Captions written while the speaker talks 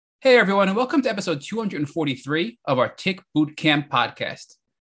Hey everyone, and welcome to episode 243 of our Tick Bootcamp podcast.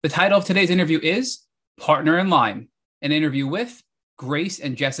 The title of today's interview is Partner in Lyme, an interview with Grace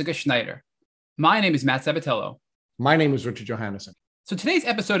and Jessica Schneider. My name is Matt Sabatello. My name is Richard Johannesson. So today's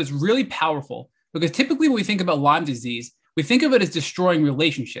episode is really powerful because typically when we think about Lyme disease, we think of it as destroying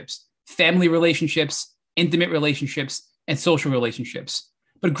relationships, family relationships, intimate relationships, and social relationships.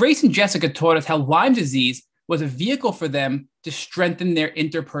 But Grace and Jessica taught us how Lyme disease was a vehicle for them to strengthen their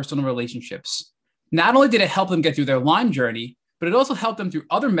interpersonal relationships. Not only did it help them get through their Lyme journey, but it also helped them through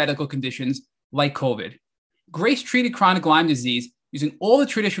other medical conditions like COVID. Grace treated chronic Lyme disease using all the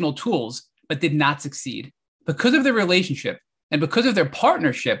traditional tools, but did not succeed. Because of their relationship and because of their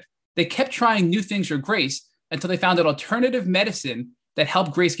partnership, they kept trying new things for Grace until they found an alternative medicine that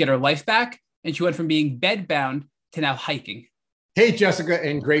helped Grace get her life back, and she went from being bedbound to now hiking. Hey, Jessica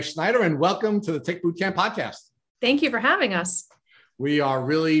and Grace Schneider, and welcome to the Tick Bootcamp podcast. Thank you for having us. We are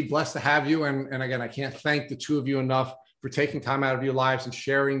really blessed to have you. And again, I can't thank the two of you enough for taking time out of your lives and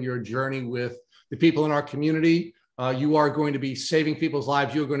sharing your journey with the people in our community. You are going to be saving people's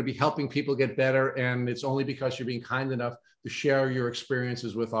lives. You're going to be helping people get better. And it's only because you're being kind enough to share your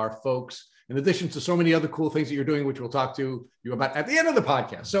experiences with our folks, in addition to so many other cool things that you're doing, which we'll talk to you about at the end of the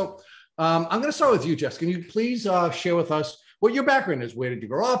podcast. So I'm going to start with you, Jess. Can you please share with us what your background is? Where did you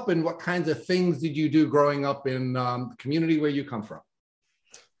grow up and what kinds of things did you do growing up in the community where you come from?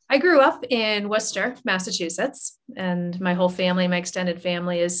 I grew up in Worcester, Massachusetts, and my whole family, my extended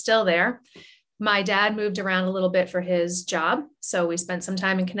family is still there. My dad moved around a little bit for his job. So we spent some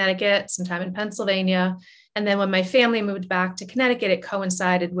time in Connecticut, some time in Pennsylvania. And then when my family moved back to Connecticut, it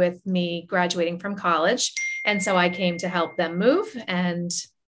coincided with me graduating from college. And so I came to help them move and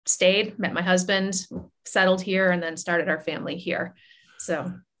stayed, met my husband, settled here, and then started our family here.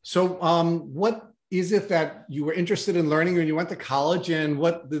 So what is it that you were interested in learning when you went to college, and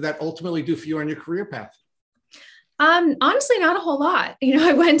what did that ultimately do for you on your career path? Honestly, not a whole lot.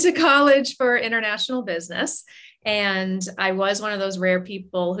 I went to college for international business, and I was one of those rare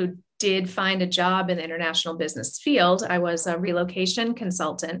people who did find a job in the international business field. I was a relocation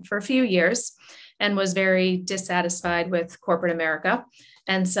consultant for a few years and was very dissatisfied with corporate America.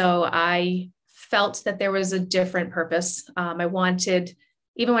 And so I felt that there was a different purpose. I wanted,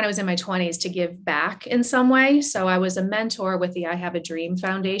 even when I was in my 20s, to give back in some way. So I was a mentor with the I Have a Dream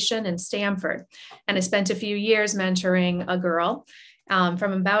Foundation in Stamford. And I spent a few years mentoring a girl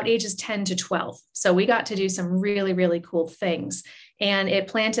from about ages 10 to 12. So we got to do some really, really cool things. And it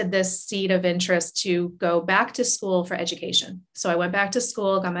planted this seed of interest to go back to school for education. So I went back to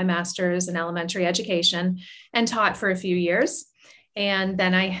school, got my master's in elementary education, and taught for a few years. And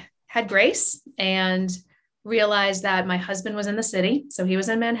then I had Grace and realized that my husband was in the city. So he was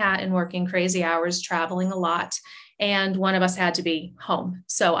in Manhattan working crazy hours, traveling a lot. And one of us had to be home.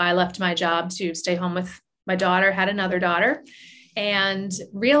 So I left my job to stay home with my daughter, had another daughter, and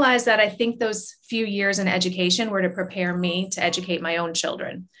realized that I think those few years in education were to prepare me to educate my own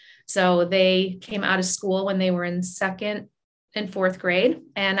children. So they came out of school when they were in second and fourth grade.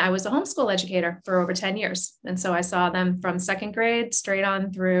 And I was a homeschool educator for over 10 years. And so I saw them from second grade straight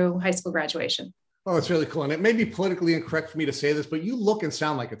on through high school graduation. Oh, it's really cool. And it may be politically incorrect for me to say this, but you look and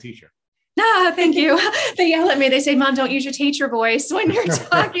sound like a teacher. Thank you. They yell at me. They say, Mom, don't use your teacher voice when you're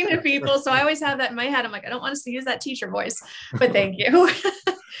talking to people. So I always have that in my head. I'm like, I don't want us to use that teacher voice, but thank you.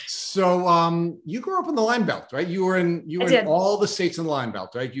 So you grew up in the Lyme Belt, right? You were in all the states in the Lyme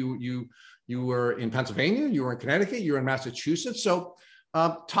Belt, right? You were in Pennsylvania, you were in Connecticut, you were in Massachusetts. So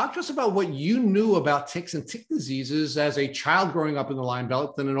talk to us about what you knew about ticks and tick diseases as a child growing up in the Lyme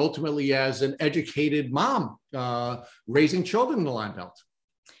Belt, and then ultimately as an educated mom raising children in the Lyme Belt.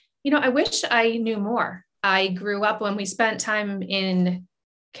 I wish I knew more. I grew up when we spent time in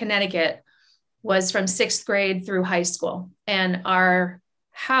Connecticut was from sixth grade through high school, and our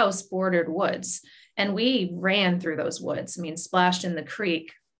house bordered woods, and we ran through those woods. Splashed in the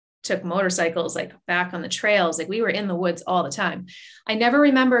creek, took motorcycles back on the trails. We were in the woods all the time. I never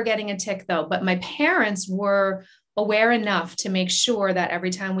remember getting a tick though, but my parents were aware enough to make sure that every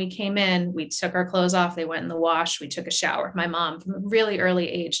time we came in, we took our clothes off, they went in the wash, we took a shower. My mom from a really early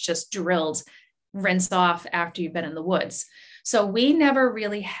age just drilled, rinse off after you've been in the woods. So we never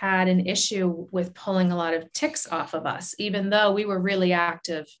really had an issue with pulling a lot of ticks off of us, even though we were really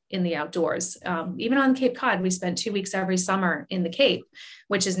active in the outdoors. Even on Cape Cod, we spent 2 weeks every summer in the Cape,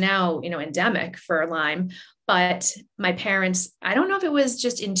 which is now, endemic for Lyme. But my parents, I don't know if it was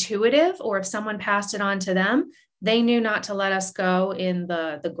just intuitive or if someone passed it on to them. They knew not to let us go in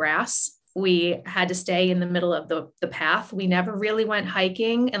the grass. We had to stay in the middle of the path. We never really went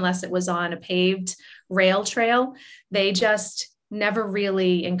hiking unless it was on a paved rail trail. They just never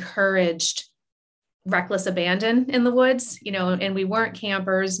really encouraged reckless abandon in the woods, and we weren't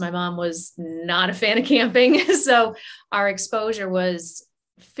campers. My mom was not a fan of camping. So our exposure was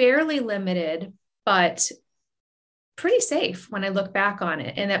fairly limited, but pretty safe when I look back on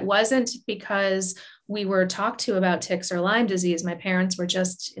it. And it wasn't because we were talked to about ticks or Lyme disease. My parents were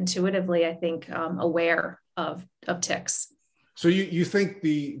just intuitively, I think, aware of ticks. So you think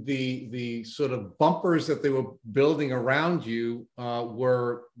the sort of bumpers that they were building around you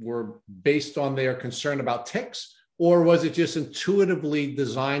were based on their concern about ticks, or was it just intuitively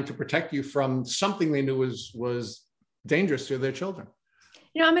designed to protect you from something they knew was dangerous to their children?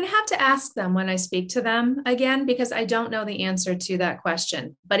 I'm going to have to ask them when I speak to them again, because I don't know the answer to that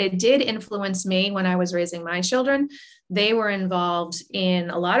question, but it did influence me when I was raising my children. They were involved in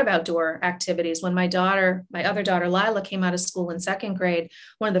a lot of outdoor activities. When my other daughter, Lila, came out of school in second grade,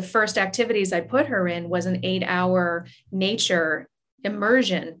 one of the first activities I put her in was an 8-hour nature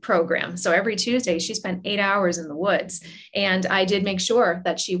immersion program. So every Tuesday she spent 8 hours in the woods, and I did make sure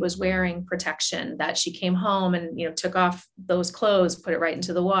that she was wearing protection, that she came home and, took off those clothes, put it right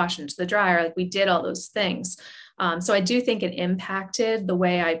into the wash, into the dryer. Like, we did all those things. So I do think it impacted the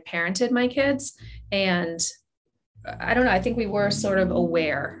way I parented my kids. And I don't know, I think we were sort of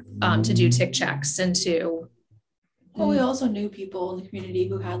aware to do tick checks and to. Well, we also knew people in the community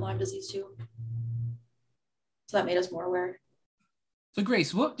who had Lyme disease too. So that made us more aware. So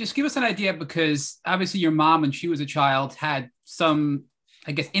Grace, just give us an idea, because obviously your mom, when she was a child, had some,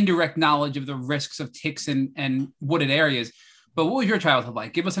 I guess, indirect knowledge of the risks of ticks and wooded areas. But what was your childhood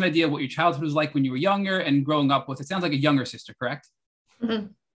like? Give us an idea of what your childhood was like when you were younger and growing up with, it sounds like, a younger sister, correct? Mm-hmm.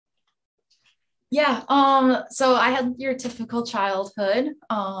 Yeah. So I had your typical childhood.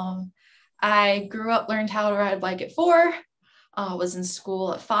 I grew up, learned how to ride a bike at 4. Was in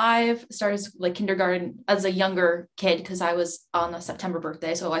school at 5, started like kindergarten as a younger kid because I was on a September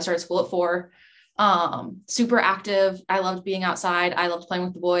birthday. So I started school at 4. Super active. I loved being outside. I loved playing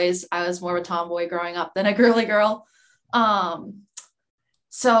with the boys. I was more of a tomboy growing up than a girly girl.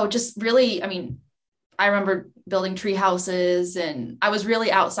 So just really, I remember building tree houses, and I was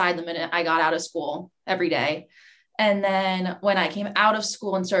really outside the minute I got out of school every day. And then when I came out of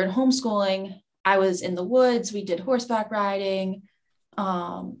school and started homeschooling, I was in the woods. We did horseback riding,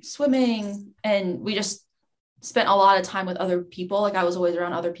 swimming, and we just spent a lot of time with other people. Like, I was always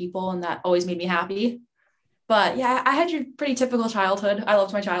around other people, and that always made me happy. But yeah, I had your pretty typical childhood. I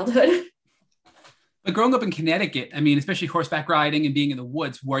loved my childhood. But growing up in Connecticut, especially horseback riding and being in the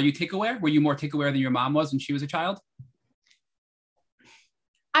woods, were you tick aware? Were you more tick aware than your mom was when she was a child?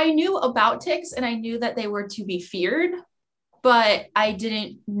 I knew about ticks, and I knew that they were to be feared, but I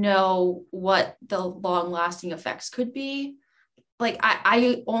didn't know what the long-lasting effects could be. Like,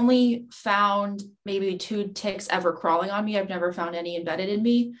 I only found maybe 2 ticks ever crawling on me. I've never found any embedded in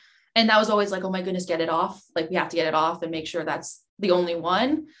me. And that was always like, oh my goodness, get it off. Like, we have to get it off and make sure that's the only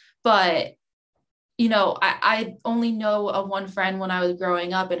one. But, I only know of one friend when I was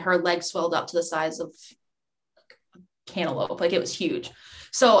growing up, and her leg swelled up to the size of cantaloupe. Like, it was huge.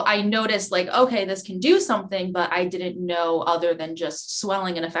 So I noticed, like, okay, this can do something, but I didn't know, other than just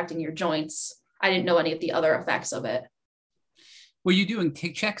swelling and affecting your joints, I didn't know any of the other effects of it. Were you doing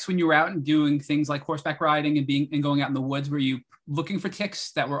tick checks when you were out and doing things like horseback riding and going out in the woods? Were you looking for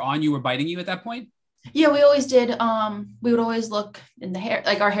ticks that were on you or biting you at that point? Yeah, we always did. We would always look in the hair,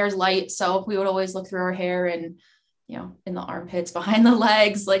 like, our hair's light. So we would always look through our hair and, in the armpits, behind the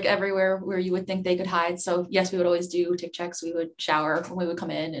legs, like everywhere where you would think they could hide. So yes, we would always do tick checks. We would shower when we would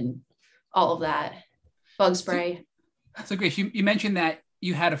come in and all of that. Bug spray. So Grace, you mentioned that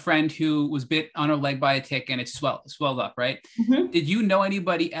you had a friend who was bit on her leg by a tick and it swelled up, right? Mm-hmm. Did you know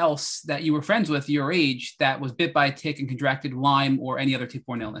anybody else that you were friends with your age that was bit by a tick and contracted Lyme or any other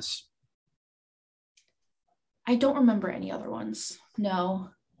tick-borne illness? I don't remember any other ones. No.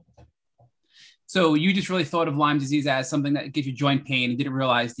 So you just really thought of Lyme disease as something that gives you joint pain and didn't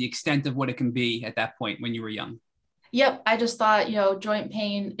realize the extent of what it can be at that point when you were young. Yep. I just thought, joint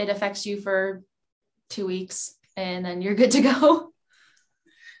pain, it affects you for 2 weeks and then you're good to go.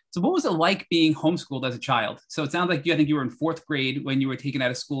 So what was it like being homeschooled as a child? So it sounds like I think you were in 4th grade when you were taken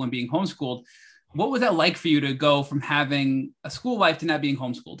out of school and being homeschooled. What was that like for you to go from having a school life to now being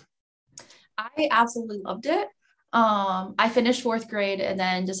homeschooled? I absolutely loved it. I finished 4th grade and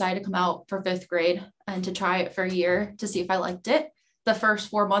then decided to come out for 5th grade and to try it for a year to see if I liked it. The first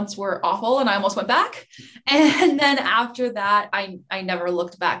 4 months were awful and I almost went back. And then after that, I never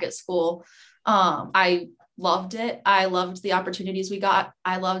looked back at school. I loved it. I loved the opportunities we got.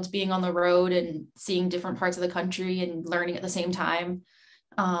 I loved being on the road and seeing different parts of the country and learning at the same time.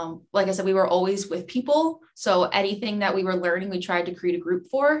 Like I said, we were always with people. So anything that we were learning, we tried to create a group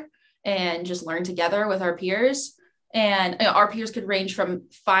for and just learn together with our peers. And our peers could range from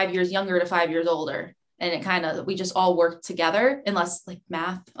 5 years younger to 5 years older. And it kind of, we just all worked together, unless like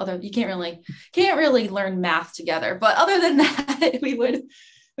math, you can't really learn math together. But other than that, we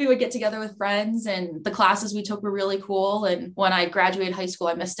would get together with friends, and the classes we took were really cool. And when I graduated high school,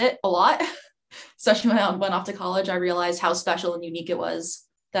 I missed it a lot. Especially when I went off to college, I realized how special and unique it was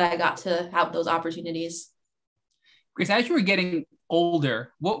that I got to have those opportunities. Grace, as you were getting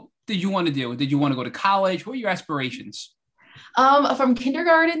older, what did you want to do? Did you want to go to college? What were your aspirations? From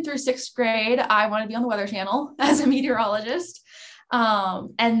kindergarten through 6th grade, I wanted to be on the Weather Channel as a meteorologist.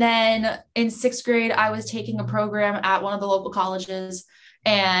 And then in 6th grade, I was taking a program at one of the local colleges,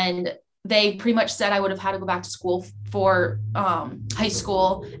 and they pretty much said I would have had to go back to school for high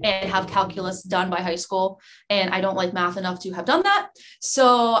school and have calculus done by high school. And I don't like math enough to have done that.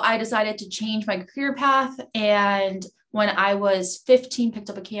 So I decided to change my career path. And when I was 15, picked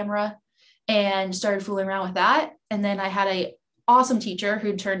up a camera and started fooling around with that. And then I had an awesome teacher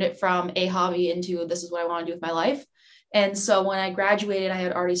who turned it from a hobby into, this is what I want to do with my life. And so when I graduated, I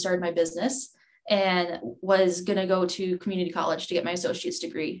had already started my business and was going to go to community college to get my associate's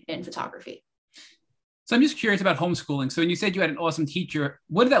degree in photography. So I'm just curious about homeschooling. So when you said you had an awesome teacher,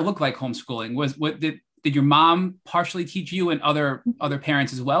 what did that look like, homeschooling? Did your mom partially teach you and other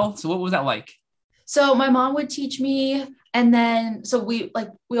parents as well? So what was that like? So my mom would teach me, and then so we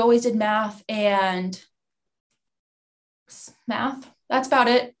always did math. That's about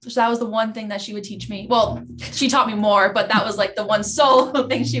it. So that was the one thing that she would teach me. Well, she taught me more, but that was like the one solo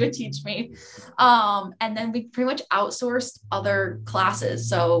thing she would teach me. And then we pretty much outsourced other classes.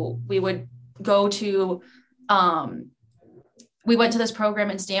 So we would go to, we went to this program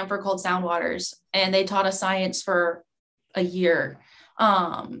in Stanford called Sound Waters, and they taught us science for a year.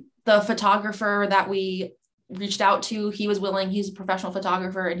 The photographer that we reached out to, he's a professional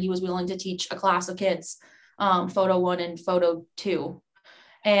photographer, and he was willing to teach a class of kids. Photo 1 and Photo 2.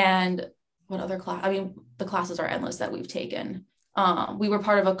 And what other class? I mean, the classes are endless that we've taken. We were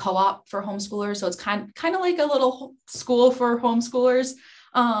part of a co-op for homeschoolers. So it's kind of like a little school for homeschoolers.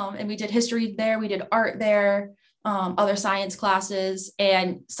 And we did history there. We did art there, other science classes.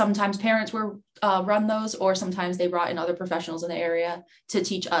 And sometimes parents were run those, or sometimes they brought in other professionals in the area to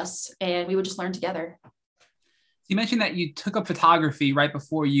teach us. And we would just learn together. You mentioned that you took up photography right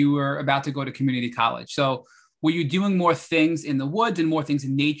before you were about to go to community college. So were you doing more things in the woods and more things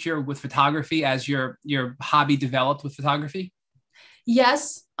in nature with photography as your hobby developed with photography?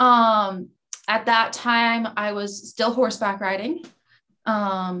 Yes. At that time, I was still horseback riding.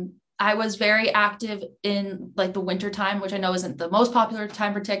 I was very active in like the winter time, which I know isn't the most popular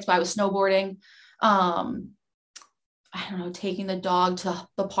time for ticks, but I was snowboarding. I don't know, taking the dog to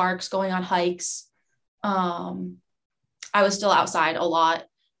the parks, going on hikes. I was still outside a lot,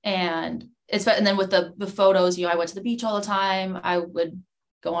 and then with the photos, I went to the beach all the time. I would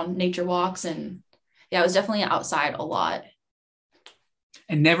go on nature walks, and yeah, I was definitely outside a lot.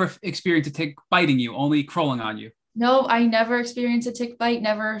 And never experienced a tick biting you, only crawling on you? No, I never experienced a tick bite,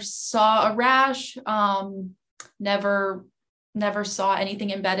 never saw a rash, never saw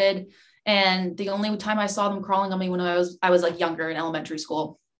anything embedded. And the only time I saw them crawling on me when I was like younger in elementary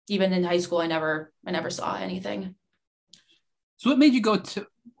school. Even in high school, I never saw anything. So what made you go to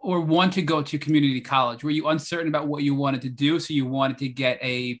or want to go to community college? Were you uncertain about what you wanted to do? So you wanted to get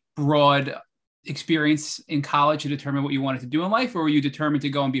a broad experience in college to determine what you wanted to do in life? Or were you determined to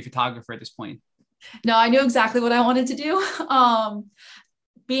go and be a photographer at this point? No, I knew exactly what I wanted to do.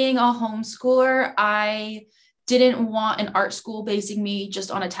 Being a homeschooler, I didn't want an art school basing me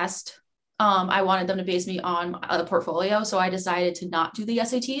just on a test. I wanted them to base me on a portfolio. So I decided to not do the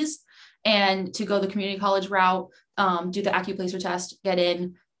SATs and to go the community college route, do the AccuPlacer test, get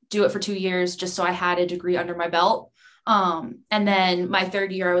in, do it for 2 years, just so I had a degree under my belt. And then my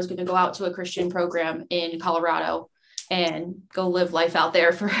 3rd year, I was going to go out to a Christian program in Colorado and go live life out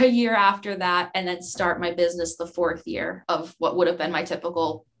there for a year after that, and then start my business the 4th year of what would have been my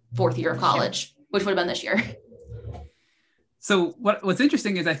typical 4th year of college, which would have been this year. So what's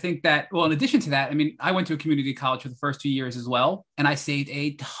interesting is I think that, well, in addition to that, I mean, I went to a community college for the first 2 years as well, and I saved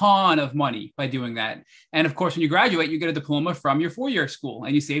a ton of money by doing that. And of course, when you graduate, you get a diploma from your 4-year school,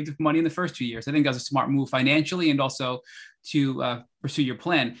 and you saved money in the first 2 years. I think that was a smart move financially and also to pursue your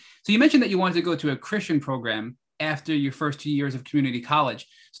plan. So you mentioned that you wanted to go to a Christian program after your first 2 years of community college.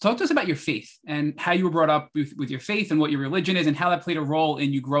 So talk to us about your faith and how you were brought up with your faith and what your religion is and how that played a role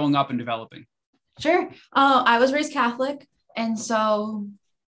in you growing up and developing. Sure. I was raised Catholic. And so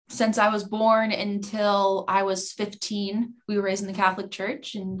since I was born until I was 15, we were raised in the Catholic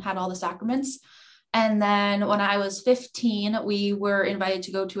Church and had all the sacraments. And then when I was 15, we were invited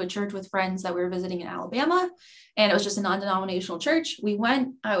to go to a church with friends that we were visiting in Alabama. And it was just a non-denominational church. We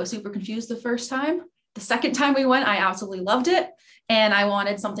went, I was super confused the first time. The second time we went, I absolutely loved it. And I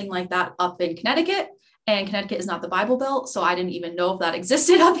wanted something like that up in Connecticut. And Connecticut is not the Bible Belt, so I didn't even know if that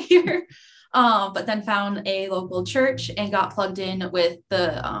existed up here. But then found a local church and got plugged in with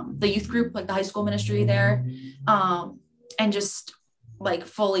the youth group, like the high school ministry there, and just like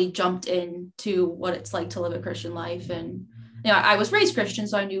fully jumped into what it's like to live a Christian life. And I was raised Christian,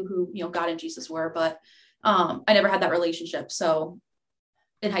 so I knew who God and Jesus were, but I never had that relationship. So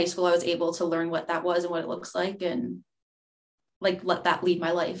in high school, I was able to learn what that was and what it looks like, and like let that lead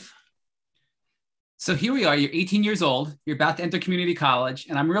my life. So here we are, you're 18 years old, you're about to enter community college,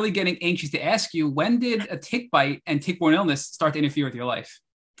 and I'm really getting anxious to ask you, when did a tick bite and tick-borne illness start to interfere with your life?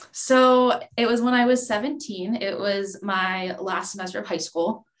 So it was when I was 17. It was my last semester of high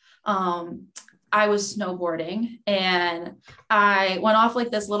school. I was snowboarding and I went off like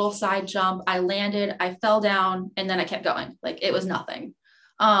this little side jump. I landed, I fell down, and then I kept going. Like it was nothing.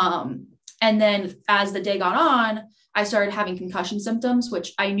 And then as the day got on, I started having concussion symptoms,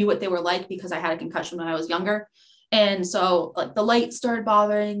 which I knew what they were like because I had a concussion when I was younger. And so like the light started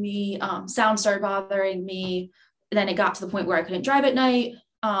bothering me, sound started bothering me. Then it got to the point where I couldn't drive at night.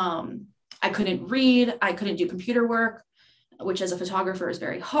 I couldn't read. I couldn't do computer work, which as a photographer is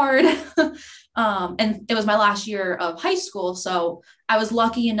very hard. And it was my last year of high school. So I was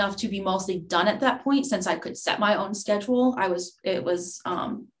lucky enough to be mostly done at that point since I could set my own schedule. It was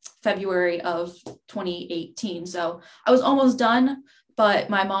February of 2018. So I was almost done, but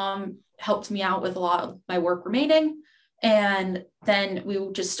my mom helped me out with a lot of my work remaining. And then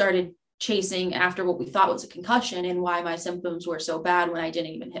we just started chasing after what we thought was a concussion and why my symptoms were so bad when I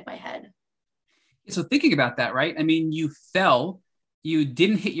didn't even hit my head. So thinking about that, right? I mean, you fell, you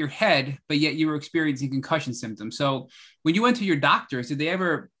didn't hit your head, but yet you were experiencing concussion symptoms. So when you went to your doctors, were they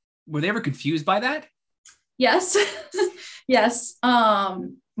ever confused by that? Yes. Yes.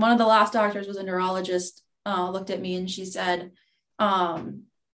 One of the last doctors was a neurologist, looked at me and she said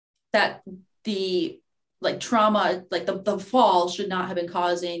that the trauma, the fall should not have been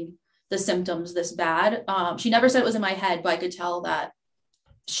causing the symptoms this bad. She never said it was in my head, but I could tell that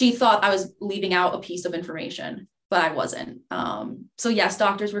she thought I was leaving out a piece of information, but I wasn't. So yes,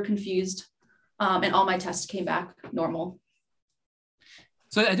 doctors were confused, and all my tests came back normal.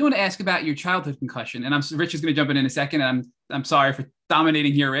 So I do want to ask about your childhood concussion, and Rich is going to jump in a second. And I'm sorry for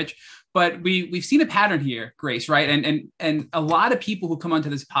dominating here, Rich, but we've seen a pattern here, Grace, right? And a lot of people who come onto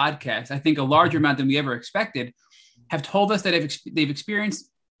this podcast, I think a larger amount than we ever expected, have told us that they've experienced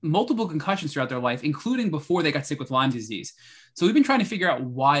multiple concussions throughout their life, including before they got sick with Lyme disease. So we've been trying to figure out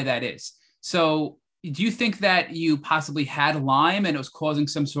why that is. So do you think that you possibly had Lyme and it was causing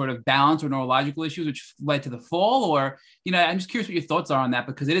some sort of balance or neurological issues, which led to the fall? Or, I'm just curious what your thoughts are on that,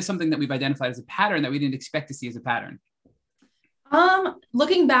 because it is something that we've identified as a pattern that we didn't expect to see as a pattern.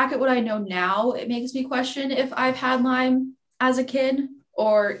 Looking back at what I know now, it makes me question if I've had Lyme as a kid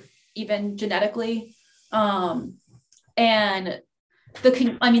or even genetically. And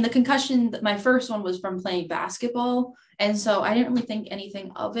the concussion, my first one was from playing basketball. And so I didn't really think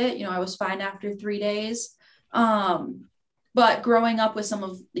anything of it. I was fine after 3 days. But growing up with some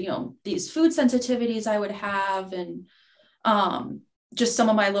of, these food sensitivities I would have, and just some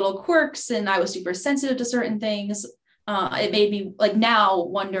of my little quirks, and I was super sensitive to certain things. It made me now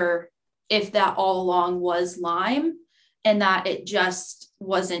wonder if that all along was Lyme and that it just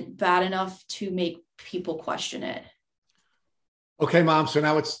wasn't bad enough to make people question it. Okay, Mom. So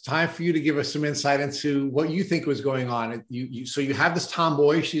now it's time for you to give us some insight into what you think was going on. So you have this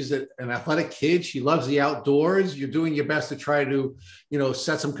tomboy. She's an athletic kid. She loves the outdoors. You're doing your best to try to,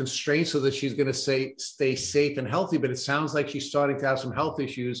 set some constraints so that she's going to stay safe and healthy. But it sounds like she's starting to have some health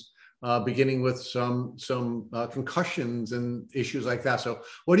issues, beginning with some concussions and issues like that. So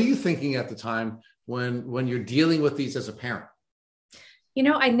what are you thinking at the time when you're dealing with these as a parent?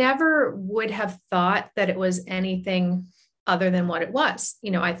 I never would have thought that it was anything other than what it was.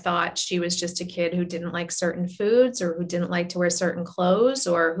 I thought she was just a kid who didn't like certain foods, or who didn't like to wear certain clothes,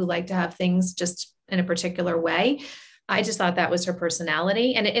 or who liked to have things just in a particular way. I just thought that was her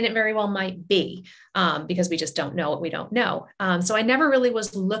personality, and it very well might be, because we just don't know what we don't know. So I never really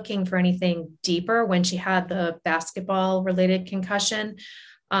was looking for anything deeper when she had the basketball related concussion.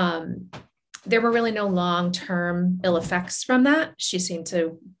 There were really no long-term ill effects from that. She seemed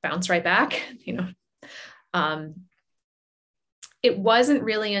to bounce right back, It wasn't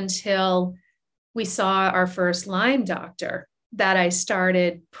really until we saw our first Lyme doctor that I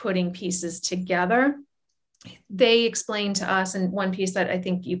started putting pieces together. They explained to us, and one piece that I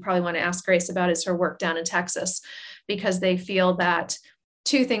think you probably want to ask Grace about is her work down in Texas, because they feel that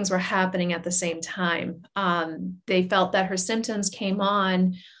two things were happening at the same time. They felt that her symptoms came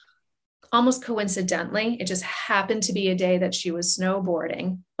on almost coincidentally. It just happened to be a day that she was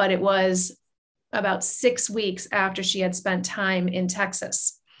snowboarding, but it was about 6 weeks after she had spent time in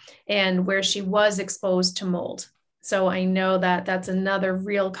Texas and where she was exposed to mold. So I know that that's another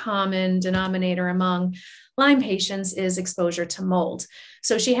real common denominator among Lyme patients is exposure to mold.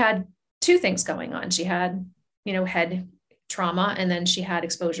 So she had two things going on. She had, head trauma, and then she had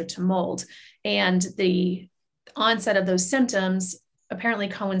exposure to mold. And the onset of those symptoms apparently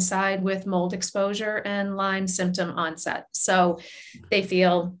coincide with mold exposure and Lyme symptom onset. So they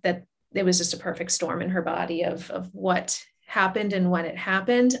feel that it was just a perfect storm in her body of what happened and when it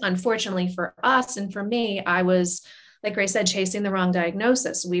happened. Unfortunately for us and for me, I was, like Grace said, chasing the wrong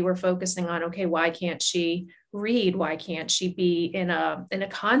diagnosis. We were focusing on, okay, why can't she read? Why can't she be in a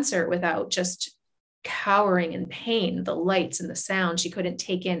concert without just cowering in pain, the lights and the sound? She couldn't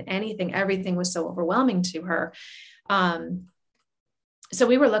take in anything. Everything was so overwhelming to her. So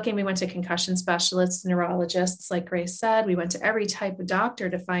we were looking, we went to concussion specialists, neurologists, like Grace said, we went to every type of doctor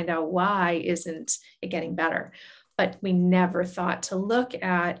to find out why isn't it getting better. But we never thought to look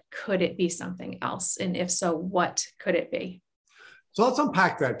at, could it be something else? And if so, what could it be? So let's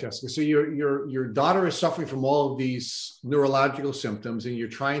unpack that, Jessica. So your daughter is suffering from all of these neurological symptoms, and you're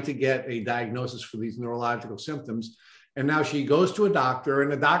trying to get a diagnosis for these neurological symptoms. And now she goes to a doctor,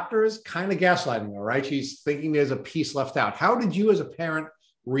 and the doctor is kind of gaslighting her, right? She's thinking there's a piece left out. How did you as a parent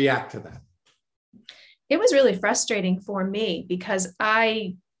react to that? It was really frustrating for me because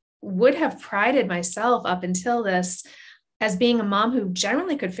I would have prided myself up until this as being a mom who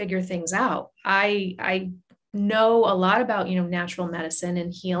generally could figure things out. I know a lot about, natural medicine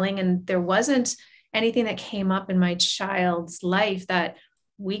and healing, and there wasn't anything that came up in my child's life that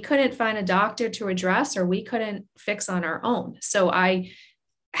we couldn't find a doctor to address or we couldn't fix on our own. So I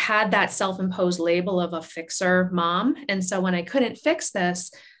had that self-imposed label of a fixer mom. And so when I couldn't fix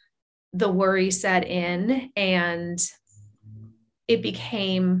this, the worry set in and it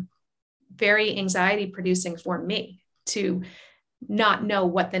became very anxiety producing for me to not know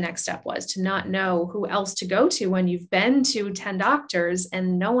what the next step was, to not know who else to go to when you've been to 10 doctors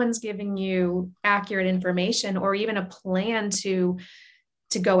and no one's giving you accurate information or even a plan to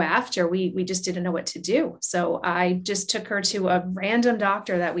go after. We just didn't know what to do. So I just took her to a random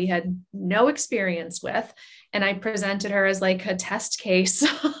doctor that we had no experience with. And I presented her as like a test case,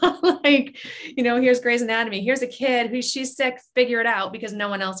 like, here's Grey's Anatomy. Here's a kid who she's sick, figure it out because no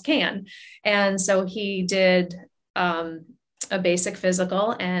one else can. And so he did a basic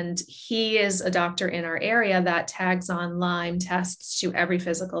physical, and he is a doctor in our area that tags on Lyme tests to every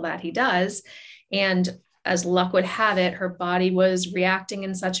physical that he does. And as luck would have it, her body was reacting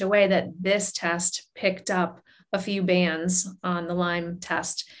in such a way that this test picked up a few bands on the Lyme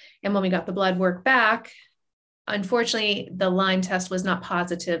test. And when we got the blood work back, unfortunately, the Lyme test was not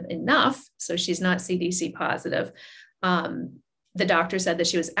positive enough. So she's not CDC positive. The doctor said that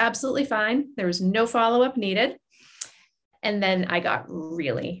she was absolutely fine. There was no follow-up needed. And then I got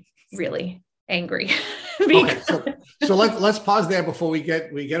really, really angry. Okay, so let's pause there before we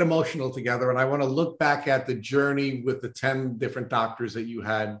get emotional together. And I want to look back at the journey with the 10 different doctors that you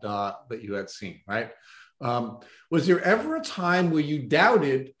had seen, right? Was there ever a time where you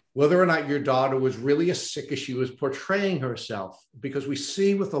doubted whether or not your daughter was really as sick as she was portraying herself? Because we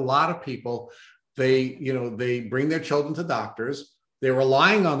see with a lot of people, they bring their children to doctors. They're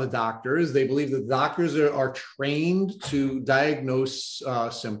relying on the doctors. They believe that the doctors are trained to diagnose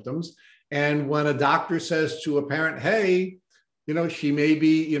symptoms. And when a doctor says to a parent, "Hey, she may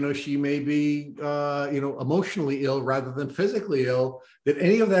be emotionally ill rather than physically ill," did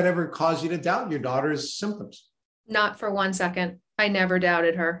any of that ever cause you to doubt your daughter's symptoms? Not for 1 second. I never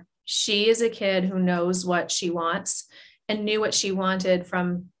doubted her. She is a kid who knows what she wants and knew what she wanted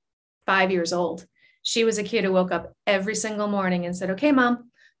from 5 years old. She was a kid who woke up every single morning and said, "Okay,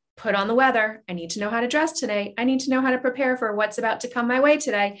 Mom, put on the weather. I need to know how to dress today. I need to know how to prepare for what's about to come my way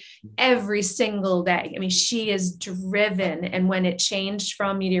today," every single day. I mean, she is driven. And when it changed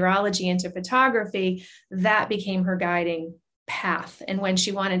from meteorology into photography, that became her guiding path. And when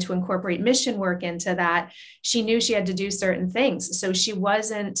she wanted to incorporate mission work into that, she knew she had to do certain things. So she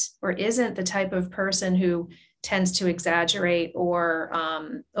wasn't or isn't the type of person who tends to exaggerate or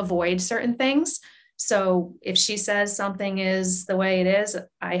avoid certain things. So if she says something is the way it is,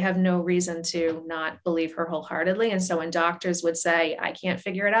 I have no reason to not believe her wholeheartedly. And so when doctors would say, "I can't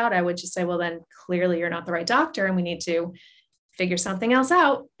figure it out," I would just say, "Well, then clearly you're not the right doctor and we need to figure something else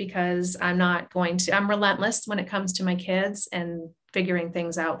out, because I'm relentless when it comes to my kids and figuring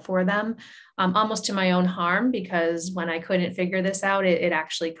things out for them, almost to my own harm, because when I couldn't figure this out, it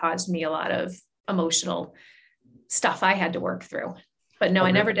actually caused me a lot of emotional stuff I had to work through. But no, okay.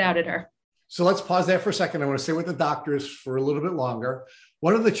 I never doubted her. So let's pause there for a second. I want to stay with the doctors for a little bit longer.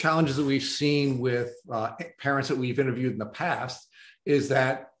 One of the challenges that we've seen with parents that we've interviewed in the past is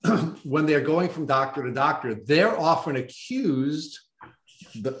that when they're going from doctor to doctor, they're often accused,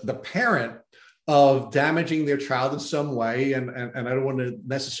 the parent, of damaging their child in some way. And I don't want to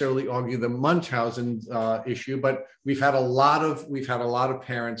necessarily argue the Munchausen issue, but we've had a lot of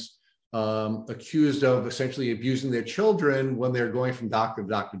parents accused of essentially abusing their children when they're going from doctor to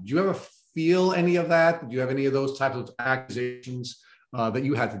doctor. Do you ever feel any of that? Did you have any of those types of accusations that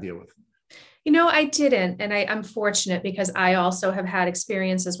you had to deal with? I didn't. And I'm fortunate, because I also have had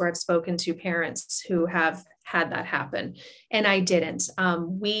experiences where I've spoken to parents who have had that happen, and I didn't.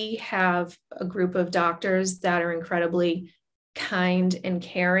 We have a group of doctors that are incredibly kind and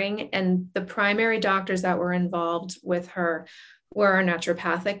caring. And the primary doctors that were involved with her were our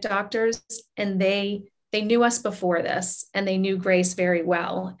naturopathic doctors. And they knew us before this, and they knew Grace very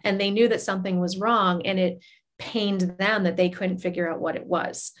well. And they knew that something was wrong, and it pained them that they couldn't figure out what it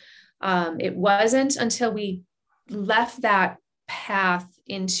was. It wasn't until we left that path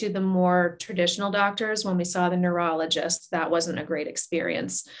into the more traditional doctors, when we saw the neurologist, that wasn't a great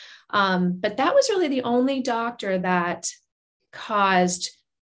experience. But that was really the only doctor that caused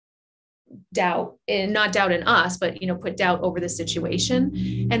doubt, and not doubt in us, but, put doubt over the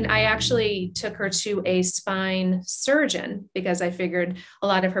situation. And I actually took her to a spine surgeon, because I figured a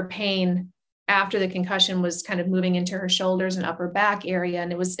lot of her pain after the concussion was kind of moving into her shoulders and upper back area.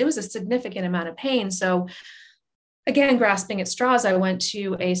 And it was a significant amount of pain. So again, grasping at straws, I went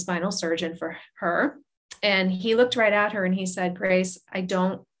to a spinal surgeon for her, and he looked right at her and he said, "Grace, I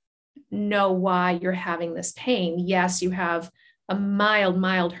don't know why you're having this pain. Yes, you have a mild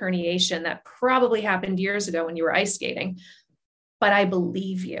herniation that probably happened years ago when you were ice skating, but I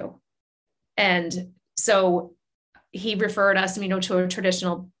believe you." And so he referred us, to a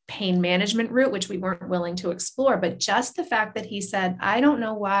traditional pain management route, which we weren't willing to explore. But just the fact that he said, "I don't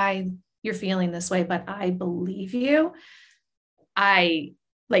know why you're feeling this way, but I believe you," I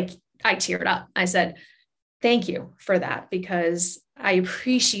teared up. I said, "Thank you for that, because I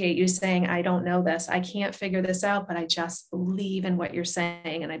appreciate you saying, I don't know this, I can't figure this out, but I just believe in what you're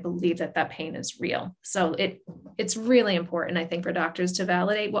saying. And I believe that pain is real." So it's really important, I think, for doctors to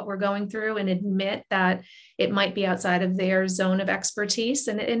validate what we're going through and admit that it might be outside of their zone of expertise,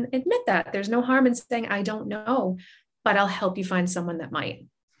 and admit that there's no harm in saying, "I don't know, but I'll help you find someone that might."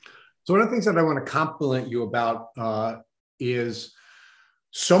 So one of the things that I want to compliment you about is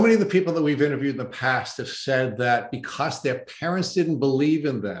so many of the people that we've interviewed in the past have said that because their parents didn't believe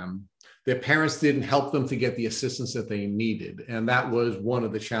in them, their parents didn't help them to get the assistance that they needed. And that was one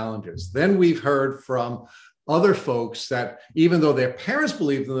of the challenges. Then we've heard from other folks that even though their parents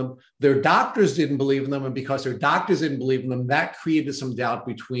believed in them, their doctors didn't believe in them. And because their doctors didn't believe in them, that created some doubt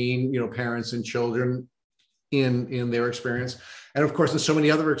between, parents and children in their experience. And of course, there's so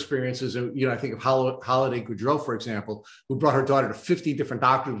many other experiences. I think of Holiday Goudreau, for example, who brought her daughter to 50 different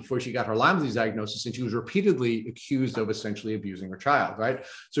doctors before she got her Lyme disease diagnosis, and she was repeatedly accused of essentially abusing her child, right?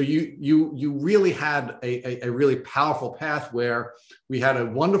 So you really had a really powerful path where we had a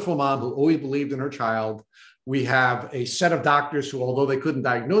wonderful mom who always believed in her child. We have a set of doctors who, although they couldn't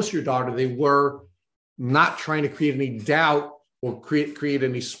diagnose your daughter, they were not trying to create any doubt or create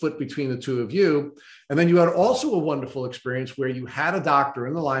any split between the two of you. And then you had also a wonderful experience where you had a doctor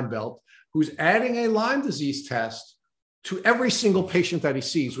in the Lyme Belt who's adding a Lyme disease test to every single patient that he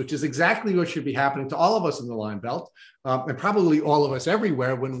sees, which is exactly what should be happening to all of us in the Lyme Belt, and probably all of us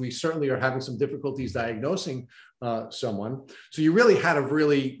everywhere when we certainly are having some difficulties diagnosing someone. So you really had a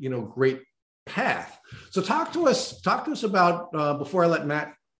really, great path. So talk to us about, before I let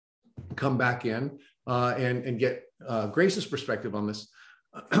Matt come back in and get Grace's perspective on this.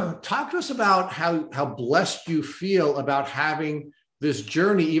 Talk to us about how blessed you feel about having this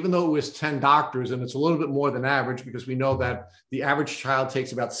journey, even though it was 10 doctors, and it's a little bit more than average, because we know that the average child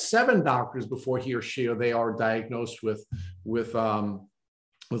takes about 7 doctors before he or she or they are diagnosed with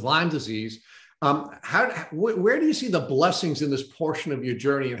Lyme disease. Where do you see the blessings in this portion of your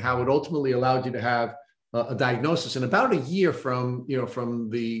journey, and how it ultimately allowed you to have a diagnosis in about a year from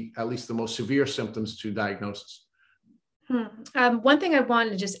the at least the most severe symptoms to diagnosis? One thing I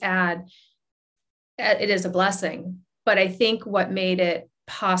wanted to just add, it is a blessing, but I think what made it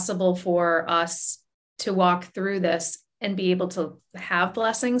possible for us to walk through this and be able to have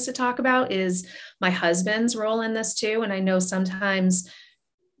blessings to talk about is my husband's role in this too. And I know sometimes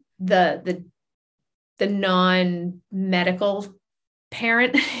the non-medical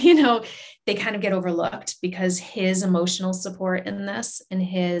parent, they kind of get overlooked because his emotional support in this and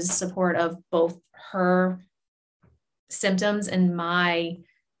his support of both her symptoms and my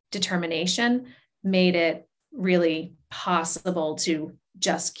determination made it really possible to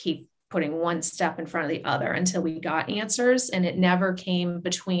just keep putting one step in front of the other until we got answers. And it never came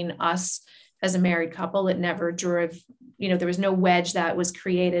between us as a married couple. It never drove, there was no wedge that was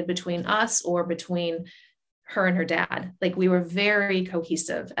created between us or between her and her dad. Like, we were very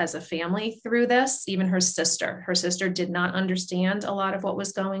cohesive as a family through this. Even her sister did not understand a lot of what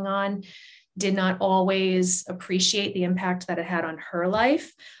was going on, did not always appreciate the impact that it had on her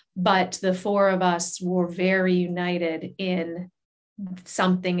life. But the four of us were very united in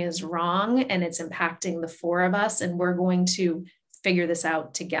something is wrong and it's impacting the four of us, and we're going to figure this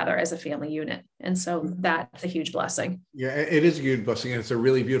out together as a family unit. And so that's a huge blessing. Yeah, it is a huge blessing. And it's a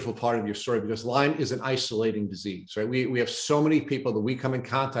really beautiful part of your story, because Lyme is an isolating disease, right? We have so many people that we come in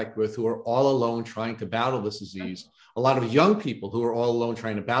contact with who are all alone trying to battle this disease. A lot of young people who are all alone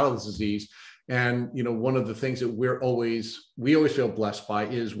trying to battle this disease. And, one of the things that we always feel blessed by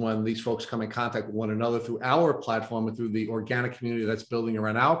is when these folks come in contact with one another through our platform and through the organic community that's building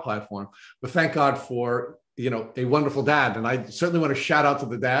around our platform. But thank God for, a wonderful dad. And I certainly want to shout out to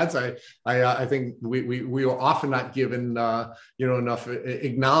the dads. I think we are often not given, enough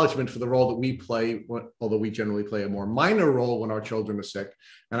acknowledgement for the role that we play, although we generally play a more minor role when our children are sick.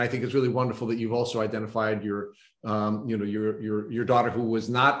 And I think it's really wonderful that you've also identified your daughter, who was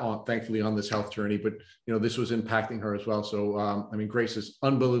not thankfully on this health journey, but this was impacting her as well. So Grace is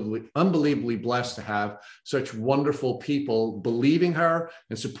unbelievably blessed to have such wonderful people believing her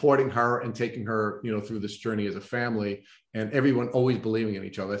and supporting her and taking her through this journey as a family, and everyone always believing in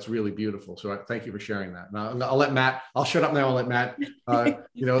each other. That's really beautiful. So thank you for sharing that. Now I'll shut up now and let Matt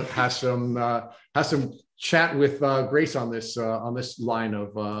has some chat with Grace on this line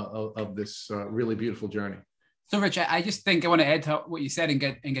of this really beautiful journey. So, Rich, I just think I want to add to what you said and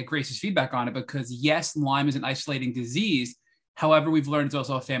get Grace's feedback on it, because yes, Lyme is an isolating disease. However, we've learned it's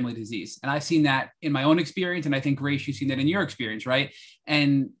also a family disease. And I've seen that in my own experience. And I think, Grace, you've seen that in your experience, right?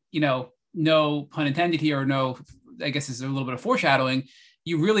 And, no pun intended here, or no, I guess it's a little bit of foreshadowing.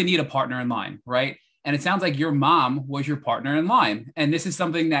 You really need a partner in Lyme, right? And it sounds like your mom was your partner in Lyme. And this is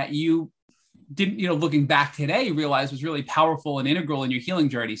something that you didn't, looking back today, realize was really powerful and integral in your healing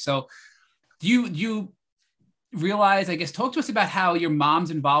journey. So do you realize, I guess, talk to us about how your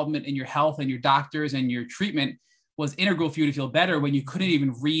mom's involvement in your health and your doctors and your treatment was integral for you to feel better when you couldn't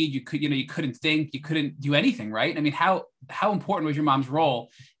even read, you couldn't think, you couldn't do anything, right? I mean, how important was your mom's role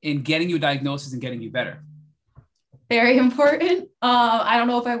in getting you a diagnosis and getting you better? Very important. I don't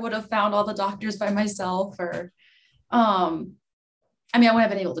know if I would have found all the doctors by myself, or, I wouldn't have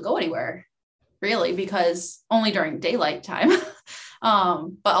been able to go anywhere really, because only during daylight time.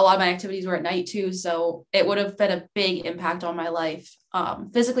 But a lot of my activities were at night too. So it would have been a big impact on my life,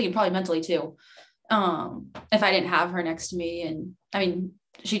 physically and probably mentally too. If I didn't have her next to me. And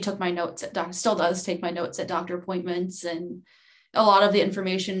she took my notes still does take my notes at doctor appointments, and a lot of the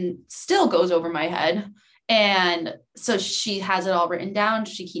information still goes over my head. And so she has it all written down.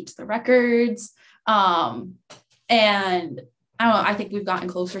 She keeps the records. And I don't know, I think we've gotten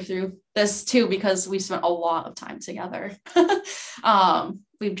closer through this too, because we spent a lot of time together.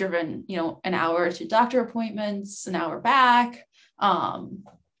 We've driven, an hour to doctor appointments, an hour back,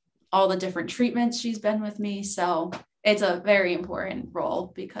 all the different treatments she's been with me. So it's a very important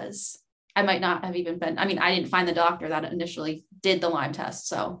role, because I might not have even been, I didn't find the doctor that initially did the Lyme test.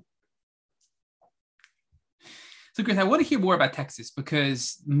 So Grace, I want to hear more about Texas,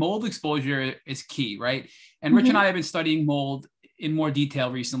 because mold exposure is key, right? And Rich and I have been studying mold in more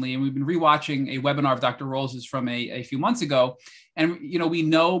detail recently, and we've been rewatching a webinar of Dr. Rose's from a few months ago. And, we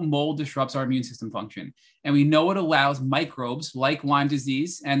know mold disrupts our immune system function, and we know it allows microbes like Lyme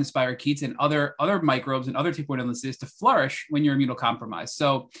disease and the spirochetes and other microbes and other tick-borne illnesses to flourish when you're immunocompromised.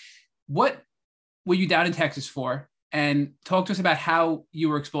 So what were you down in Texas for? And talk to us about how you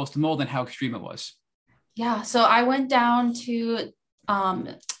were exposed to mold and how extreme it was. Yeah, so I went down to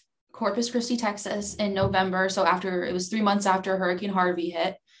Corpus Christi, Texas in November. So it was 3 months after Hurricane Harvey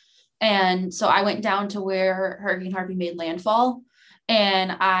hit. And so I went down to where Hurricane Harvey made landfall,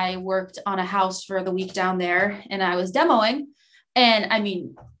 and I worked on a house for the week down there, and I was demoing.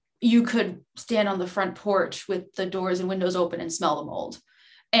 And you could stand on the front porch with the doors and windows open and smell the mold.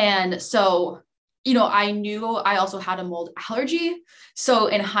 And so I knew I also had a mold allergy. So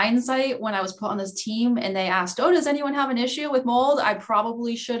in hindsight, when I was put on this team and they asked, oh, does anyone have an issue with mold? I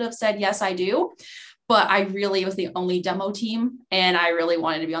probably should have said, yes, I do. But I really was the only demo team and I really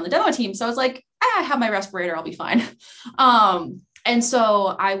wanted to be on the demo team. So I was like, I have my respirator, I'll be fine. And so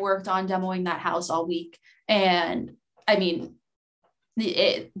I worked on demoing that house all week. And I mean,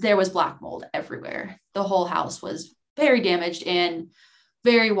 there was black mold everywhere. The whole house was very damaged and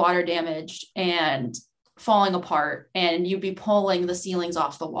very water damaged and falling apart. And you'd be pulling the ceilings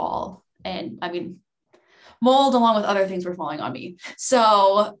off the wall. And I mean, mold along with other things were falling on me.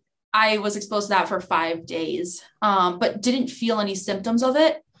 So I was exposed to that for 5 days, but didn't feel any symptoms of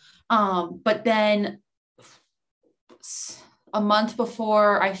it. But then a month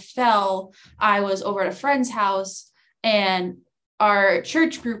before I fell, I was over at a friend's house and our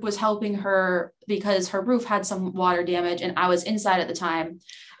church group was helping her because her roof had some water damage and I was inside at the time.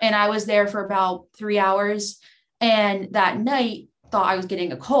 And I was there for about 3 hours. And that night thought I was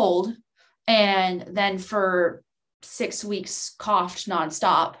getting a cold. And then for 6 weeks, coughed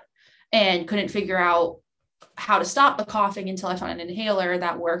nonstop and couldn't figure out how to stop the coughing until I found an inhaler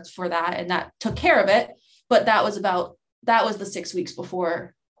that worked for that. And that took care of it. But that was the 6 weeks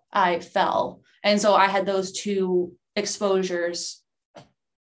before I fell. And so I had those two exposures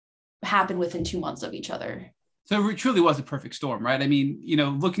happen within 2 months of each other. So it truly was a perfect storm, right? I mean,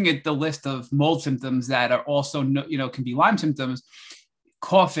 looking at the list of mold symptoms that are also, can be Lyme symptoms,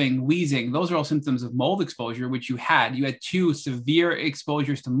 coughing, wheezing, those are all symptoms of mold exposure, which you had. You had 2 severe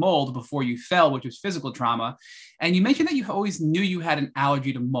exposures to mold before you fell, which was physical trauma. And you mentioned that you always knew you had an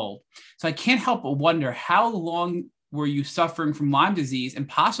allergy to mold. So I can't help but wonder, how long were you suffering from Lyme disease and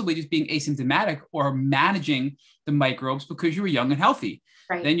possibly just being asymptomatic or managing the microbes because you were young and healthy?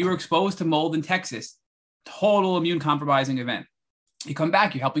 Right. Then you were exposed to mold in Texas, total immune compromising event. You come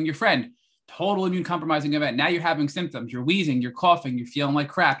back, you're helping your friend, total immune compromising event. Now you're having symptoms, you're wheezing, you're coughing, you're feeling like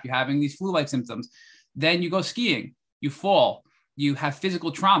crap, you're having these flu-like symptoms. Then you go skiing, you fall, you have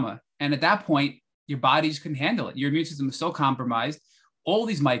physical trauma. And at that point, your body just couldn't handle it. Your immune system is so compromised. All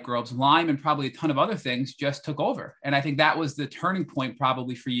these microbes, Lyme and probably a ton of other things, just took over. And I think that was the turning point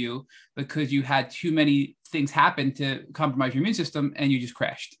probably for you, because you had too many things happen to compromise your immune system and you just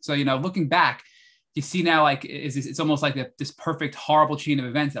crashed. So, looking back, you see now, like, it's almost like this perfect, horrible chain of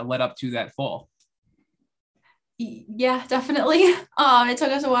events that led up to that fall. Yeah, definitely. It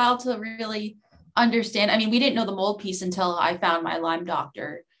took us a while to really understand. I mean, we didn't know the mold piece until I found my Lyme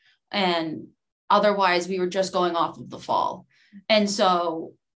doctor. And otherwise, we were just going off of the fall. And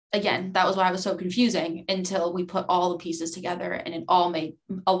so, again, that was why it was so confusing until we put all the pieces together, and it all made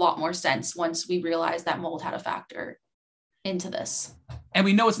a lot more sense once we realized that mold had a factor into this. And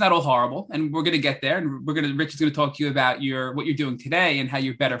we know it's not all horrible, and we're going to get there. And Rich is going to talk to you about what you're doing today and how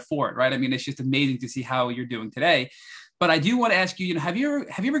you're better for it, right? I mean, it's just amazing to see how you're doing today. But I do want to ask you, have you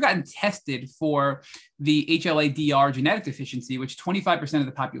ever gotten tested for the HLA-DR genetic deficiency, which 25% of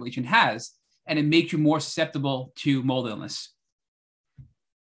the population has, and it makes you more susceptible to mold illness?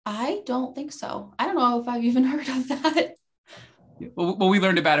 I don't think so. I don't know if I've even heard of that. Well, we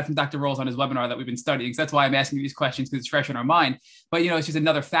learned about it from Dr. Rolls on his webinar that we've been studying. So that's why I'm asking you these questions, because it's fresh in our mind. But, it's just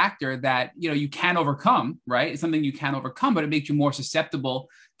another factor that, you can overcome, right? It's something you can overcome, but it makes you more susceptible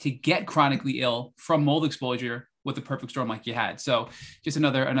to get chronically ill from mold exposure with a perfect storm like you had. So just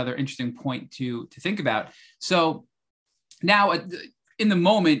another interesting point to think about. So now in the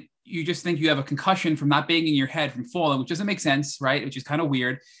moment, you just think you have a concussion from not banging your head from falling, which doesn't make sense, right? Which is kind of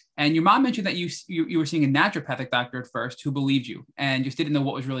weird. And your mom mentioned that you were seeing a naturopathic doctor at first who believed you and just didn't know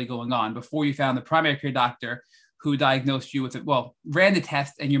what was really going on before you found the primary care doctor who diagnosed you with it. Well, ran the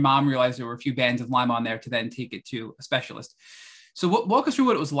test, and your mom realized there were a few bands of Lyme on there to then take it to a specialist. So walk us through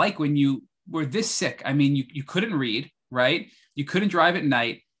what it was like when you were this sick. I mean, you couldn't read, right? You couldn't drive at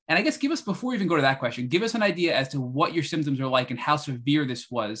night. And I guess before we even go to that question, give us an idea as to what your symptoms are like and how severe this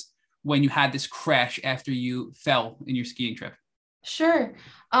was when you had this crash after you fell in your skiing trip. Sure.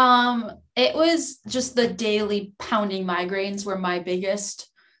 It was just the daily pounding migraines were my biggest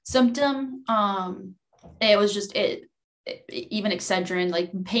symptom. It was just even Excedrin,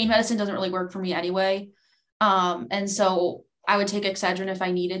 like pain medicine doesn't really work for me anyway. And so I would take Excedrin if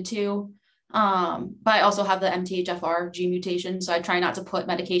I needed to. But I also have the MTHFR gene mutation, so I try not to put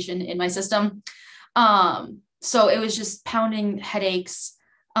medication in my system. So it was just pounding headaches.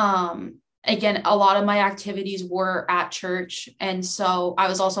 Again, a lot of my activities were at church. And so I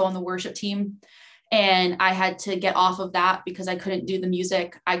was also on the worship team, and I had to get off of that because I couldn't do the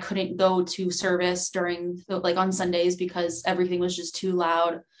music. I couldn't go to service on Sundays because everything was just too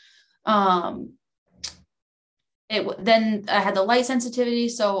loud. then I had the light sensitivity.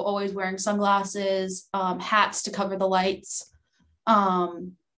 So always wearing sunglasses, hats to cover the lights.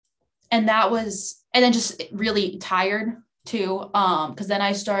 And then just really tired too. Cause then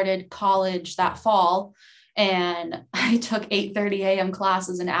I started college that fall and I took 8:30 a.m.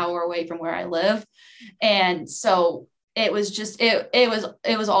 classes an hour away from where I live. And so it was just,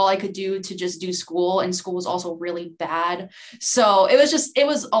 it was all I could do to just do school, and school was also really bad. So it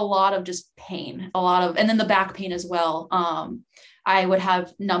was a lot of just pain, and then the back pain as well. I would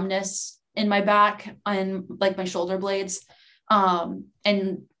have numbness in my back and like my shoulder blades,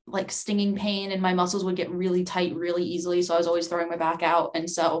 and like stinging pain, and my muscles would get really tight really easily. So I was always throwing my back out. And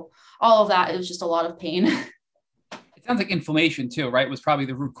so all of that, it was just a lot of pain. It sounds like inflammation too, right? Was probably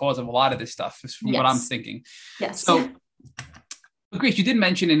the root cause of a lot of this stuff, is from what I'm thinking. Yes. So, Grace, you did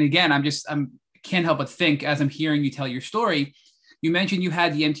mention, and again, I can't help but think as I'm hearing you tell your story, you mentioned you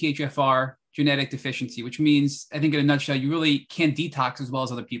had the MTHFR genetic deficiency, which means, I think in a nutshell, you really can't detox as well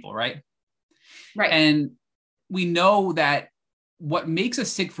as other people, right? Right. And we know that what makes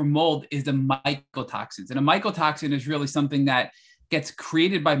us sick from mold is the mycotoxins. And a mycotoxin is really something that gets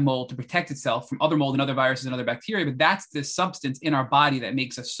created by mold to protect itself from other mold and other viruses and other bacteria. But that's the substance in our body that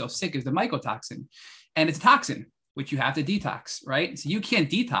makes us so sick, is the mycotoxin. And it's a toxin, which you have to detox, right? So you can't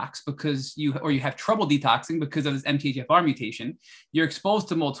detox because you have trouble detoxing because of this MTHFR mutation. You're exposed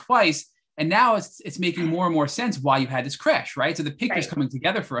to mold twice. And now it's making more and more sense why you had this crash, right? So the picture's coming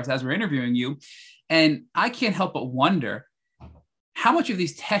together for us as we're interviewing you. And I can't help but wonder how much of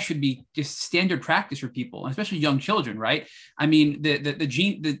these tests should be just standard practice for people, especially young children, right? I mean, the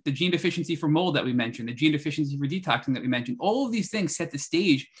gene deficiency for mold that we mentioned, the gene deficiency for detoxing that we mentioned, all of these things set the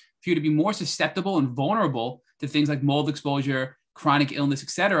stage for you to be more susceptible and vulnerable to things like mold exposure, chronic illness, et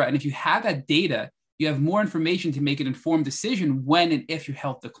cetera. And if you have that data, you have more information to make an informed decision when and if your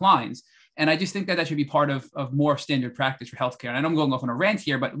health declines. And I just think that should be part of more standard practice for healthcare. And I know I'm going off on a rant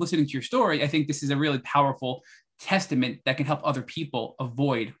here, but listening to your story, I think this is a really powerful testament that can help other people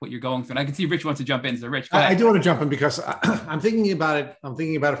avoid what you're going through. And I can see Rich wants to jump in. So Rich, I do want to jump in because I'm thinking about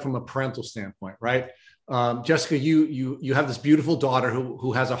it from a parental standpoint, right? Jessica, you have this beautiful daughter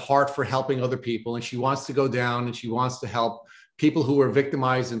who has a heart for helping other people, and she wants to go down and she wants to help people who were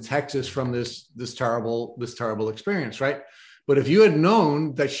victimized in Texas from this terrible experience, right? But if you had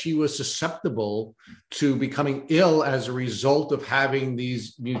known that she was susceptible to becoming ill as a result of having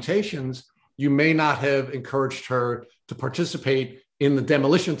these mutations, you may not have encouraged her to participate in the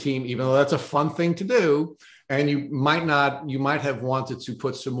demolition team, even though that's a fun thing to do. And you might have wanted to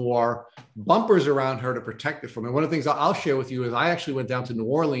put some more bumpers around her to protect it from it. One of the things I'll share with you is I actually went down to New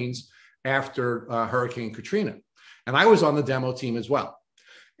Orleans after Hurricane Katrina, and I was on the demo team as well.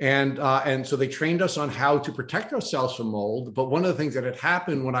 And so they trained us on how to protect ourselves from mold. But one of the things that had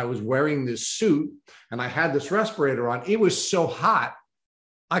happened when I was wearing this suit and I had this respirator on, it was so hot,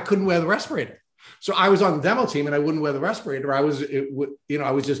 I couldn't wear the respirator. So I was on the demo team and I wouldn't wear the respirator. I was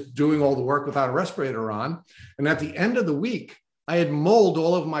just doing all the work without a respirator on. And at the end of the week, I had mold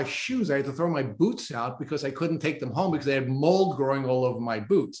all over my shoes. I had to throw my boots out because I couldn't take them home because I had mold growing all over my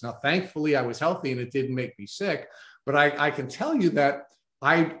boots. Now, thankfully, I was healthy and it didn't make me sick. But I can tell you that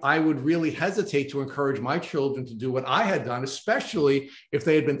I would really hesitate to encourage my children to do what I had done, especially if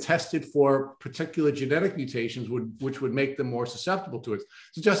they had been tested for particular genetic mutations, which would make them more susceptible to it.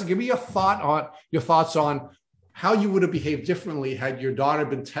 So, Justin, give me your thoughts on how you would have behaved differently had your daughter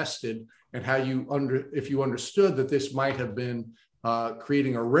been tested, and how if you understood that this might have been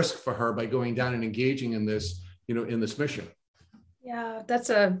creating a risk for her by going down and engaging in this mission. Yeah,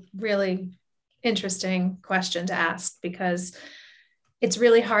 that's a really interesting question to ask, because it's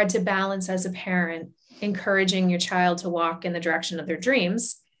really hard to balance as a parent, encouraging your child to walk in the direction of their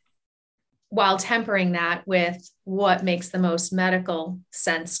dreams while tempering that with what makes the most medical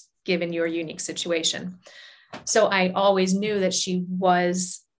sense given your unique situation. So I always knew that she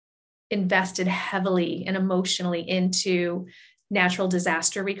was invested heavily and emotionally into natural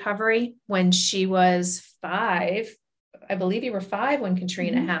disaster recovery. When she was 5, I believe you were 5 when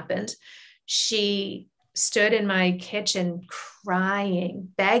Katrina happened, she stood in my kitchen crying,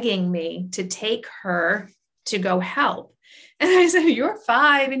 begging me to take her to go help. And I said, "You're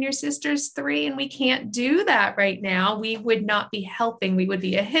 5 and your sister's 3, and we can't do that right now. We would not be helping. We would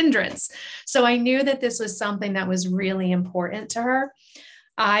be a hindrance." So I knew that this was something that was really important to her.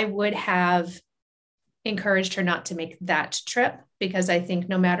 I would have encouraged her not to make that trip, because I think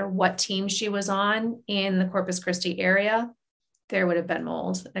no matter what team she was on in the Corpus Christi area, there would have been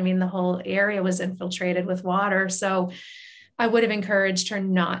mold. I mean, the whole area was infiltrated with water. So I would have encouraged her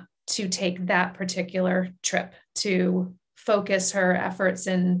not to take that particular trip, to focus her efforts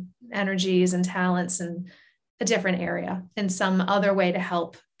and energies and talents and a different area and some other way to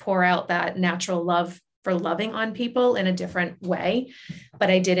help pour out that natural love for loving on people in a different way. But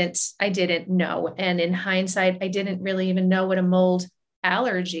I didn't know. And in hindsight, I didn't really even know what a mold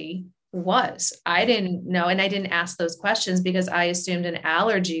allergy was. I didn't know. And I didn't ask those questions because I assumed an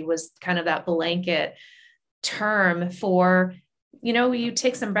allergy was kind of that blanket term for, you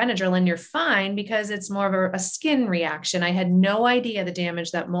take some Benadryl and you're fine because it's more of a skin reaction. I had no idea the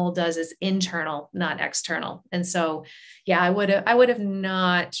damage that mold does is internal, not external. And so, yeah, I would have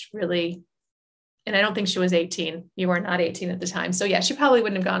not really. And I don't think she was 18. You were not 18 at the time. So yeah, she probably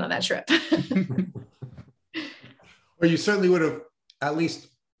wouldn't have gone on that trip. Well, you certainly would have at least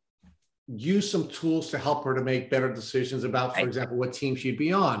used some tools to help her to make better decisions about, for example, what team she'd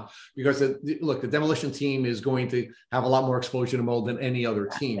be on. Because the demolition team is going to have a lot more exposure to mold than any other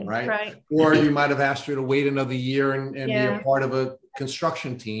team, right? Or you might have asked her to wait another year and be a part of a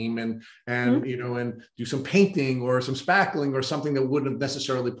construction team and and do some painting or some spackling or something that wouldn't have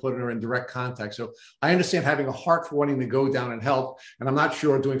necessarily put her in direct contact. So I understand having a heart for wanting to go down and help. And I'm not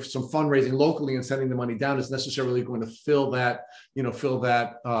sure doing some fundraising locally and sending the money down is necessarily going to fill that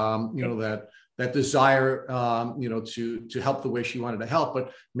desire, to help the way she wanted to help.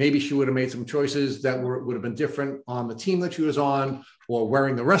 But maybe she would have made some choices that would have been different on the team that she was on, or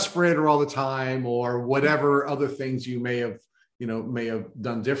wearing the respirator all the time, or whatever other things you may have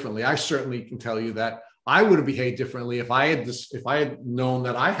done differently. I certainly can tell you that I would have behaved differently if I had known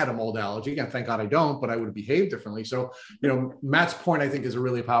that I had a mold allergy. And thank God I don't, but I would have behaved differently. So, Matt's point, I think, is a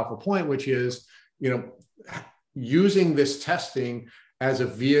really powerful point, which is, using this testing as a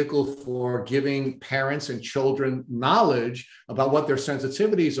vehicle for giving parents and children knowledge about what their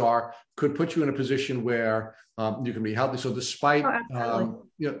sensitivities are could put you in a position where you can be healthy. So despite,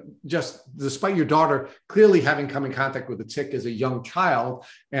 despite your daughter clearly having come in contact with the tick as a young child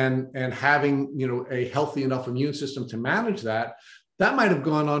and having, a healthy enough immune system to manage that might have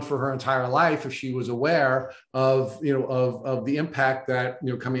gone on for her entire life if she was aware of the impact that,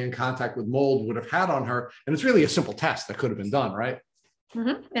 coming in contact with mold would have had on her. And it's really a simple test that could have been done, right?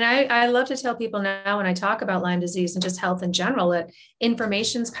 Mm-hmm. And I love to tell people now when I talk about Lyme disease and just health in general, that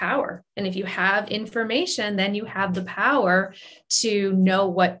information's power. And if you have information, then you have the power to know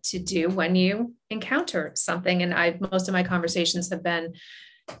what to do when you encounter something. And most of my conversations have been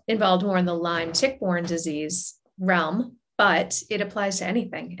involved more in the Lyme tick-borne disease realm, but it applies to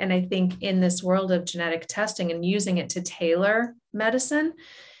anything. And I think in this world of genetic testing and using it to tailor medicine,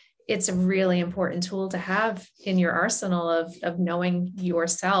 it's a really important tool to have in your arsenal of knowing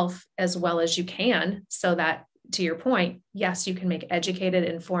yourself as well as you can, so that, to your point, yes, you can make educated,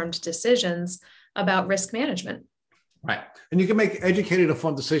 informed decisions about risk management. Right. And you can make educated,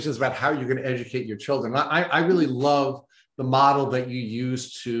 informed decisions about how you're going to educate your children. I really love the model that you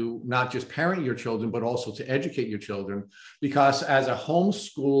use to not just parent your children, but also to educate your children, because as a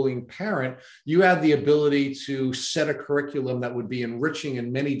homeschooling parent, you have the ability to set a curriculum that would be enriching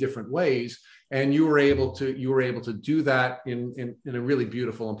in many different ways. And you were able to do that in a really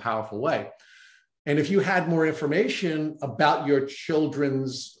beautiful and powerful way. And if you had more information about your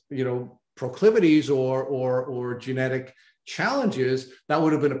children's, proclivities or genetic challenges, that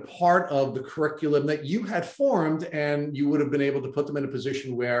would have been a part of the curriculum that you had formed, and you would have been able to put them in a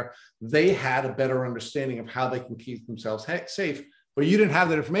position where they had a better understanding of how they can keep themselves safe. But you didn't have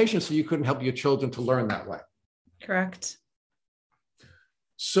that information, so you couldn't help your children to learn that way. Correct.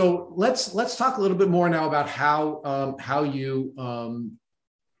 So let's talk a little bit more now about how you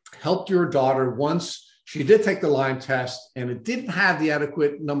helped your daughter once she did take the Lyme test and it didn't have the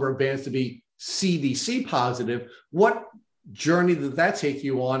adequate number of bands to be CDC positive. What journey did that take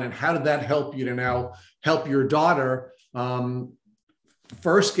you on, and how did that help you to now help your daughter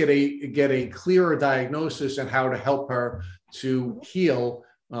first get a clearer diagnosis, and how to help her to heal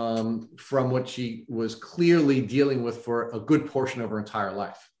from what she was clearly dealing with for a good portion of her entire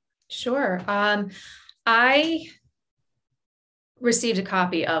life? Sure. I received a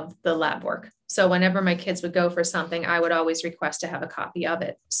copy of the lab work. So whenever my kids would go for something, I would always request to have a copy of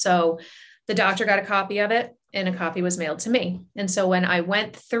it. So the doctor got a copy of it, and a copy was mailed to me. And so when I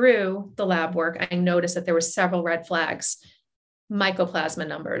went through the lab work, I noticed that there were several red flags. Mycoplasma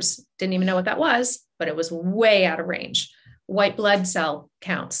numbers, didn't even know what that was, but it was way out of range. White blood cell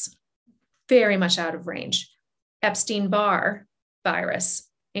counts, very much out of range. Epstein-Barr virus,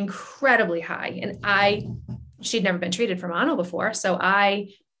 incredibly high. And she'd never been treated for mono before. So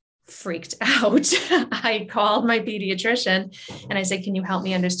I freaked out. I called my pediatrician and I said, can you help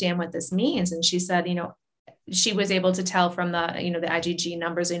me understand what this means? And she said, she was able to tell from the, the IgG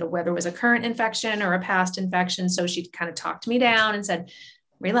numbers, whether it was a current infection or a past infection. So she kind of talked me down and said,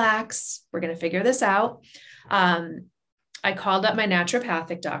 relax. We're going to figure this out. I called up my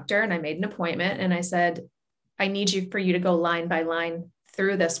naturopathic doctor and I made an appointment and I said, I need you for you to go line by line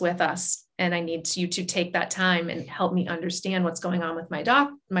through this with us. And I need you to take that time and help me understand what's going on with my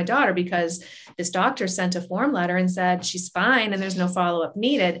daughter, because this doctor sent a form letter and said she's fine and there's no follow-up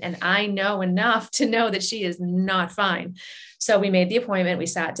needed. And I know enough to know that she is not fine. So we made the appointment, we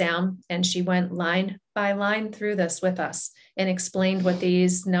sat down and she went line by line through this with us and explained what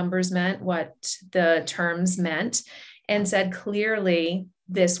these numbers meant, what the terms meant, and said clearly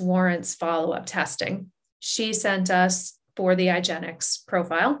this warrants follow-up testing. She sent us for the IGeneX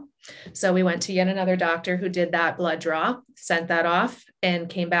profile. So we went to yet another doctor who did that blood draw, sent that off, and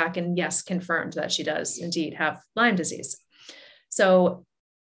came back and yes, confirmed that she does indeed have Lyme disease. So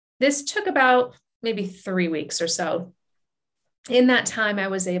this took about maybe 3 weeks or so. In that time, I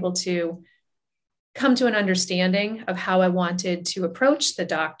was able to come to an understanding of how I wanted to approach the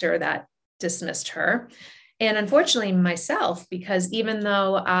doctor that dismissed her. And unfortunately myself, because even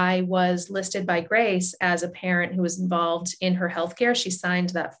though I was listed by Grace as a parent who was involved in her healthcare, she signed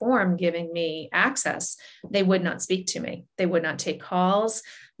that form giving me access. They would not speak to me. They would not take calls.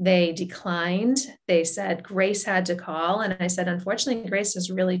 They declined. They said Grace had to call. And I said, unfortunately, Grace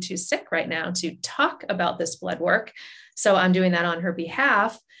is really too sick right now to talk about this blood work. So I'm doing that on her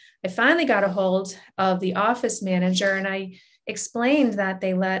behalf. I finally got a hold of the office manager and I explained that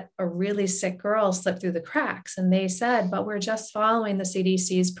they let a really sick girl slip through the cracks. And they said, but we're just following the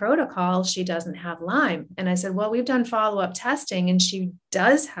CDC's protocol. She doesn't have Lyme. And I said, well, we've done follow-up testing and she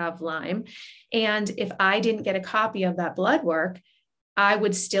does have Lyme. And if I didn't get a copy of that blood work, I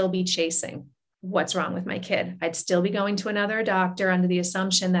would still be chasing what's wrong with my kid. I'd still be going to another doctor under the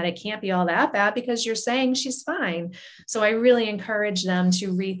assumption that it can't be all that bad because you're saying she's fine. So I really encourage them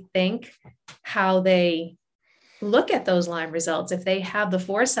to rethink how they look at those Lyme results. If they have the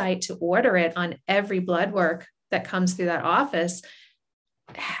foresight to order it on every blood work that comes through that office,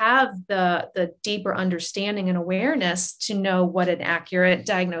 have the deeper understanding and awareness to know what an accurate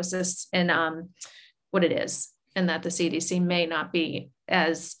diagnosis and what it is, and that the CDC may not be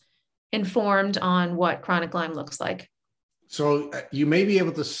as informed on what chronic Lyme looks like. So you may be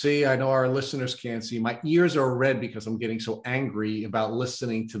able to see, I know our listeners can't see, my ears are red because I'm getting so angry about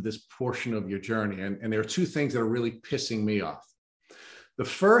listening to this portion of your journey. And there are two things that are really pissing me off. The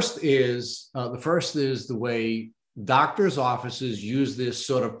first is the way doctors' offices use this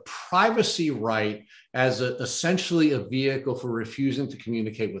sort of privacy right as essentially a vehicle for refusing to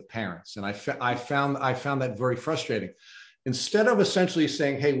communicate with parents. And I found that very frustrating. Instead of essentially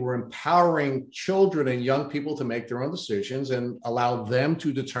saying, hey, we're empowering children and young people to make their own decisions and allow them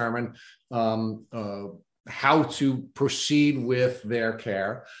to determine how to proceed with their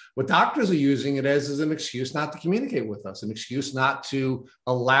care, what doctors are using it as is an excuse not to communicate with us, an excuse not to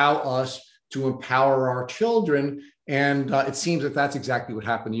allow us to empower our children. And it seems that that's exactly what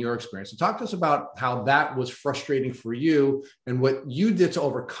happened in your experience. So talk to us about how that was frustrating for you and what you did to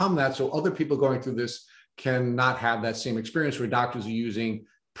overcome that so other people going through this cannot have that same experience where doctors are using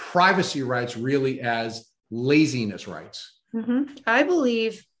privacy rights really as laziness rights. Mm-hmm. I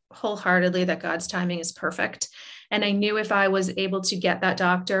believe wholeheartedly that God's timing is perfect. And I knew if I was able to get that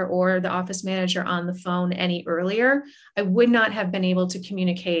doctor or the office manager on the phone any earlier, I would not have been able to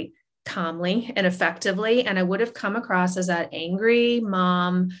communicate calmly and effectively. And I would have come across as that angry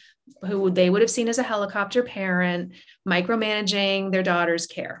mom who they would have seen as a helicopter parent, micromanaging their daughter's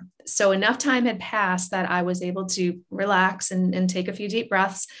care. So enough time had passed that I was able to relax and take a few deep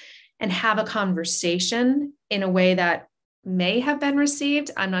breaths and have a conversation in a way that may have been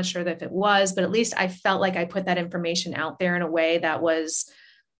received. I'm not sure that if it was, but at least I felt like I put that information out there in a way that was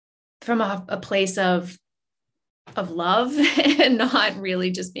from a place of love and not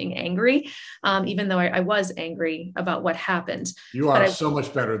really just being angry, even though I was angry about what happened. You are so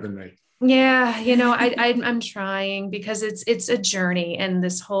much better than me. Yeah, I'm trying because it's a journey, and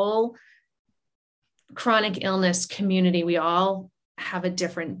this whole chronic illness community, we all have a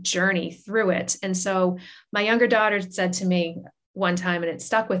different journey through it. And so my younger daughter said to me one time, and it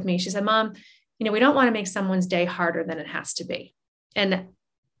stuck with me. She said, Mom, we don't want to make someone's day harder than it has to be. And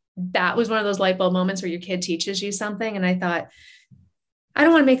that was one of those light bulb moments where your kid teaches you something. And I thought, I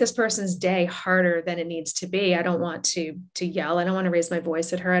don't want to make this person's day harder than it needs to be. I don't want to yell. I don't want to raise my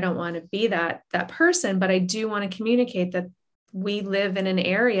voice at her. I don't want to be that person, but I do want to communicate that we live in an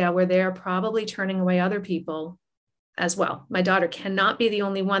area where they're probably turning away other people as well. My daughter cannot be the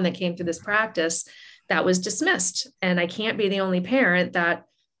only one that came through this practice that was dismissed. And I can't be the only parent that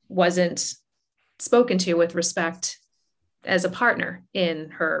wasn't spoken to with respect as a partner in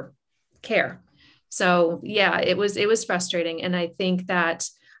her care. So yeah, it was frustrating. And I think that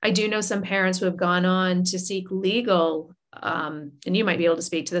I do know some parents who have gone on to seek legal, and you might be able to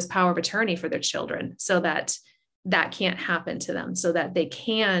speak to this, power of attorney for their children, so that that can't happen to them, so that they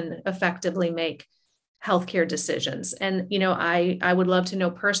can effectively make healthcare decisions. And, I would love to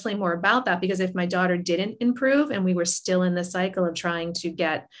know personally more about that, because if my daughter didn't improve and we were still in the cycle of trying to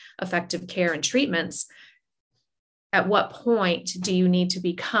get effective care and treatments, at what point do you need to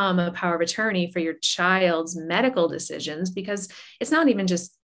become a power of attorney for your child's medical decisions? Because it's not even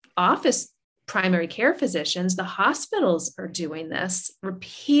just office primary care physicians. The hospitals are doing this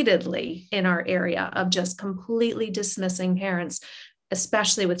repeatedly in our area, of just completely dismissing parents,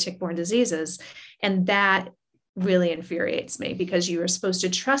 especially with tick-borne diseases. And that really infuriates me, because you are supposed to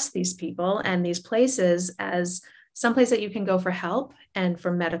trust these people and these places as someplace that you can go for help and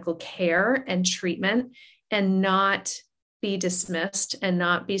for medical care and treatment, and not be dismissed and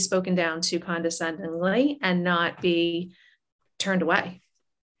not be spoken down to condescendingly and not be turned away.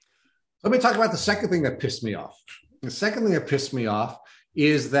 Let me talk about the second thing that pissed me off. The second thing that pissed me off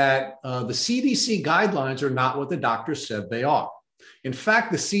is that the CDC guidelines are not what the doctors said they are. In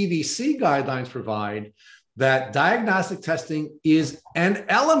fact, the CDC guidelines provide that diagnostic testing is an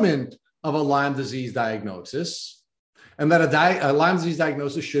element of a Lyme disease diagnosis, and that a Lyme disease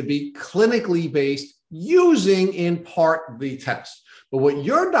diagnosis should be clinically based, using in part the test. But what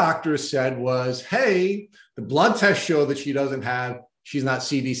your doctor said was, hey, the blood tests show that she's not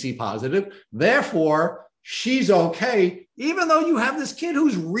CDC positive. Therefore, she's okay, even though you have this kid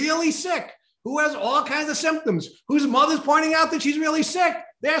who's really sick, who has all kinds of symptoms, whose mother's pointing out that she's really sick.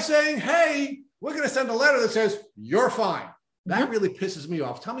 They're saying, hey, we're going to send a letter that says, you're fine. That really pisses me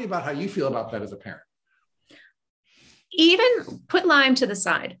off. Tell me about how you feel about that as a parent. Even put Lyme to the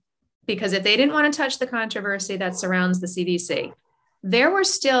side, because if they didn't want to touch the controversy that surrounds the CDC, there were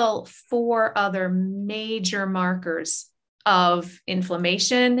still 4 other major markers of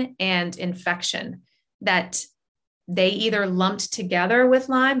inflammation and infection that they either lumped together with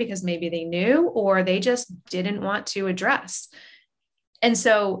Lyme because maybe they knew, or they just didn't want to address. And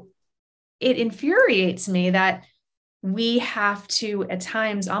so it infuriates me that we have to, at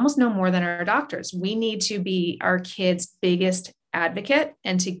times, almost know more than our doctors. We need to be our kids' biggest advocate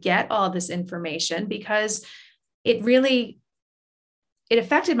and to get all this information, because it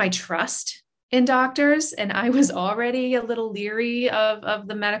affected my trust in doctors. And I was already a little leery of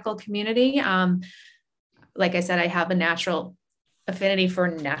the medical community. Like I said, I have a natural affinity for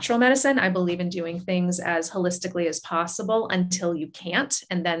natural medicine. I believe in doing things as holistically as possible until you can't.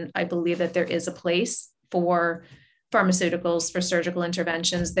 And then I believe that there is a place for pharmaceuticals, for surgical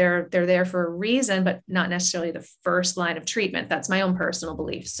interventions. They're there for a reason, but not necessarily the first line of treatment. That's my own personal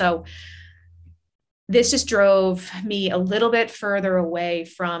belief. So this just drove me a little bit further away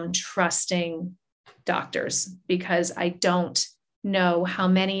from trusting doctors, because I don't know how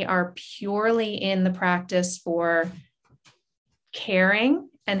many are purely in the practice for caring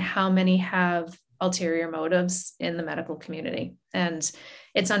and how many have ulterior motives in the medical community. And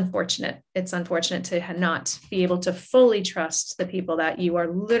it's unfortunate. It's unfortunate to not be able to fully trust the people that you are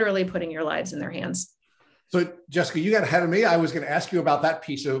literally putting your lives in their hands. So Jessica, you got ahead of me. I was going to ask you about that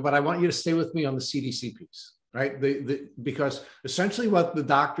piece of it, but I want you to stay with me on the CDC piece, right? Because essentially what the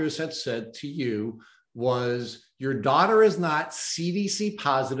doctors had said to you was, your daughter is not CDC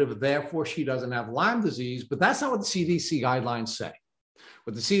positive, therefore she doesn't have Lyme disease, but that's not what the CDC guidelines say.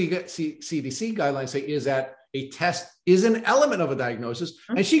 What the CDC guidelines say is that a test is an element of a diagnosis,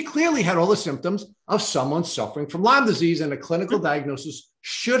 and she clearly had all the symptoms of someone suffering from Lyme disease, and a clinical diagnosis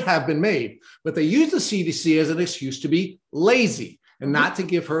should have been made. But they use the CDC as an excuse to be lazy and not to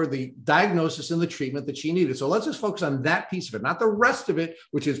give her the diagnosis and the treatment that she needed. So let's just focus on that piece of it, not the rest of it,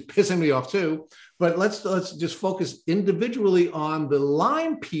 which is pissing me off too. But let's just focus individually on the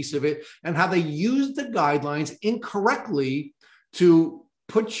Lyme piece of it and how they used the guidelines incorrectly to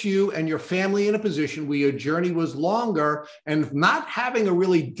put you and your family in a position where your journey was longer, and not having a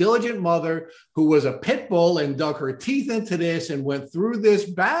really diligent mother who was a pit bull and dug her teeth into this and went through this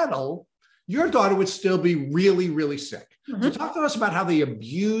battle, your daughter would still be really, really sick. So talk to us about how they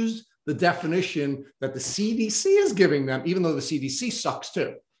abused the definition that the CDC is giving them, even though the CDC sucks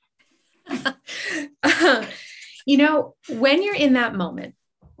too. When you're in that moment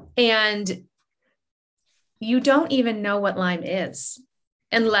and you don't even know what Lyme is,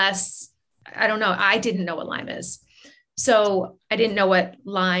 unless, I don't know, I didn't know what Lyme is. So I didn't know what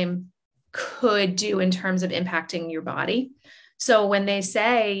Lyme could do in terms of impacting your body. So when they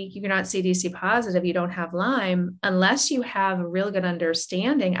say you're not CDC positive, you don't have Lyme, unless you have a real good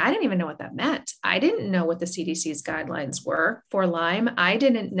understanding, I didn't even know what that meant. I didn't know what the CDC's guidelines were for Lyme. I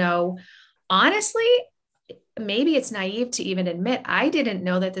didn't know honestly, maybe it's naive to even admit I didn't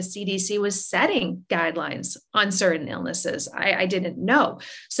know that the CDC was setting guidelines on certain illnesses. I didn't know.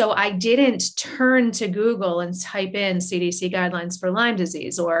 So I didn't turn to Google and type in CDC guidelines for Lyme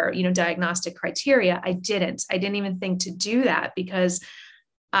disease or, diagnostic criteria. I didn't even think to do that because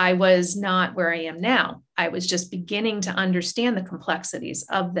I was not where I am now. I was just beginning to understand the complexities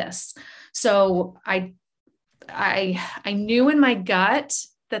of this. So I knew in my gut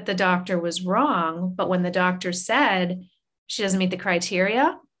that the doctor was wrong, but when the doctor said she doesn't meet the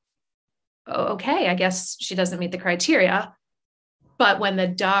criteria, okay, I guess she doesn't meet the criteria. But when the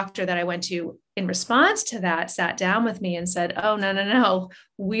doctor that I went to in response to that sat down with me and said, oh, no,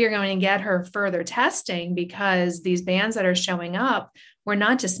 we are going to get her further testing because these bands that are showing up, we're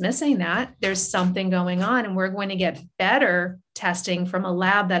not dismissing that. There's something going on, and we're going to get better testing from a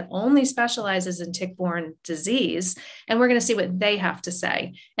lab that only specializes in tick-borne disease. And we're going to see what they have to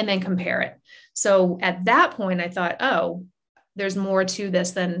say and then compare it. So at that point, I thought, oh, there's more to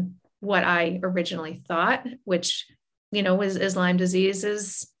this than what I originally thought, which, is Lyme disease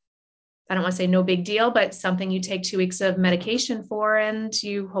is, I don't want to say no big deal, but something you take 2 weeks of medication for, and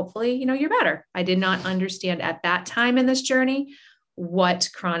you hopefully, you're better. I did not understand at that time in this journey what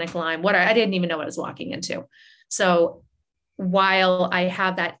chronic Lyme, I didn't even know what I was walking into. So while I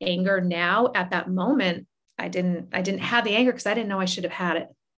have that anger now, at that moment, I didn't have the anger because I didn't know I should have had it.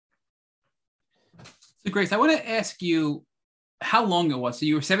 So Grace, I want to ask you how long it was. So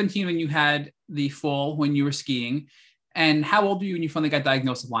you were 17 when you had the fall when you were skiing. And how old were you when you finally got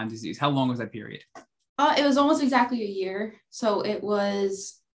diagnosed with Lyme disease? How long was that period? It was almost exactly a year. So it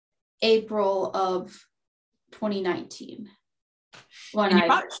was April of 2019.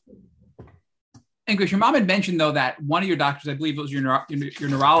 And Grace, your mom had mentioned, though, that one of your doctors, I believe it was your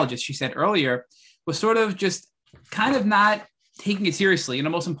neurologist, she said earlier, was sort of just kind of not taking it seriously and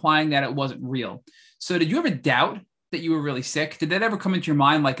almost implying that it wasn't real. So did you ever doubt that you were really sick? Did that ever come into your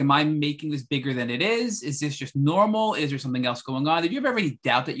mind? Like, am I making this bigger than it is? Is this just normal? Is there something else going on? Did you ever have any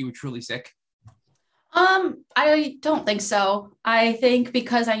doubt that you were truly sick? I don't think so. I think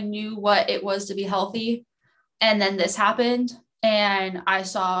because I knew what it was to be healthy, and then this happened, and I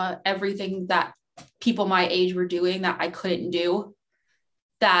saw everything that people my age were doing that I couldn't do,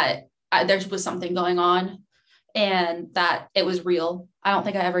 that there was something going on and that it was real. I don't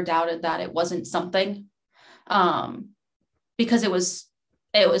think I ever doubted that it wasn't something, because it was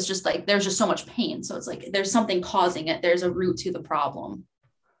just like, there's just so much pain. So it's like, there's something causing it. There's a root to the problem.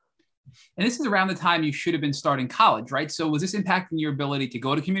 And this is around the time you should have been starting college, right? So was this impacting your ability to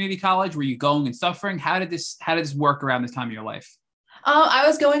go to community college? Were you going and suffering? How did this work around this time of your life? I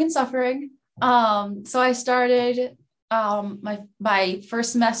was going and suffering. So I started my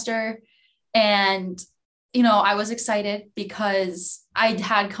first semester, and I was excited because I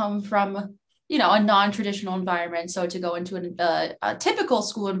had come from a non-traditional environment. So to go into a typical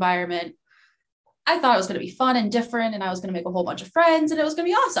school environment, I thought it was going to be fun and different, and I was going to make a whole bunch of friends, and it was going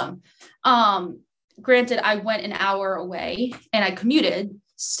to be awesome. Granted, I went an hour away and I commuted,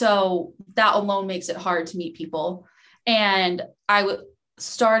 so that alone makes it hard to meet people. And I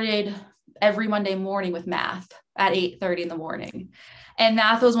started every Monday morning with math at 8:30 in the morning. And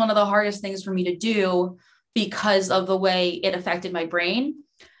math was one of the hardest things for me to do because of the way it affected my brain.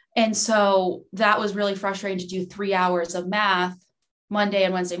 And so that was really frustrating to do 3 hours of math Monday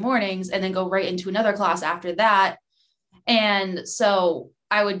and Wednesday mornings, and then go right into another class after that. And so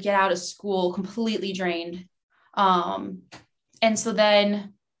I would get out of school completely drained. And so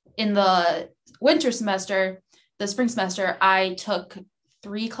then in the winter semester, the spring semester, I took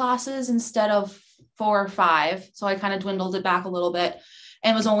 3 classes instead of 4 or 5. So I kind of dwindled it back a little bit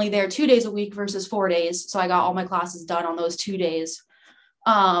and was only there 2 days a week versus 4 days. So I got all my classes done on those 2 days.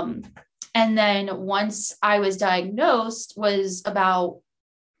 And then once I was diagnosed was about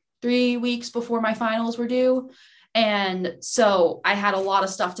 3 weeks before my finals were due. And so I had a lot of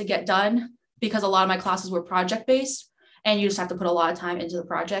stuff to get done because a lot of my classes were project-based, and you just have to put a lot of time into the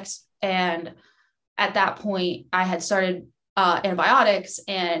projects. And at that point I had started antibiotics,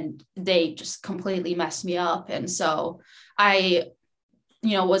 and they just completely messed me up. And so I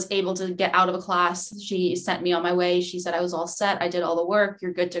was able to get out of a class. She sent me on my way. She said I was all set. I did all the work.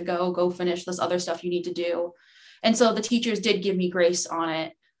 You're good to go finish this other stuff you need to do. And so the teachers did give me grace on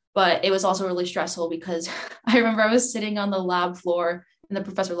it, but it was also really stressful because I remember I was sitting on the lab floor and the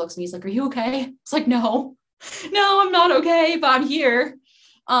professor looks at me. He's like, "Are you okay?" It's like, no, I'm not okay, but I'm here.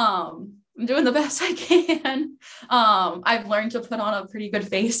 I'm doing the best I can. I've learned to put on a pretty good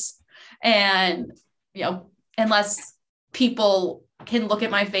face, and, unless people can look at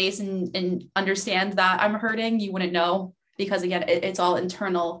my face and understand that I'm hurting, you wouldn't know, because again, it's all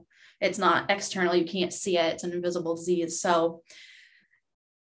internal. It's not external. You can't see it. It's an invisible disease. So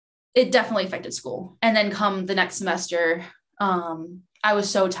it definitely affected school. And then come the next semester, I was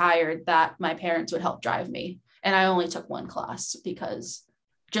so tired that my parents would help drive me. And I only took one class because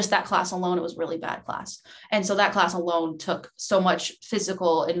just that class alone, it was a really bad class. And so that class alone took so much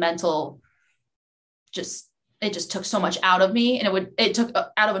physical and mental, it just took so much out of me. And it took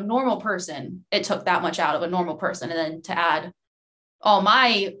out of a normal person. It took that much out of a normal person. And then to add all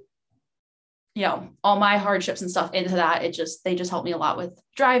my hardships and stuff into that, they just helped me a lot with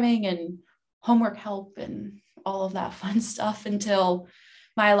driving and homework help and all of that fun stuff until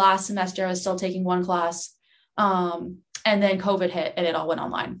my last semester. I was still taking one class. And then COVID hit and it all went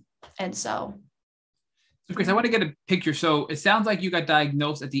online. And so Grace, I want to get a picture. So it sounds like you got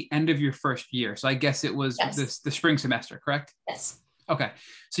diagnosed at the end of your first year. So I guess it was the spring semester, correct? Yes. Okay.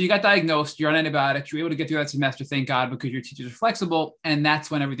 So you got diagnosed, you're on antibiotics, you're able to get through that semester, thank God, because your teachers are flexible. And that's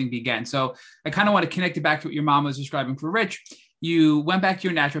when everything began. So I kind of want to connect it back to what your mom was describing for Rich. You went back to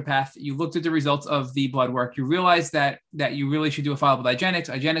your naturopath, you looked at the results of the blood work, you realized that you really should do a follow-up with IGeneX.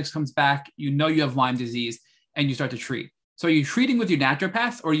 IGeneX comes back, you have Lyme disease, and you start to treat. So are you treating with your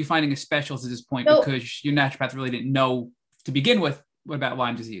naturopath, or are you finding a specialist at this point because your naturopath really didn't know to begin with what about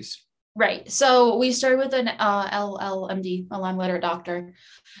Lyme disease? Right. So we started with an LLMD, a Lyme literate doctor.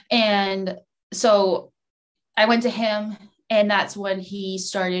 And so I went to him, and that's when he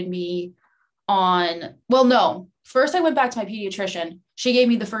started me on, first I went back to my pediatrician. She gave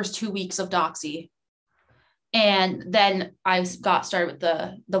me the first 2 weeks of Doxy. And then I got started with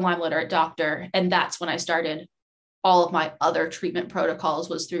the Lyme literate doctor. And that's when I started all of my other treatment protocols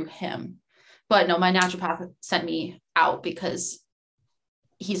was through him. But no, my naturopath sent me out because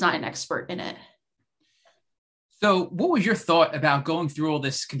he's not an expert in it. So what was your thought about going through all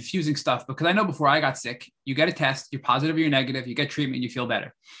this confusing stuff? Because I know before I got sick, you get a test, you're positive or you're negative, you get treatment, you feel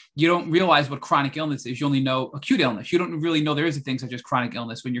better. You don't realize what chronic illness is. You only know acute illness. You don't really know there is a thing such as chronic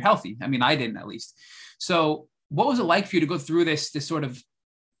illness when you're healthy. I mean, I didn't, at least. So what was it like for you to go through this sort of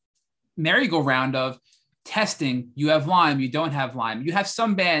merry-go-round of testing? You have Lyme, you don't have Lyme, you have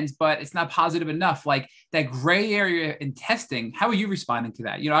some bands, but it's not positive enough. Like that gray area in testing, how are you responding to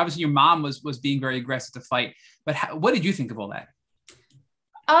that? Obviously your mom was being very aggressive to fight, but what did you think of all that?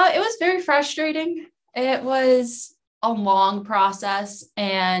 It was very frustrating. It was a long process,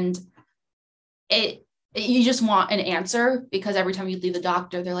 and you just want an answer because every time you leave the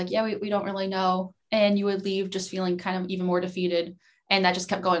doctor, they're like, yeah, we don't really know. And you would leave just feeling kind of even more defeated. And that just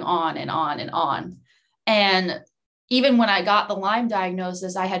kept going on and on and on. And even when I got the Lyme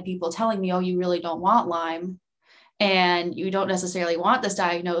diagnosis, I had people telling me, oh, you really don't want Lyme. And you don't necessarily want this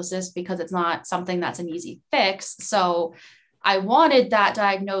diagnosis because it's not something that's an easy fix. So I wanted that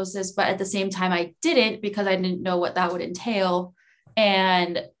diagnosis, but at the same time, I didn't because I didn't know what that would entail.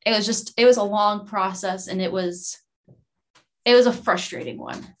 And it was a long process, and it was a frustrating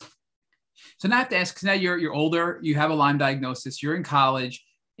one. So now I have to ask, because now you're older, you have a Lyme diagnosis, you're in college,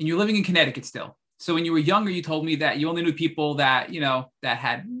 and you're living in Connecticut still. So when you were younger, you told me that you only knew people that, that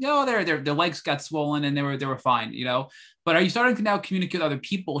had, their legs got swollen and they were fine, But are you starting to now communicate with other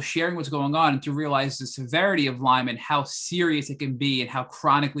people, sharing what's going on, and to realize the severity of Lyme and how serious it can be and how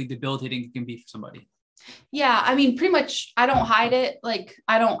chronically debilitating it can be for somebody? Yeah, I mean, pretty much I don't hide it. Like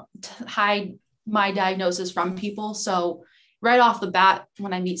I don't hide my diagnosis from people. So right off the bat,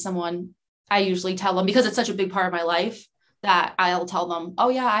 when I meet someone, I usually tell them, because it's such a big part of my life, that I'll tell them, oh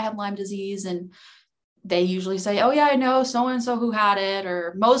yeah, I have Lyme disease. And they usually say, oh yeah, I know so-and-so who had it.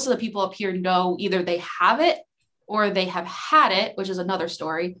 Or most of the people up here know either they have it or they have had it, which is another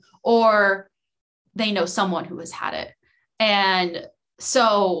story, or they know someone who has had it. And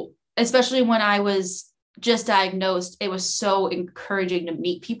so, especially when I was just diagnosed, it was so encouraging to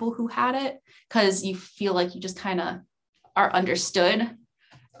meet people who had it, because you feel like you just kind of are understood.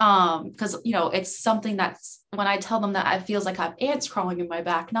 Because, it's something that's, when I tell them that, it feels like I have ants crawling in my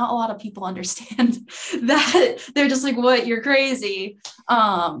back. Not a lot of people understand that. They're just like, what, you're crazy.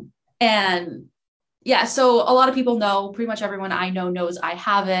 And yeah, so a lot of people know, pretty much everyone I know knows I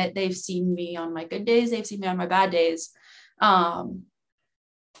have it. They've seen me on my good days. They've seen me on my bad days. But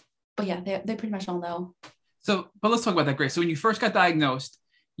yeah, they pretty much all know. So, but let's talk about that, Grace. So when you first got diagnosed,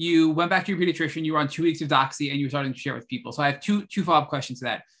 you went back to your pediatrician, you were on 2 weeks of Doxy, and you were starting to share with people. So I have two follow-up questions to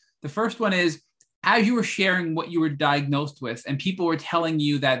that. The first one is, as you were sharing what you were diagnosed with and people were telling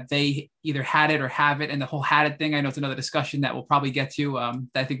you that they either had it or have it, and the whole had it thing, I know it's another discussion that we'll probably get to,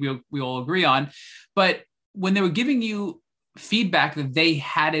 that I think we all agree on. But when they were giving you feedback that they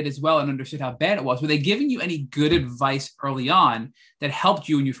had it as well and understood how bad it was, were they giving you any good advice early on that helped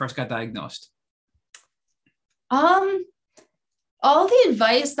you when you first got diagnosed? All the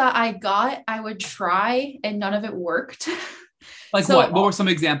advice that I got, I would try, and none of it worked. Like So, what? What were some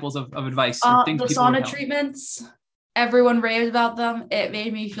examples of advice or things the people were sauna telling? treatments, everyone raved about them. It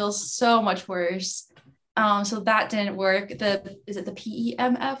made me feel so much worse. So that didn't work. Is it the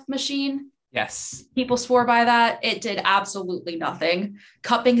PEMF machine? Yes. People swore by that. It did absolutely nothing.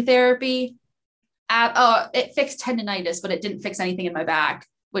 Cupping therapy, it fixed tendonitis, but it didn't fix anything in my back,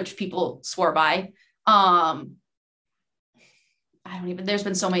 which people swore by. There's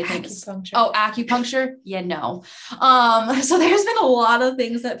been so many things. Acupuncture. Oh, acupuncture. Yeah, no. So there's been a lot of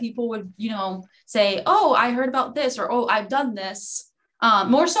things that people would, say, oh, I heard about this, or, oh, I've done this.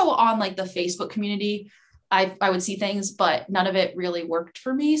 More so on like the Facebook community, I would see things, but none of it really worked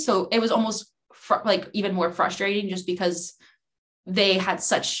for me. So it was almost like even more frustrating just because they had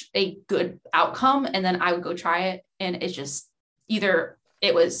such a good outcome. And then I would go try it, and it's just either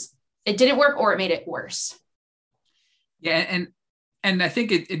it didn't work or it made it worse. Yeah. And I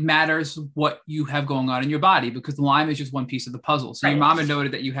think it matters what you have going on in your body, because Lyme is just one piece of the puzzle. So Right. Your mom had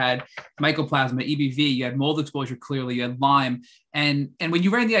noted that you had mycoplasma, EBV, you had mold exposure, clearly you had Lyme. And when you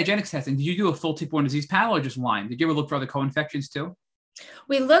ran the IGeneX testing, did you do a full tick-borne disease panel or just Lyme? Did you ever look for other co-infections too?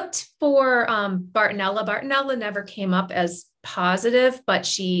 We looked for Bartonella. Bartonella never came up as positive, but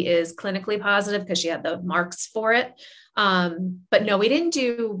she is clinically positive because she had the marks for it. But no, we didn't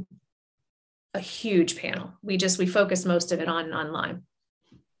do a huge panel. We focused most of it on Lyme.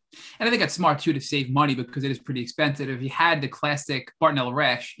 And I think that's smart too, to save money, because it is pretty expensive. If you had the classic Bartonella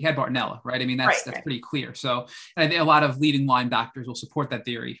rash, you had Bartonella, right? I mean, that's pretty clear. So, and I think a lot of leading Lyme doctors will support that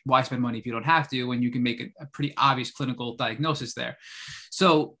theory. Why spend money if you don't have to, when you can make a pretty obvious clinical diagnosis there?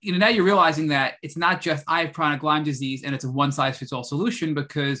 So, now you're realizing that it's not just I have chronic Lyme disease and it's a one size fits all solution,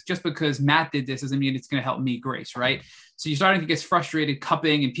 because just because Matt did this doesn't mean it's going to help me, Grace, right? So you're starting to get frustrated,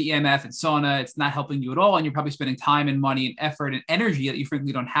 cupping and PEMF and sauna. It's not helping you at all. And you're probably spending time and money and effort and energy that you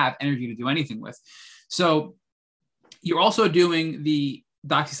frankly don't have energy to do anything with. So you're also doing the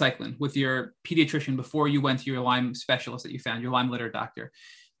doxycycline with your pediatrician before you went to your Lyme specialist that you found, your Lyme litter doctor.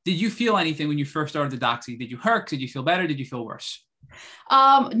 Did you feel anything when you first started the doxy? Did you hurt? Did you feel better? Did you feel worse?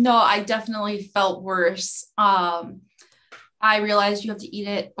 No, I definitely felt worse. I realized you have to eat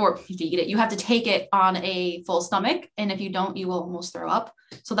it, or you have to take it on a full stomach. And if you don't, you will almost throw up.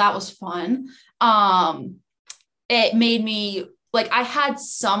 So that was fun. It made me I had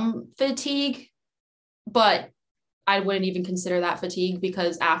some fatigue, but I wouldn't even consider that fatigue,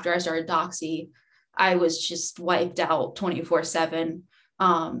 because after I started doxy, I was just wiped out 24/7.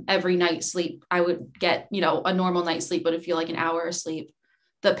 Every night sleep, I would get, a normal night's sleep, but it'd feel like an hour of sleep.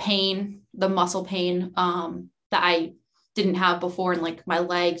 The pain, the muscle pain, that I didn't have before in my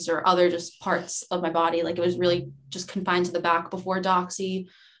legs or other just parts of my body. It was really just confined to the back before doxy.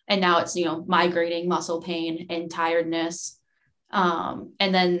 And now it's, migrating muscle pain and tiredness. And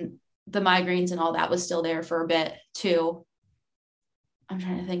then the migraines and all that was still there for a bit too. I'm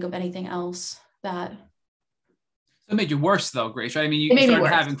trying to think of anything else that. It made you worse though, Grace, right? I mean, you started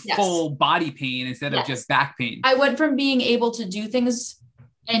having full body pain instead of just back pain. I went from being able to do things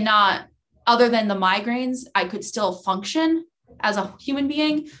and not, other than the migraines, I could still function as a human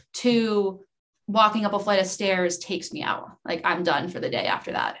being, to walking up a flight of stairs takes me out. I'm done for the day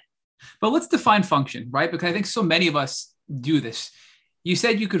after that. But let's define function, right? Because I think so many of us do this. You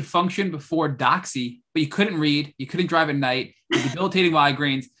said you could function before doxy, but you couldn't read, you couldn't drive at night, you had debilitating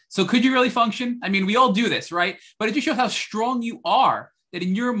migraines. So could you really function? I mean, we all do this, right? But it just shows how strong you are, that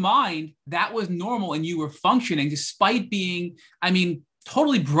in your mind, that was normal and you were functioning despite being,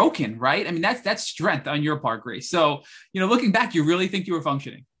 totally broken, right? I mean, that's strength on your part, Grace. So, looking back, you really think you were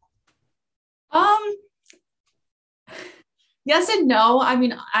functioning? Yes and no.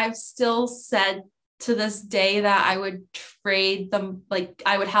 I've still said to this day that I would trade them.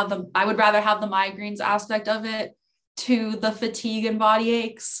 I would rather have the migraines aspect of it to the fatigue and body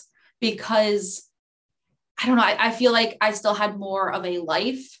aches, because I don't know. I feel like I still had more of a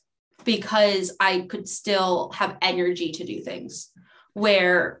life because I could still have energy to do things.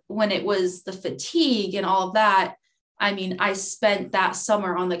 Where when it was the fatigue and all of that, I spent that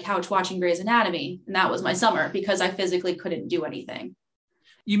summer on the couch watching Grey's Anatomy, and that was my summer because I physically couldn't do anything.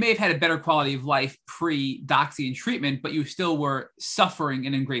 You may have had a better quality of life pre-doxy and treatment, but you still were suffering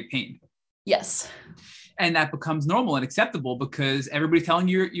and in great pain. Yes. And that becomes normal and acceptable because everybody's telling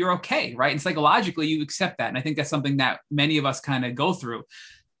you you're okay, right? And psychologically, you accept that. And I think that's something that many of us kind of go through.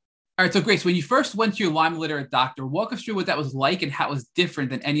 All right, so Grace, when you first went to your Lyme litter doctor, walk us through what that was like and how it was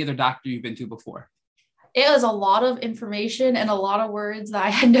different than any other doctor you've been to before. It was a lot of information and a lot of words that I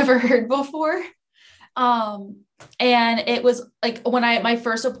had never heard before. And it was like when my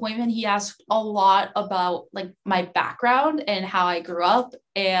first appointment, he asked a lot about like my background and how I grew up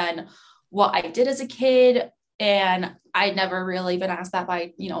and what I did as a kid. And I'd never really been asked that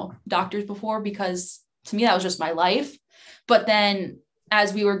by, doctors before, because to me, that was just my life. But then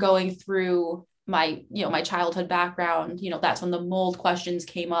as we were going through my childhood background, that's when the mold questions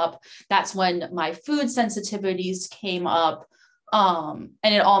came up. That's when my food sensitivities came up. And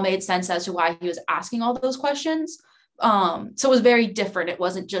it all made sense as to why he was asking all those questions. So it was very different. It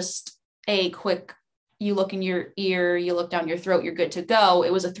wasn't just a quick, you look in your ear, you look down your throat, you're good to go.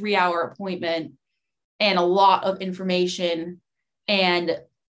 It was a 3-hour appointment and a lot of information, and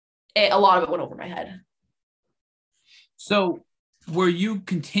a lot of it went over my head. So were you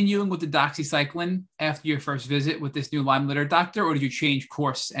continuing with the doxycycline after your first visit with this new Lyme litter doctor, or did you change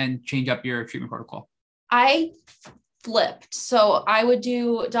course and change up your treatment protocol? I flipped. So I would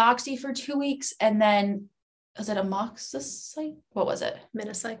do doxy for 2 weeks, and then was it amoxicillin? What was it?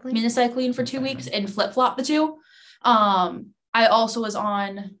 Minocycline for 2 weeks, and flip-flop the two. I also was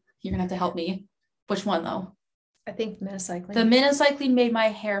on, you're gonna have to help me. Which one though? I think minocycline. The minocycline made my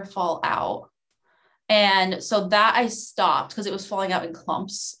hair fall out. And so that I stopped because it was falling out in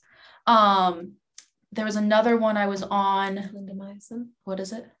clumps. There was another one I was on. Clindamycin. What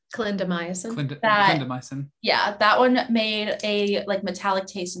is it? Clindamycin. Clindamycin. Yeah, that one made a like metallic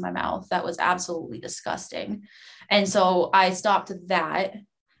taste in my mouth. That was absolutely disgusting. And so I stopped that.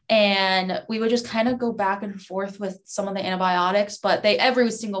 And we would just kind of go back and forth with some of the antibiotics, but every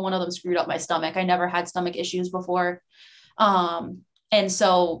single one of them screwed up my stomach. I never had stomach issues before. And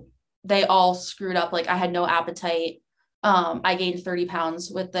so they all screwed up. Like I had no appetite. I gained 30 pounds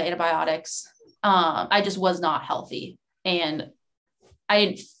with the antibiotics. I just was not healthy, and I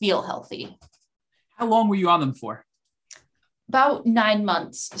didn't feel healthy. How long were you on them for? About 9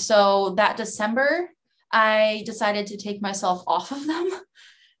 months. So that December, I decided to take myself off of them.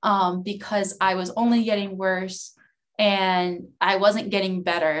 Because I was only getting worse and I wasn't getting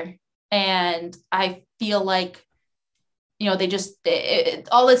better. And I feel like, they just,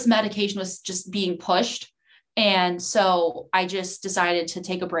 all this medication was just being pushed. And so I just decided to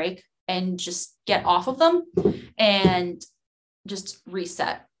take a break and just get off of them and just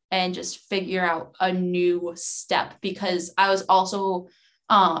reset and just figure out a new step, because I was also,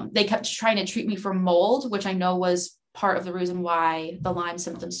 they kept trying to treat me for mold, which I know was part of the reason why the Lyme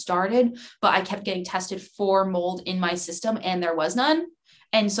symptoms started, but I kept getting tested for mold in my system and there was none.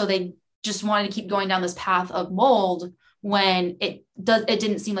 And so they just wanted to keep going down this path of mold when it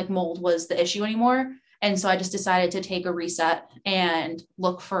didn't seem like mold was the issue anymore. And so I just decided to take a reset and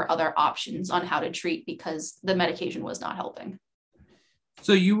look for other options on how to treat, because the medication was not helping.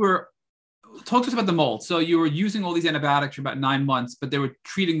 So talk to us about the mold. So you were using all these antibiotics for about 9 months, but they were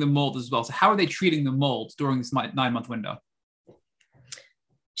treating the mold as well. So how are they treating the mold during this 9-month window?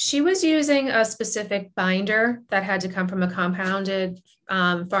 She was using a specific binder that had to come from a compounded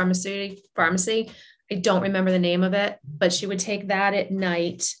pharmacy. I don't remember the name of it, but she would take that at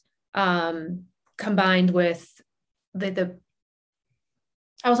night, combined with the.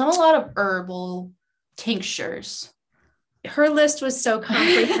 I was on a lot of herbal tinctures. Her list was so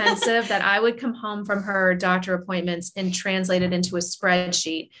comprehensive that I would come home from her doctor appointments and translate it into a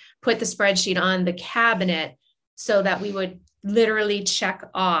spreadsheet, put the spreadsheet on the cabinet so that we would literally check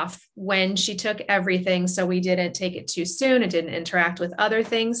off when she took everything. So we didn't take it too soon. It didn't interact with other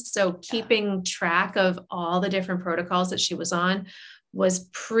things. So keeping track of all the different protocols that she was on was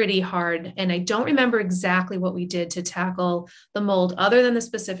pretty hard. And I don't remember exactly what we did to tackle the mold other than the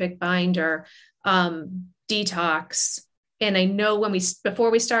specific binder, detox. And I know before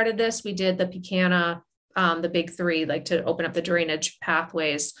we started this, we did the Picana, the big 3, like to open up the drainage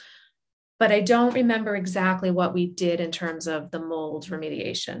pathways, but I don't remember exactly what we did in terms of the mold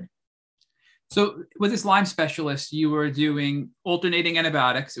remediation. So with this Lyme specialist, you were doing alternating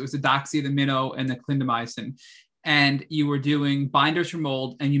antibiotics. It was the doxy, the minnow, and the clindamycin. And you were doing binders for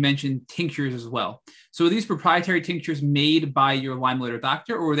mold, and you mentioned tinctures as well. So are these proprietary tinctures made by your Lyme litter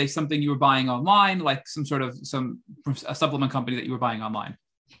doctor, or were they something you were buying online, like a supplement company that you were buying online?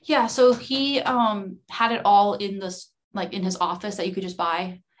 Yeah, so he had it all in this, like in his office that you could just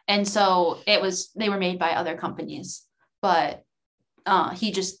buy. And so they were made by other companies, but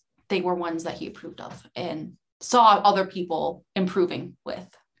they were ones that he approved of and saw other people improving with.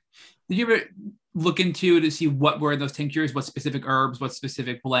 Did you ever look into to see what were those tinctures, what specific herbs, what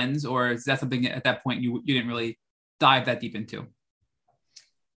specific blends, or is that something at that point you didn't really dive that deep into?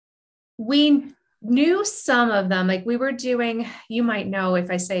 We knew some of them. Like we were doing, you might know if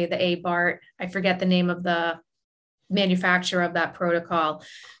I say the ABART, I forget the name of the manufacturer of that protocol.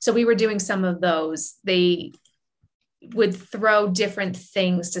 So we were doing some of those. They would throw different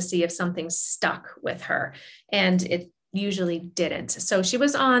things to see if something stuck with her, and it usually didn't. So she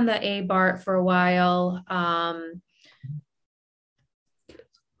was on the ABART for a while.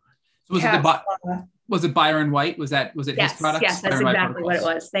 Was it Byron White? Was it yes, his product? Yes, that's exactly what it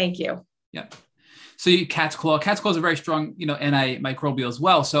was. Thank you. Yep. So Cat's Claw is a very strong, antimicrobial as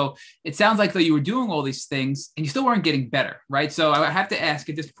well. So it sounds like though you were doing all these things and you still weren't getting better, right? So I have to ask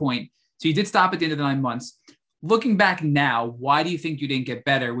at this point, so you did stop at the end of the 9 months. Looking back now, why do you think you didn't get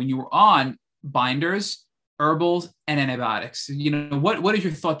better when you were on binders, herbals, and antibiotics? What is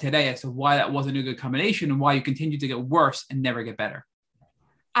your thought today as to why that wasn't a good combination and why you continued to get worse and never get better?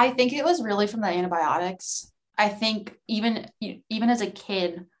 I think it was really from the antibiotics. I think even as a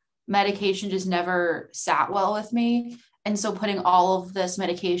kid, medication just never sat well with me. And so putting all of this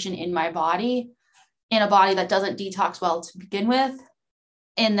medication in my body, in a body that doesn't detox well to begin with,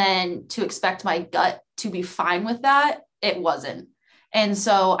 and then to expect my gut to be fine with that, it wasn't. And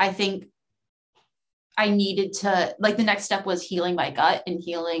so I think I needed to, the next step was healing my gut and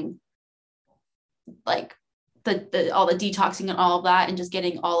healing the all the detoxing and all of that, and just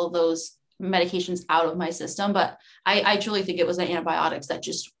getting all of those medications out of my system. But I truly think it was the antibiotics that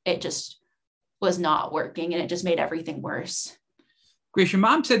just was not working, and it just made everything worse. Grace, your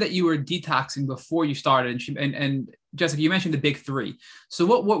mom said that you were detoxing before you started, and Jessica, you mentioned the big three. So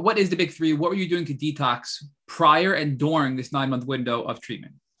what is the big three? What were you doing to detox prior and during this 9-month window of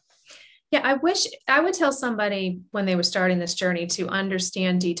treatment? Yeah, I wish I would tell somebody when they were starting this journey to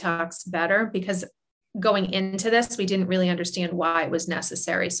understand detox better, because going into this, we didn't really understand why it was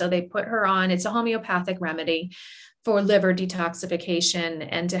necessary. So they put her on, it's a homeopathic remedy for liver detoxification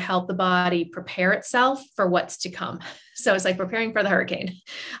and to help the body prepare itself for what's to come. So it's like preparing for the hurricane.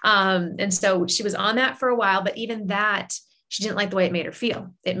 And so she was on that for a while, but even that, she didn't like the way it made her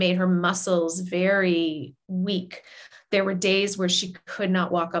feel. It made her muscles very weak. There were days where she could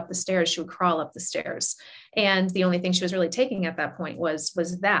not walk up the stairs. She would crawl up the stairs. And the only thing she was really taking at that point was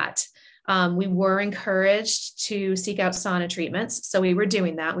that. We were encouraged to seek out sauna treatments. So we were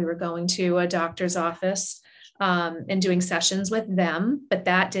doing that. We were going to a doctor's office and doing sessions with them, but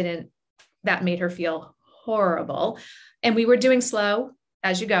that made her feel horrible. And we were doing slow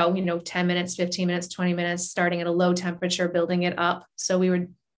as you go, 10 minutes, 15 minutes, 20 minutes, starting at a low temperature, building it up. So we were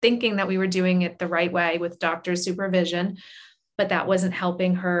thinking that we were doing it the right way with doctor's supervision, but that wasn't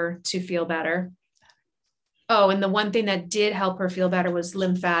helping her to feel better. Oh, and the one thing that did help her feel better was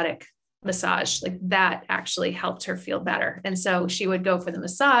lymphatic massage. That actually helped her feel better. And so she would go for the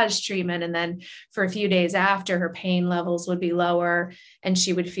massage treatment, and then for a few days after, her pain levels would be lower and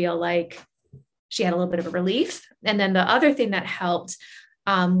she would feel like she had a little bit of a relief. And then the other thing that helped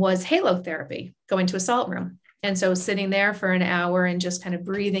was halotherapy, going to a salt room. And so sitting there for an hour and just kind of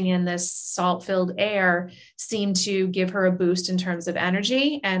breathing in this salt-filled air seemed to give her a boost in terms of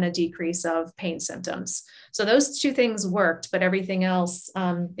energy and a decrease of pain symptoms. So those two things worked, but everything else,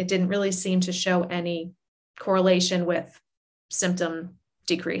 it didn't really seem to show any correlation with symptom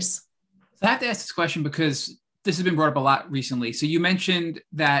decrease. So I have to ask this question because this has been brought up a lot recently. So you mentioned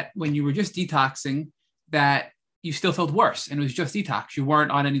that when you were just detoxing, that you still felt worse and it was just detox. You weren't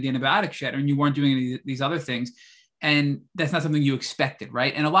on any of the antibiotics yet, and you weren't doing any of these other things. And that's not something you expected,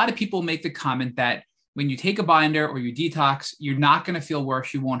 right? And a lot of people make the comment that when you take a binder or you detox, you're not going to feel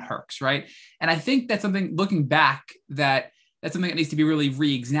worse. You won't herx, right? And I think that's something, looking back, that's something that needs to be really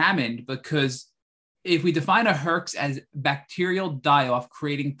re-examined, because if we define a herx as bacterial die-off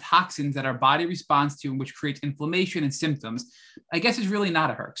creating toxins that our body responds to, and which creates inflammation and symptoms, I guess it's really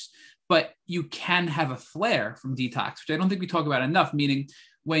not a herx. But you can have a flare from detox, which I don't think we talk about enough, meaning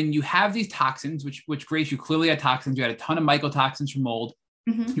when you have these toxins, which Grace, you clearly had toxins, you had a ton of mycotoxins from mold,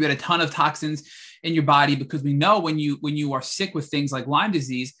 you had a ton of toxins in your body, because we know when you are sick with things like Lyme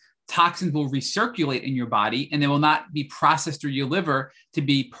disease, toxins will recirculate in your body and they will not be processed through your liver to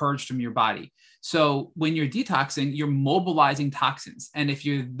be purged from your body. So when you're detoxing, you're mobilizing toxins. And if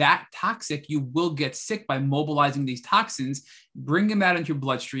you're that toxic, you will get sick by mobilizing these toxins, bringing that into your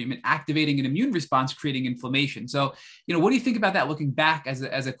bloodstream and activating an immune response, creating inflammation. So, what do you think about that looking back as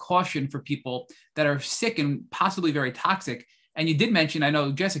a caution for people that are sick and possibly very toxic? And you did mention, I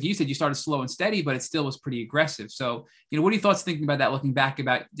know, Jessica, you said you started slow and steady, but it still was pretty aggressive. So, what are your thoughts thinking about that, looking back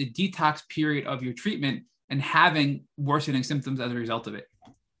about the detox period of your treatment and having worsening symptoms as a result of it?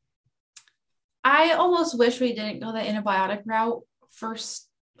 I almost wish we didn't go the antibiotic route first,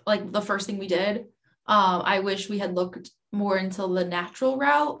 like the first thing we did. I wish we had looked more into the natural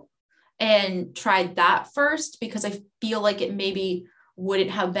route and tried that first, because I feel like it maybe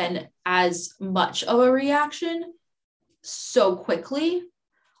wouldn't have been as much of a reaction. so quickly.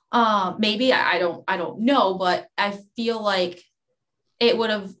 Maybe I don't know, but I feel like it would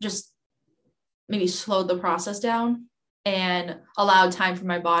have just maybe slowed the process down and allowed time for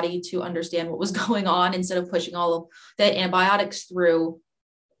my body to understand what was going on instead of pushing all of the antibiotics through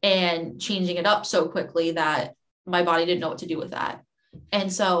and changing it up so quickly that my body didn't know what to do with that.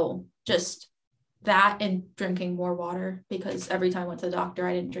 And so just that and drinking more water, because every time I went to the doctor,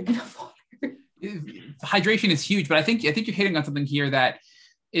 I didn't drink enough water. Hydration is huge, but I think you're hitting on something here that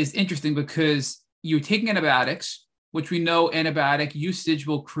is interesting, because you're taking antibiotics, which we know antibiotic usage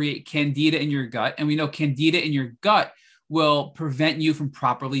will create candida in your gut. And we know candida in your gut will prevent you from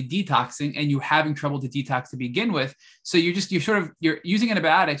properly detoxing, and you having trouble to detox to begin with. So you're using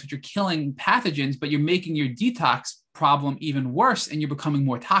antibiotics, which are killing pathogens, but you're making your detox problem even worse, and you're becoming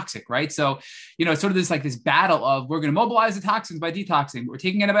more toxic, right? So, it's sort of this battle of, we're going to mobilize the toxins by detoxing. We're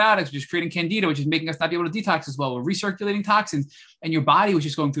taking antibiotics, which is creating candida, which is making us not be able to detox as well. We're recirculating toxins, and your body was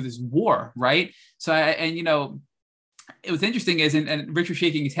just going through this war, right? So, it was interesting and Rich was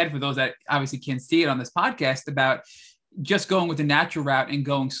shaking his head, for those that obviously can't see it on this podcast, about just going with the natural route and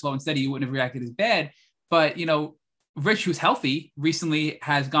going slow and steady, you wouldn't have reacted as bad. But, Rich, who's healthy, recently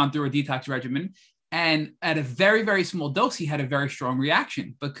has gone through a detox regimen. And at a very, very small dose, he had a very strong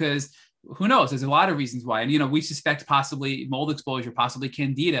reaction, because who knows? There's a lot of reasons why. And, we suspect possibly mold exposure, possibly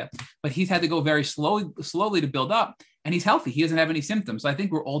candida, but he's had to go very slowly to build up, and he's healthy. He doesn't have any symptoms. So I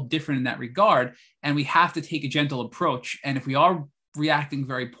think we're all different in that regard, and we have to take a gentle approach. And if we are reacting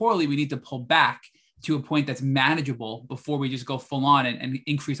very poorly, we need to pull back to a point that's manageable before we just go full on and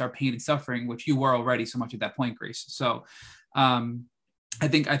increase our pain and suffering, which you were already so much at that point, Grace. So I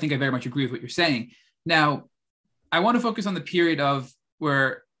think I very much agree with what you're saying. Now, I want to focus on the period of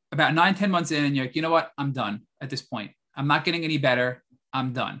where about 9-10 months in, and you're like, you know what, I'm done at this point. I'm not getting any better.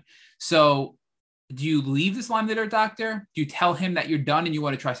 I'm done. So do you leave this Lyme litter doctor? Do you tell him that you're done and you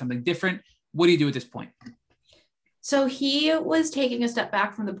want to try something different? What do you do at this point? So he was taking a step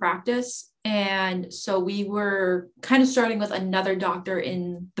back from the practice. And so we were kind of starting with another doctor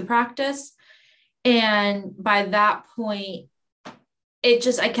in the practice. And by that point,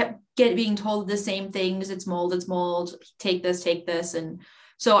 I kept being told the same things. It's mold, take this. And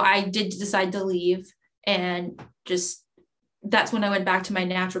so I did decide to leave, and that's when I went back to my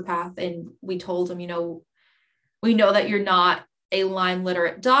naturopath, and we told him, we know that you're not a Lyme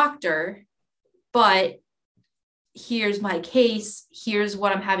literate doctor, but here's my case. Here's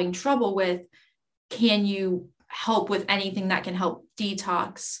what I'm having trouble with. Can you help with anything that can help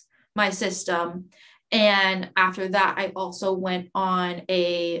detox my system? And after that, I also went on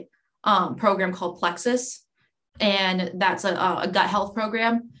a program called Plexus, and that's a gut health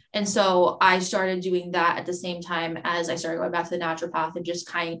program. And so I started doing that at the same time as I started going back to the naturopath and just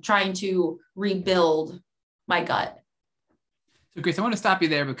trying to rebuild my gut. So Grace, I want to stop you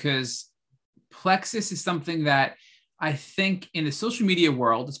there, because Plexus is something that I think in the social media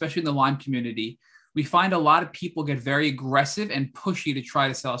world, especially in the Lyme community, we find a lot of people get very aggressive and pushy to try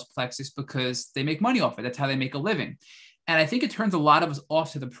to sell us Plexus because they make money off it. That's how they make a living. And I think it turns a lot of us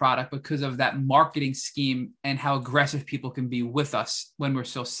off to the product because of that marketing scheme and how aggressive people can be with us when we're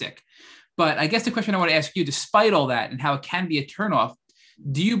so sick. But I guess the question I want to ask you, despite all that and how it can be a turnoff,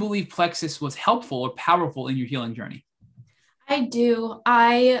 do you believe Plexus was helpful or powerful in your healing journey? I do.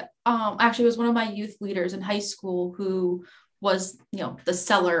 I actually was one of my youth leaders in high school who was, the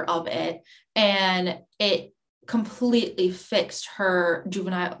seller of it, and it completely fixed her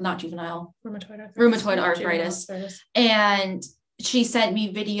rheumatoid arthritis. And she sent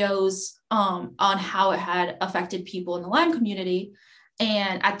me videos on how it had affected people in the Lyme community.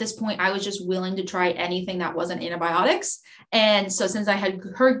 And at this point, I was just willing to try anything that wasn't antibiotics. And so since I had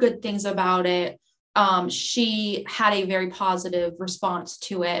heard good things about it, she had a very positive response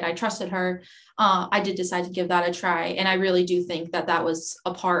to it. I trusted her. I did decide to give that a try. And I really do think that that was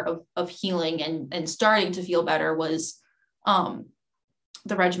a part of healing and starting to feel better was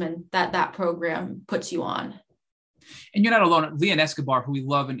the regimen that program puts you on. And you're not alone. Leanne Escobar, who we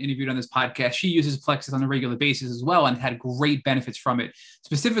love and interviewed on this podcast, she uses Plexus on a regular basis as well and had great benefits from it,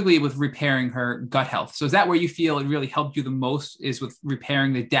 specifically with repairing her gut health. So is that where you feel it really helped you the most, is with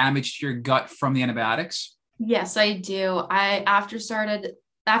repairing the damage to your gut from the antibiotics? Yes, I do. After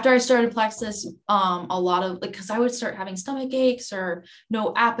I started Plexus, a lot of, because I would start having stomach aches or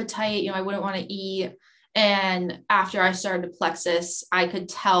no appetite, I wouldn't want to eat. And after I started Plexus, I could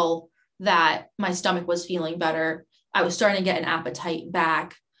tell that my stomach was feeling better. I was starting to get an appetite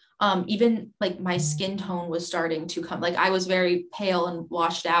back. Even like my skin tone was starting to come, like I was very pale and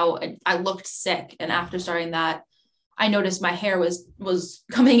washed out and I looked sick. And after starting that, I noticed my hair was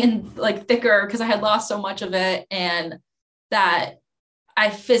coming in like thicker because I had lost so much of it. And that I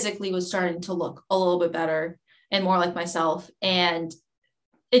physically was starting to look a little bit better and more like myself. And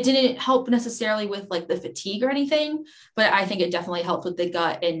it didn't help necessarily with like the fatigue or anything, but I think it definitely helped with the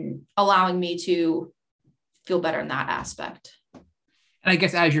gut and allowing me to feel better in that aspect. And I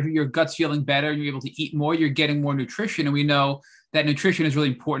guess as your gut's feeling better and you're able to eat more, you're getting more nutrition. And we know that nutrition is really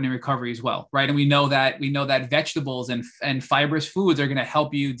important in recovery as well, right? And we know that vegetables and fibrous foods are going to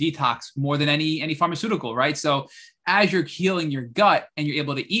help you detox more than any pharmaceutical, right? So as you're healing your gut and you're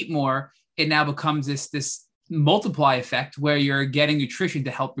able to eat more, it now becomes this multiply effect where you're getting nutrition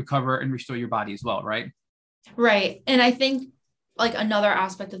to help recover and restore your body as well, right? Right. And I think like another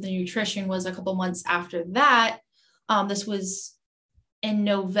aspect of the nutrition was a couple months after that. This was in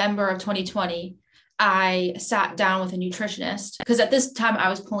November of 2020. I sat down with a nutritionist because at this time I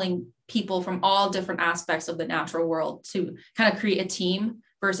was pulling people from all different aspects of the natural world to kind of create a team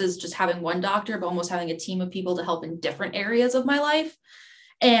versus just having one doctor, but almost having a team of people to help in different areas of my life.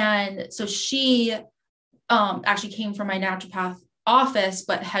 And so she actually came from my naturopath office,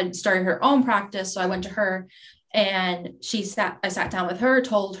 but had started her own practice. So I went to her and I sat down with her,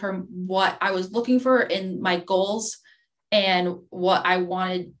 told her what I was looking for in my goals and what I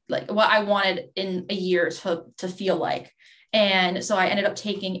wanted in a year to feel like. And so I ended up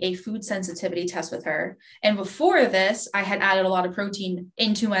taking a food sensitivity test with her. And before this, I had added a lot of protein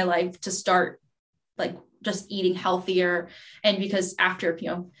into my life to start like just eating healthier. And because after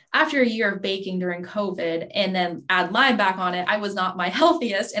a year of baking during COVID and then add Lyme back on it, I was not my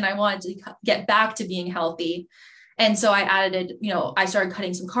healthiest and I wanted to get back to being healthy. And so I added, I started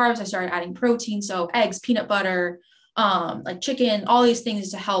cutting some carbs. I started adding protein. So eggs, peanut butter, like chicken, all these things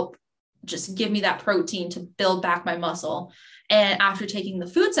to help just give me that protein to build back my muscle. And after taking the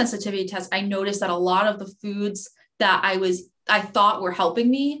food sensitivity test, I noticed that a lot of the foods that I thought were helping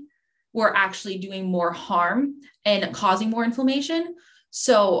me were actually doing more harm and causing more inflammation.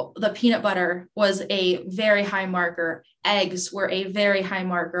 So the peanut butter was a very high marker. Eggs were a very high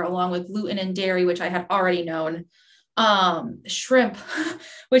marker, along with gluten and dairy, which I had already known. Shrimp,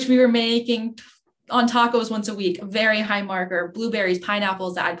 which we were making on tacos once a week, very high marker. Blueberries,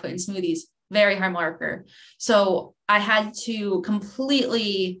 pineapples that I'd put in smoothies, very high marker. So I had to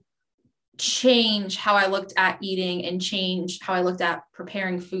completely change how I looked at eating and change how I looked at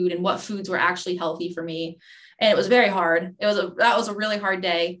preparing food and what foods were actually healthy for me. And it was very hard. That was a really hard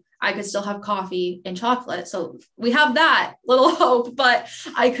day. I could still have coffee and chocolate. So we have that little hope, but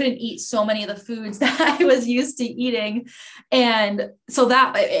I couldn't eat so many of the foods that I was used to eating. And so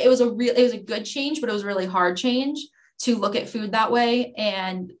that it was a good change, but it was a really hard change to look at food that way.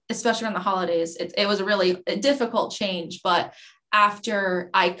 And especially around the holidays, it was a really difficult change. But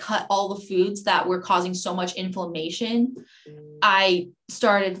after I cut all the foods that were causing so much inflammation, I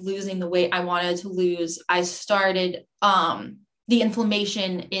started losing the weight I wanted to lose. I started, the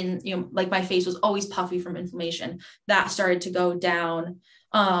inflammation in, like my face was always puffy from inflammation. That started to go down.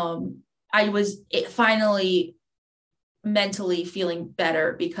 I was finally mentally feeling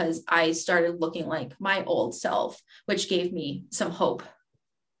better because I started looking like my old self, which gave me some hope.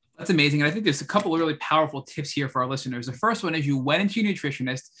 That's amazing. And I think there's a couple of really powerful tips here for our listeners. The first one is you went into your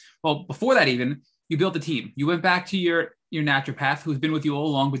nutritionist. Well, before that even, you built a team. You went back to your naturopath who's been with you all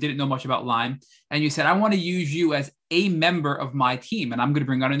along, but didn't know much about Lyme. And you said, I want to use you as a member of my team. And I'm going to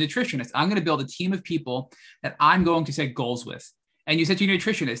bring on a nutritionist. I'm going to build a team of people that I'm going to set goals with. And you said to your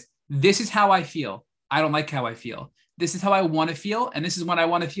nutritionist, this is how I feel. I don't like how I feel. This is how I want to feel. And this is when I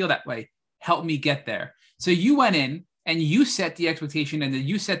want to feel that way. Help me get there. So you went in and you set the expectation and then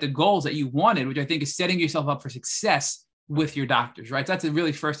you set the goals that you wanted, which I think is setting yourself up for success with your doctors, right? So that's a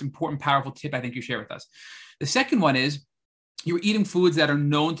really first important, powerful tip I think you share with us. The second one is you're eating foods that are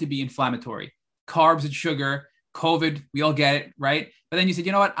known to be inflammatory, carbs and sugar, COVID, we all get it, right? But then you said,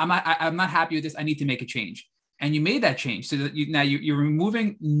 you know what, I'm not happy with this. I need to make a change. And you made that change. So that you're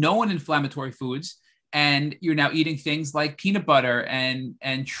removing known inflammatory foods and you're now eating things like peanut butter and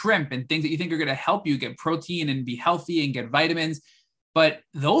shrimp and things that you think are going to help you get protein and be healthy and get vitamins. But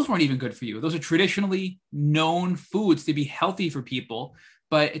those weren't even good for you. Those are traditionally known foods to be healthy for people.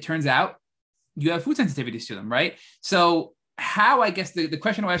 But it turns out you have food sensitivities to them, right? So how, I guess the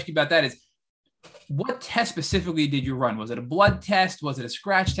question I'll ask you about that is, what test specifically did you run? Was it a blood test? Was it a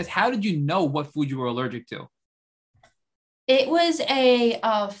scratch test? How did you know what food you were allergic to? It was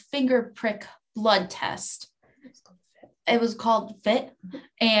a finger prick blood test. It was called FIT.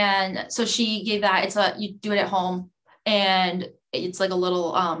 And so she gave that. You do it at home and it's like a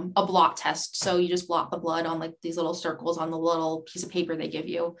little, a blot test. So you just blot the blood on like these little circles on the little piece of paper they give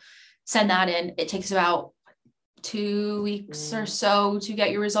you, send that in. It takes about 2 weeks or so to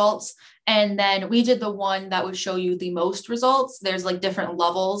get your results. And then we did the one that would show you the most results. There's like different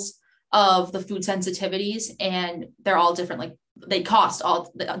levels of the food sensitivities, and they're all different. Like they cost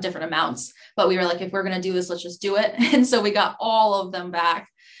all different amounts, but we were like, if we're going to do this, let's just do it. And so we got all of them back.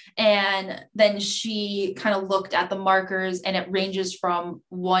 And then she kind of looked at the markers, and it ranges from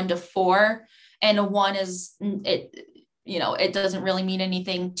 1 to 4. And a 1 is it, it doesn't really mean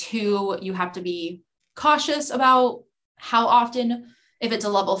anything. 2, you have to be cautious about how often. If it's a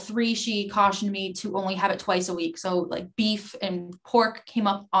level 3, she cautioned me to only have it twice a week. So like beef and pork came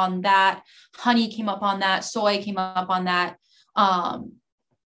up on that. Honey came up on that. Soy came up on that.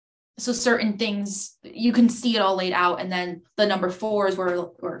 So certain things, you can see it all laid out. And then the number 4s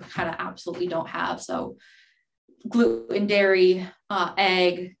we're kind of absolutely don't have. So gluten, dairy,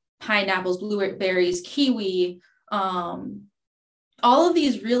 egg, pineapples, blueberries, kiwi, all of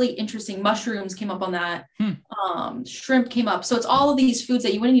these really interesting mushrooms came up on that. Shrimp came up. So it's all of these foods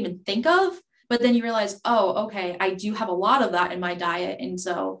that you wouldn't even think of, but then you realize, oh, okay, I do have a lot of that in my diet. And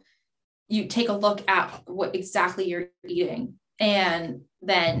so you take a look at what exactly you're eating. And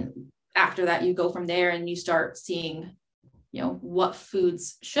then after that, you go from there and you start seeing, what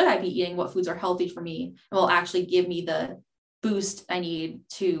foods should I be eating? What foods are healthy for me? And will actually give me the boost I need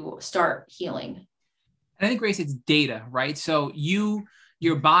to start healing. I think, Grace, it's data, right? So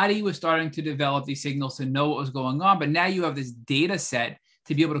your body was starting to develop these signals to know what was going on, but now you have this data set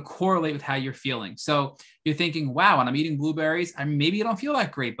to be able to correlate with how you're feeling. So you're thinking, wow, when I'm eating blueberries, maybe I don't feel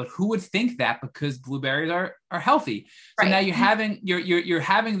that great, but who would think that, because blueberries are healthy. So now you're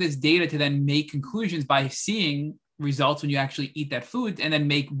having this data to then make conclusions by seeing results when you actually eat that food, and then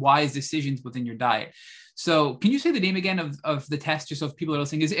make wise decisions within your diet. So can you say the name again of the test, just so if people are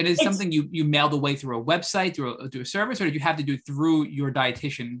listening? Is it something you mailed away through a website, through a service, or did you have to do it through your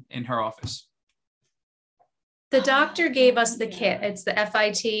dietitian in her office? The doctor gave us the kit. It's the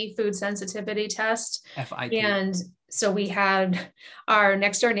FIT, food sensitivity test. FIT. And so we had our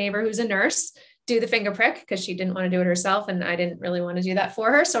next door neighbor, who's a nurse, do the finger prick because she didn't want to do it herself. And I didn't really want to do that for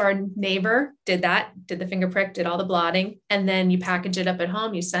her. So our neighbor did the finger prick, did all the blotting, and then you package it up at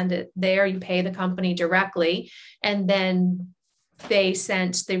home, you send it there, you pay the company directly. And then they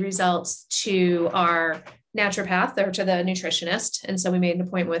sent the results to our naturopath or to the nutritionist. And so we made an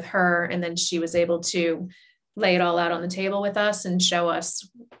appointment with her, and then she was able to lay it all out on the table with us and show us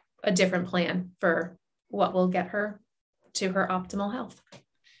a different plan for what will get her to her optimal health.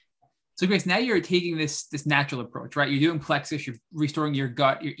 So Grace, now you're taking this natural approach, right? You're doing Plexus, you're restoring your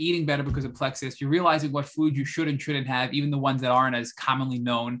gut, you're eating better because of Plexus, you're realizing what food you should and shouldn't have, even the ones that aren't as commonly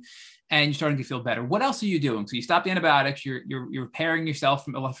known, and you're starting to feel better. What else are you doing? So you stop the antibiotics, you're repairing yourself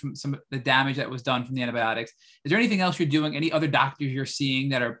from some of the damage that was done from the antibiotics. Is there anything else you're doing? Any other doctors you're seeing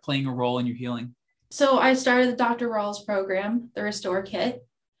that are playing a role in your healing? So I started the Dr. Rawls program, the Restore Kit.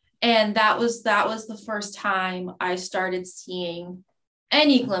 And that was the first time I started seeing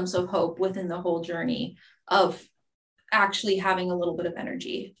any glimpse of hope within the whole journey of actually having a little bit of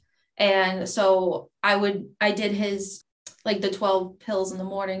energy. And so I did his, like, the 12 pills in the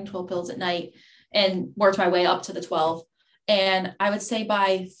morning, 12 pills at night, and worked my way up to the 12. And I would say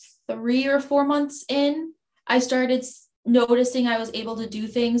by 3 or 4 months in, I started noticing I was able to do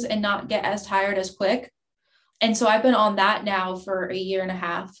things and not get as tired as quick. And so I've been on that now for a year and a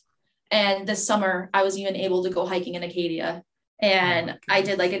half. And this summer I was even able to go hiking in Acadia. And I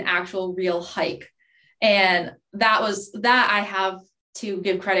did like an actual real hike. And that I have to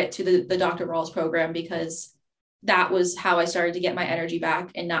give credit to the Dr. Rawls program, because that was how I started to get my energy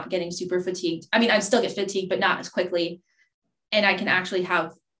back and not getting super fatigued. I mean, I still get fatigued, but not as quickly. And I can actually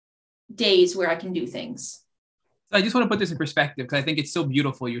have days where I can do things. I just want to put this in perspective, because I think it's so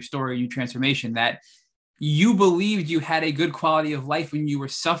beautiful, your story, your transformation, that you believed you had a good quality of life when you were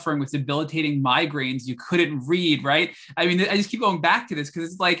suffering with debilitating migraines. You couldn't read, right? I mean, I just keep going back to this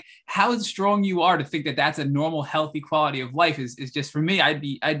because it's like how strong you are to think that that's a normal, healthy quality of life is just, for me, I'd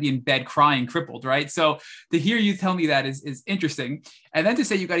be in bed crying, crippled, right? So to hear you tell me that is interesting. And then to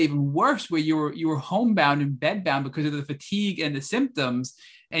say you got even worse, where you were homebound and bedbound because of the fatigue and the symptoms,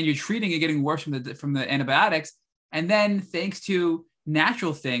 and you're treating and getting worse from the antibiotics. And then thanks to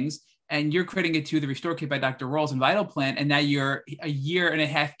natural things, and you're crediting it to the Restore Kit by Dr. Rawls and Vital Plan, and now you're a year and a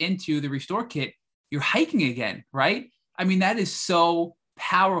half into the Restore Kit, you're hiking again, right? I mean, that is so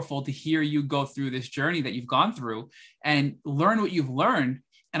powerful to hear you go through this journey that you've gone through and learn what you've learned.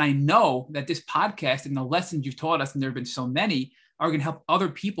 And I know that this podcast and the lessons you've taught us, and there have been so many, are going to help other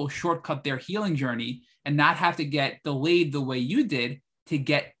people shortcut their healing journey and not have to get delayed the way you did to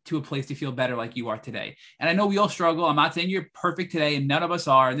get to a place to feel better like you are today. And I know we all struggle. I'm not saying you're perfect today, and none of us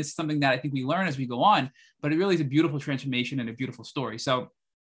are. And this is something that I think we learn as we go on, but it really is a beautiful transformation and a beautiful story. So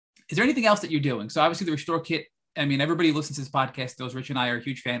is there anything else that you're doing? So obviously the Restore Kit, I mean, everybody who listens to this podcast knows Rich and I are a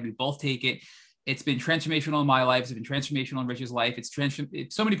huge fan. We both take it. It's been transformational in my life. It's been transformational in Rich's life. It's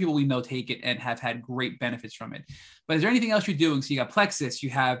so many people we know take it and have had great benefits from it. But is there anything else you're doing? So you got Plexus, you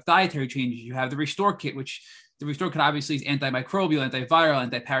have dietary changes, you have the Restore Kit, which the Restore Kit obviously is antimicrobial, antiviral,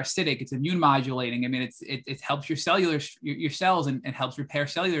 antiparasitic. It's immune modulating. I mean, it helps your cells and helps repair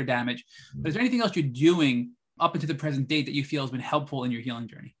cellular damage. But is there anything else you're doing up until the present date that you feel has been helpful in your healing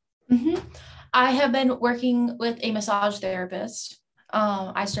journey? Mm-hmm. I have been working with a massage therapist.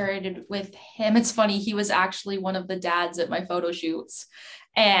 I started with him. It's funny. He was actually one of the dads at my photo shoots.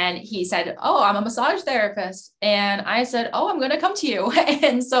 And he said, "Oh, I'm a massage therapist." And I said, "Oh, I'm going to come to you."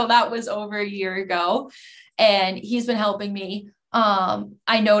 And so that was over a year ago. And he's been helping me.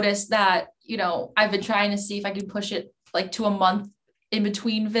 I noticed that, I've been trying to see if I can push it like to a month in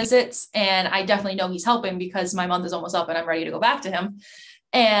between visits. And I definitely know he's helping because my month is almost up and I'm ready to go back to him.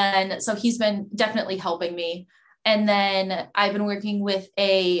 And so he's been definitely helping me. And then I've been working with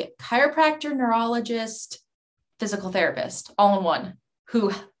a chiropractor, neurologist, physical therapist, all in one,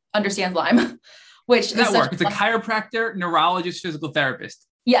 who understands Lyme, which does that work? It's a chiropractor, neurologist, physical therapist.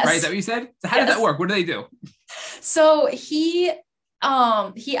 Yes. Right? Is that what you said? So how does that work? What do they do? So he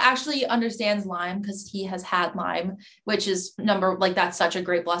actually understands Lyme because he has had Lyme, which is that's such a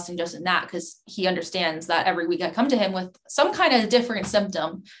great blessing just in that, because he understands that every week I come to him with some kind of different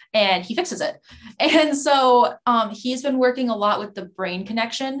symptom and he fixes it. And so he's been working a lot with the brain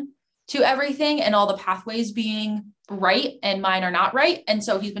connection to everything and all the pathways being right and mine are not right. And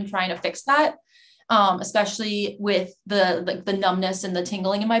so he's been trying to fix that, especially with the numbness and the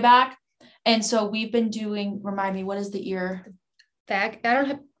tingling in my back. And so we've been doing, remind me, what is the ear? I don't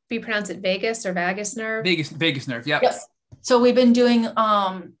have to pronounce it vagus or vagus nerve. Vagus nerve. Yep. Yes. So we've been doing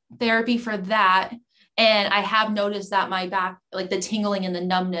therapy for that. And I have noticed that my back, like the tingling and the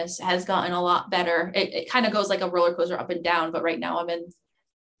numbness has gotten a lot better. It kind of goes like a roller coaster up and down, but right now I'm in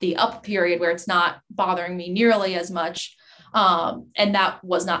the up period where it's not bothering me nearly as much. And that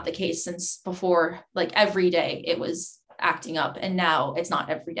was not the case since before, like every day it was acting up, and now it's not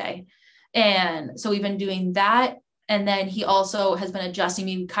every day. And so we've been doing that. And then he also has been adjusting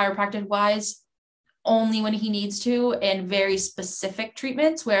me chiropractic wise only when he needs to, and very specific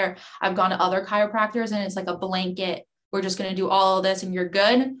treatments where I've gone to other chiropractors and it's like a blanket, we're just going to do all of this and you're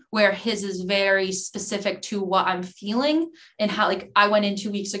good, where his is very specific to what I'm feeling and how, like I went in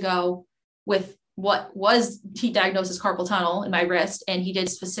 2 weeks ago with he diagnosed as carpal tunnel in my wrist, and he did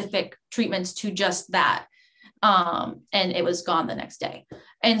specific treatments to just that. And it was gone the next day.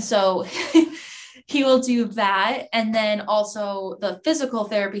 And so he will do that. And then also the physical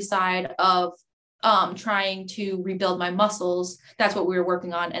therapy side of trying to rebuild my muscles. That's what we were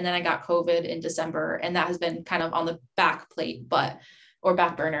working on. And then I got COVID in December, and that has been kind of on the back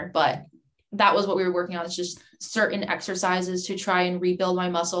burner, but that was what we were working on. It's just certain exercises to try and rebuild my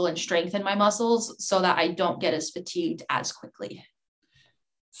muscle and strengthen my muscles so that I don't get as fatigued as quickly.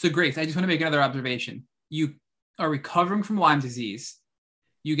 So Grace, I just want to make another observation. You are recovering from Lyme disease.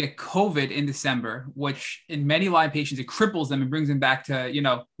 You get COVID in December, which in many Lyme patients, it cripples them and brings them back to,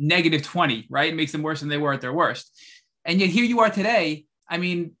 -20, right? It makes them worse than they were at their worst. And yet here you are today, I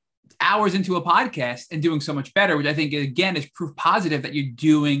mean, hours into a podcast and doing so much better, which I think, again, is proof positive that you're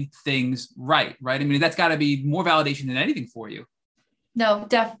doing things right? I mean, that's got to be more validation than anything for you. No,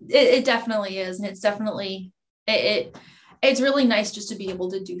 it definitely is. And it's definitely, it's really nice just to be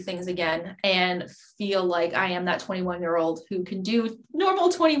able to do things again and feel like I am that 21-year-old who can do normal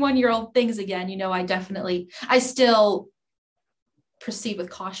 21-year-old things again. I still proceed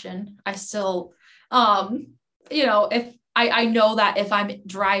with caution. I still, if I know that if I'm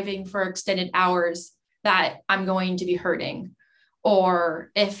driving for extended hours that I'm going to be hurting,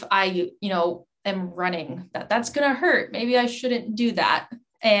 or if I, am running, that's going to hurt. Maybe I shouldn't do that.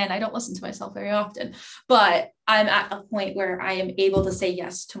 And I don't listen to myself very often, but I'm at a point where I am able to say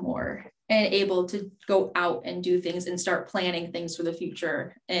yes to more and able to go out and do things and start planning things for the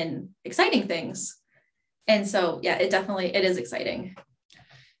future and exciting things. And so, yeah, it is exciting.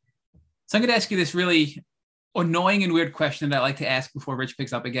 So I'm going to ask you this really annoying and weird question that I like to ask before Rich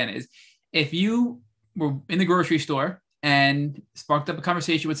picks up again is, if you were in the grocery store and sparked up a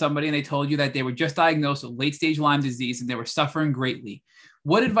conversation with somebody and they told you that they were just diagnosed with late stage Lyme disease and they were suffering greatly,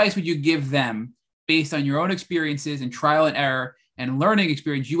 what advice would you give them based on your own experiences and trial and error and learning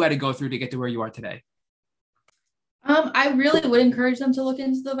experience you had to go through to get to where you are today? I really would encourage them to look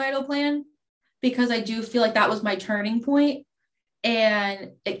into the Vital Plan, because I do feel like that was my turning point.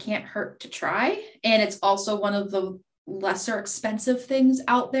 and it can't hurt to try. And it's also one of the lesser expensive things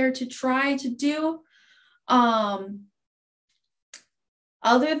out there to try to do. Other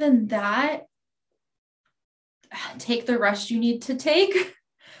than that, take the rest you need to take.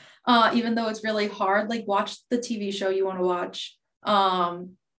 Even though it's really hard, like watch the TV show you want to watch.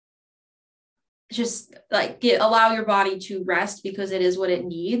 Just like allow your body to rest because it is what it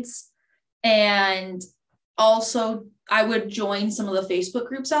needs. And also I would join some of the Facebook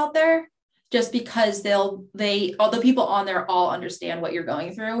groups out there just because all the people on there all understand what you're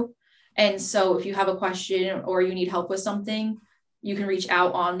going through. And so if you have a question or you need help with something, you can reach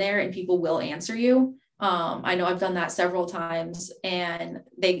out on there and people will answer you. I know I've done that several times and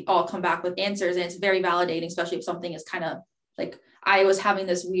they all come back with answers, and it's very validating, especially if something is kind of like, I was having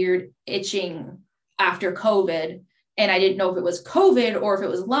this weird itching after COVID and I didn't know if it was COVID or if it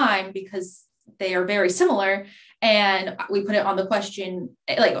was Lyme because they are very similar. And we put it on the question,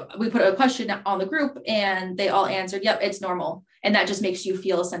 like we put a question on the group and they all answered, yep, it's normal. And that just makes you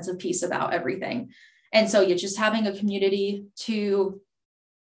feel a sense of peace about everything. And so you're just having a community to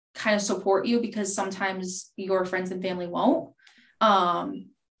kind of support you because sometimes your friends and family won't. And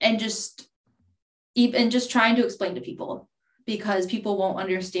just trying to explain to people because people won't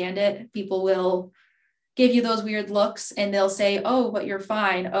understand it. People will give you those weird looks and they'll say, oh, but you're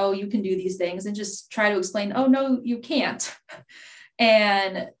fine. Oh, you can do these things, and just try to explain, oh, no, you can't.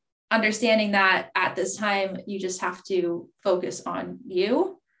 And understanding that at this time, you just have to focus on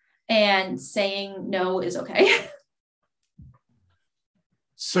you, and saying no is okay.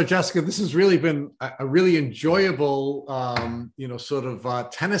 So Jessica, this has really been a really enjoyable, sort of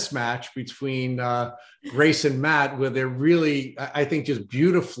tennis match between Grace and Matt, where they're really, I think, just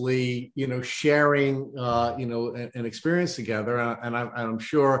beautifully, sharing, an experience together. And I'm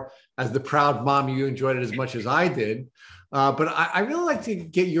sure, as the proud mom, you enjoyed it as much as I did. But I really like to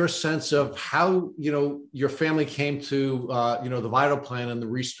get your sense of how, your family came to, the Vital Plan and the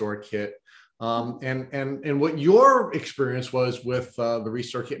Restore Kit. And what your experience was with the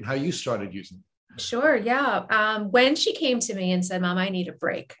Restore Kit and how you started using it. Sure. Yeah. When she came to me and said, Mom, I need a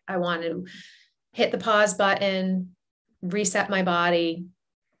break. I want to hit the pause button, reset my body.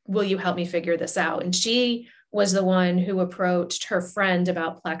 Will you help me figure this out? And she was the one who approached her friend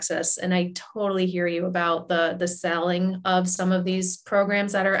about Plexus. And I totally hear you about the selling of some of these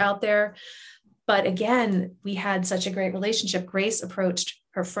programs that are out there. But again, we had such a great relationship. Grace approached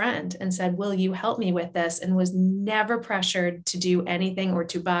her friend and said, will you help me with this? And was never pressured to do anything or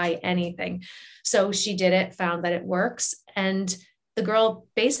to buy anything. So she did it, found that it works. And the girl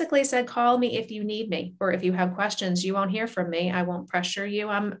basically said, call me if you need me, or if you have questions. You won't hear from me. I won't pressure you.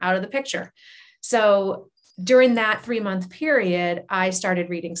 I'm out of the picture. So during that 3-month period, I started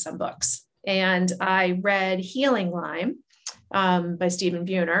reading some books, and I read Healing Lyme by Stephen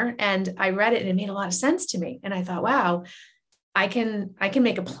Buhner. And I read it and it made a lot of sense to me. And I thought, wow, I can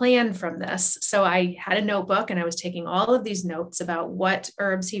make a plan from this. So I had a notebook and I was taking all of these notes about what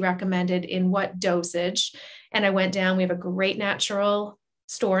herbs he recommended in what dosage. And I went down, we have a great natural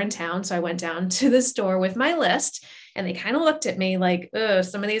store in town. So I went down to the store with my list, and they kind of looked at me like,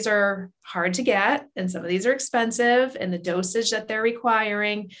 some of these are hard to get and some of these are expensive, and the dosage that they're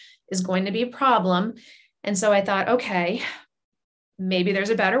requiring is going to be a problem. And so I thought, okay, maybe there's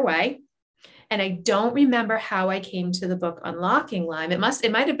a better way. And I don't remember how I came to the book Unlocking Lyme. It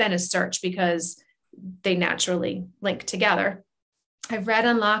might have been a search because they naturally link together. I read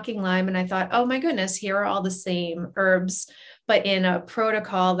Unlocking Lyme and I thought, oh my goodness, here are all the same herbs, but in a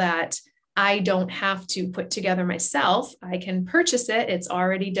protocol that I don't have to put together myself. I can purchase it. It's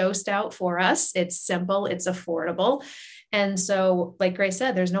already dosed out for us. It's simple, it's affordable. And so, like Grace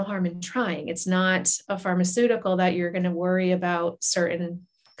said, there's no harm in trying. It's not a pharmaceutical that you're going to worry about certain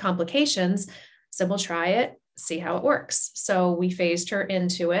complications. So we'll try it, see how it works. So we phased her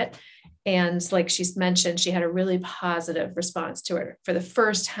into it. And like she's mentioned, she had a really positive response to it. For the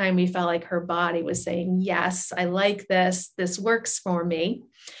first time, we felt like her body was saying, yes, I like this. This works for me.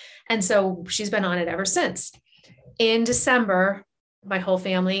 And so she's been on it ever since. In December, my whole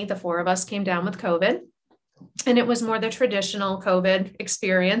family, the 4 of us, came down with COVID. And it was more the traditional COVID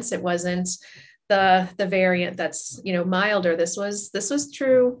experience. It wasn't the variant that's, milder. This was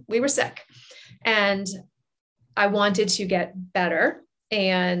true. We were sick, and I wanted to get better.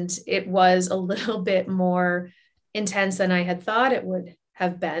 And it was a little bit more intense than I had thought it would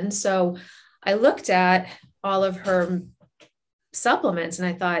have been. So I looked at all of her supplements and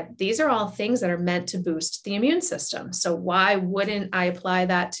I thought, these are all things that are meant to boost the immune system. So why wouldn't I apply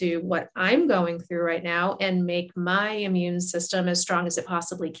that to what I'm going through right now and make my immune system as strong as it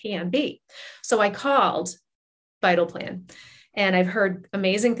possibly can be? So I called Vital Plan And I've heard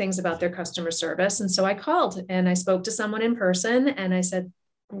amazing things about their customer service. And so I called and I spoke to someone in person and I said,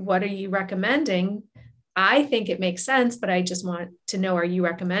 what are you recommending? I think it makes sense, but I just want to know, are you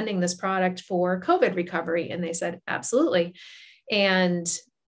recommending this product for COVID recovery? And they said, absolutely. And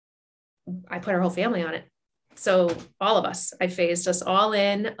I put our whole family on it. So all of us, I phased us all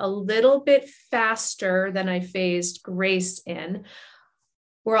in a little bit faster than I phased Grace in.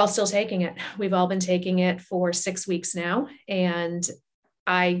 We're all still taking it. We've all been taking it for 6 weeks now. And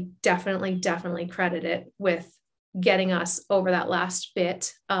I definitely credit it with getting us over that last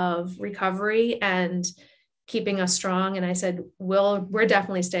bit of recovery and keeping us strong. And I said, we're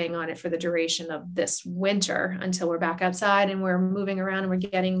definitely staying on it for the duration of this winter until we're back outside and we're moving around and we're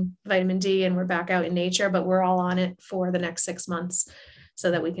getting vitamin D and we're back out in nature, but we're all on it for the next 6 months so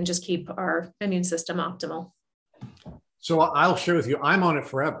that we can just keep our immune system optimal. So I'll share with you, I'm on it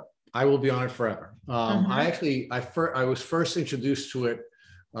forever. I will be on it forever. I was first introduced to it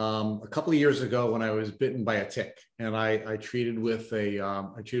a couple of years ago when I was bitten by a tick, and I treated with an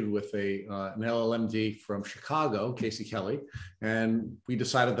LLMD from Chicago, Casey Kelly, and we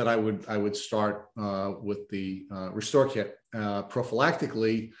decided that I would start with the Restore Kit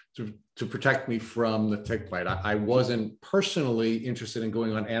prophylactically to protect me from the tick bite. I wasn't personally interested in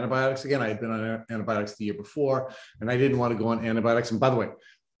going on antibiotics. Again, I had been on antibiotics the year before, and I didn't want to go on antibiotics. And by the way,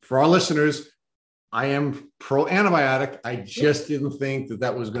 for our listeners, I am pro antibiotic. I just didn't think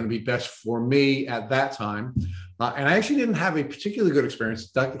that was going to be best for me at that time. And I actually didn't have a particularly good experience.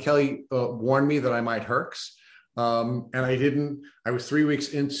 Dr. Kelly warned me that I might herx. And I didn't. I was 3 weeks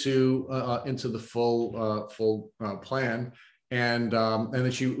into the full plan. And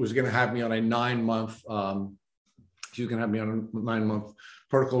then she was going to have me on a 9-month, she was going to have me on a 9-month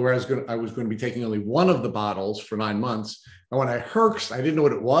protocol where I was going to be taking only one of the bottles for 9 months. And when I herxed, I didn't know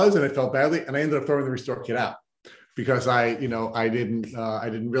what it was, and I felt badly, and I ended up throwing the Restore Kit out because I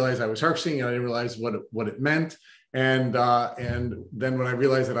didn't realize I was herxing, and I didn't realize what it meant. And then when I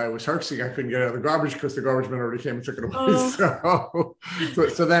realized that I was herxing, I couldn't get it out of the garbage because the garbage man already came and took it away. Oh.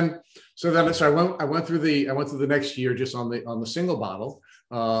 So I went through the next year just on the single bottle,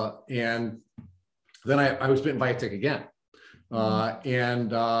 and then I was bitten by a tick again. And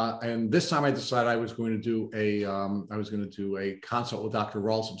this time I decided I was going to do a consult with Dr.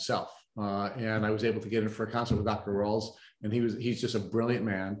 Rawls himself. And I was able to get in for a consult with Dr. Rawls, and he's just a brilliant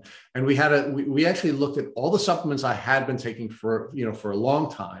man. And we actually looked at all the supplements I had been taking for a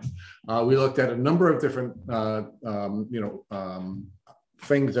long time. We looked at a number of different,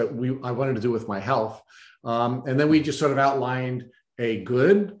 things that I wanted to do with my health. And then we just sort of outlined a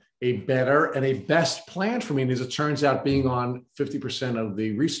good, a better, and a best plan for me. And as it turns out, being on 50% of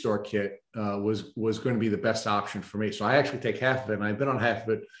the Restore Kit was going to be the best option for me. So I actually take half of it, and I've been on half of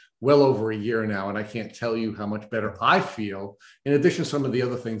it well over a year now. And I can't tell you how much better I feel, in addition to some of the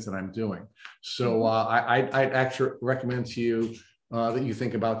other things that I'm doing. So I'd actually recommend to you that you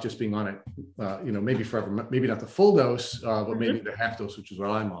think about just being on it, maybe forever, maybe not the full dose, but maybe the half dose, which is what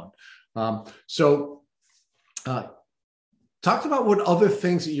I'm on. Talk about what other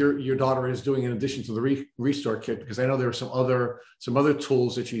things that your daughter is doing in addition to the Restore Kit, because I know there are some other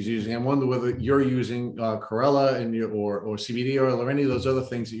tools that she's using. I wonder whether you're using Corella or CBD oil or any of those other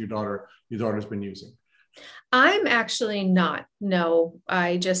things that your daughter's been using. I'm actually not. No,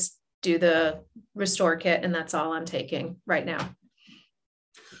 I just do the Restore Kit, and that's all I'm taking right now.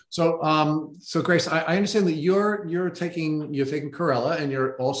 So Grace, I understand that you're taking Corella, and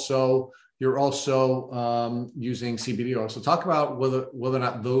you're also using CBD oil. So talk about whether or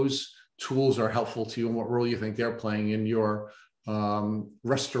not those tools are helpful to you and what role you think they're playing in your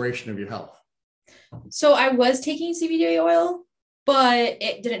restoration of your health. So I was taking CBD oil, but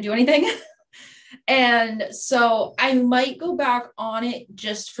it didn't do anything. And so I might go back on it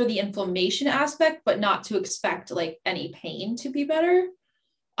just for the inflammation aspect, but not to expect like any pain to be better.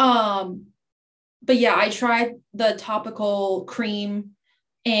 But yeah, I tried the topical cream,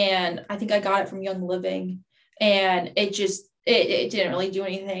 and I think I got it from Young Living, and it didn't really do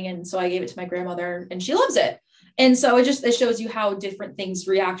anything. And so I gave it to my grandmother, and she loves it. And so it shows you how different things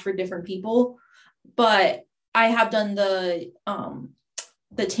react for different people. But I have done the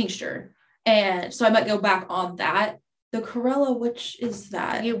tincture, and so I might go back on that. The Corella, which is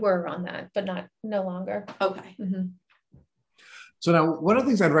that? You were on that, but no longer. Okay. Mm-hmm. So now, one of the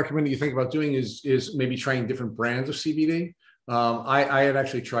things I'd recommend that you think about doing is maybe trying different brands of CBD. I had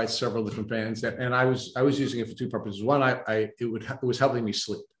actually tried several different brands, and I was using it for two purposes. One, it was helping me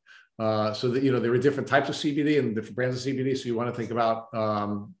sleep. So that there were different types of CBD and different brands of CBD. So you want to think about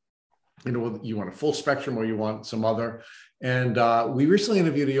you know, you want a full spectrum or you want some other. And we recently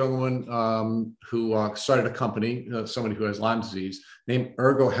interviewed a young woman who started a company, somebody who has Lyme disease, named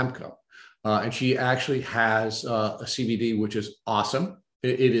Ergo Hemco. And she actually has a CBD, which is awesome.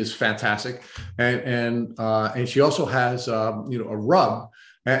 It is fantastic. And she also has, you know, a rub.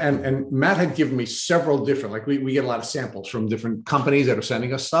 And Matt had given me several different, like we get a lot of samples from different companies that are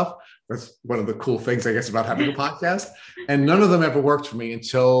sending us stuff. That's one of the cool things, I guess, about having a podcast. And none of them ever worked for me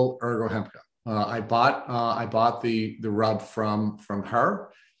until Ergo Hemco. I bought the rub from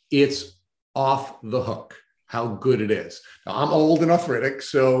her. It's off the hook how good it is. Now, I'm old and arthritic,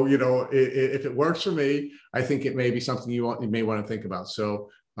 so you know if it works for me, I think it may be something you may want to think about. So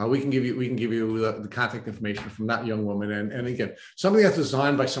we can give you the contact information from that young woman, and again, something that's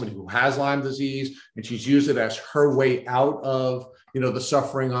designed by somebody who has Lyme disease, and she's used it as her way out of, you know, the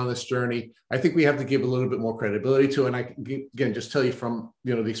suffering on this journey. I think we have to give a little bit more credibility to it. And I can, again, just tell you from,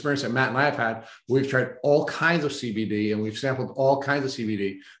 you know, the experience that Matt and I have had, we've tried all kinds of CBD and we've sampled all kinds of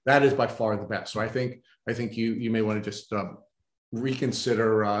CBD. That is by far the best. So I think you may want to just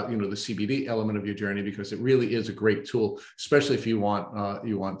reconsider, you know, the CBD element of your journey, because it really is a great tool, especially if you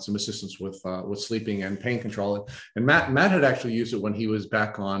want some assistance with sleeping and pain control. And Matt had actually used it when he was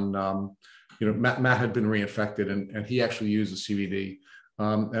back on, you know, Matt had been reinfected, and he actually used the CBD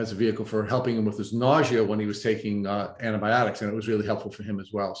as a vehicle for helping him with his nausea when he was taking antibiotics, and it was really helpful for him as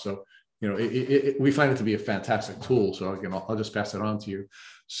well. So, you know, we find it to be a fantastic tool. So again, I'll just pass it on to you.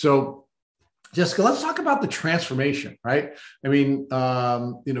 So, Jessica, let's talk about the transformation, right? I mean,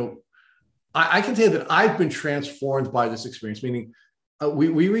 you know, I can tell you that I've been transformed by this experience, meaning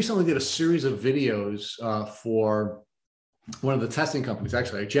we recently did a series of videos for one of the testing companies,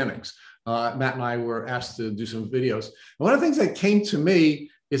 actually, IGeneX. Matt and I were asked to do some videos. And one of the things that came to me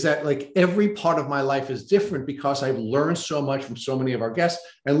is that like every part of my life is different because I've learned so much from so many of our guests.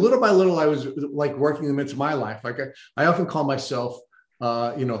 And little by little, I was like working them into my life. Like I often call myself,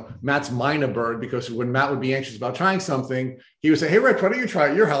 you know, Matt's minor bird, because when Matt would be anxious about trying something, he would say, "Hey, Rich, why don't you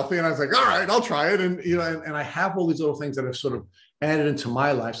try it? You're healthy." And I was like, "All right, I'll try it." And, you know, and I have all these little things that have sort of added into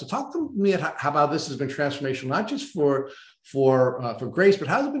my life. So talk to me about how this has been transformational, not just for Grace, but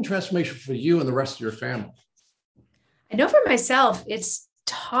how has it been transformational for you and the rest of your family? I know for myself, it's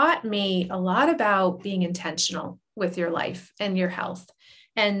taught me a lot about being intentional with your life and your health,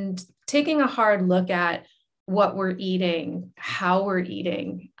 and taking a hard look at what we're eating, how we're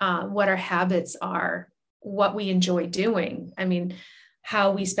eating, what our habits are, what we enjoy doing. I mean,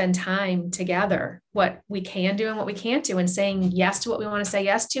 how we spend time together, what we can do and what we can't do, and saying yes to what we want to say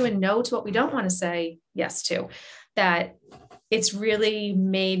yes to and no to what we don't want to say yes to. That it's really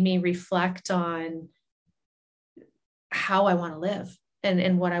made me reflect on how I want to live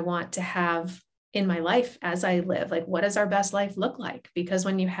and what I want to have in my life as I live. Like, what does our best life look like? Because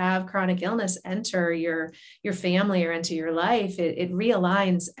when you have chronic illness enter your family or into your life, it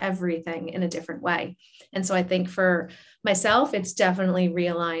realigns everything in a different way. And so I think for myself, it's definitely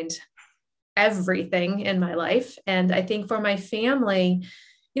realigned everything in my life. And I think for my family,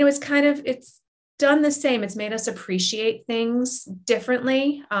 you know, it's done the same. It's made us appreciate things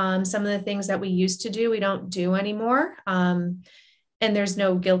differently. Some of the things that we used to do, we don't do anymore. And there's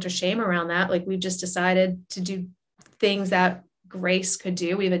no guilt or shame around that. Like, we've just decided to do things that Grace could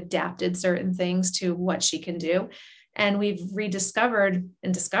do. We've adapted certain things to what she can do. And we've rediscovered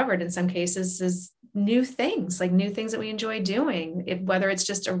and discovered in some cases is new things that we enjoy doing. Whether it's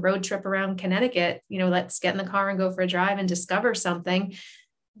just a road trip around Connecticut, you know, let's get in the car and go for a drive and discover something.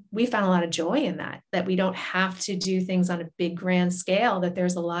 We found a lot of joy in that we don't have to do things on a big grand scale, that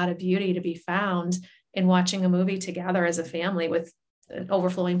there's a lot of beauty to be found in watching a movie together as a family with an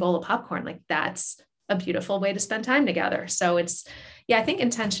overflowing bowl of popcorn. Like, that's a beautiful way to spend time together. So I think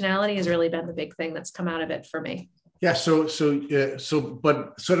intentionality has really been the big thing that's come out of it for me. Yeah. So,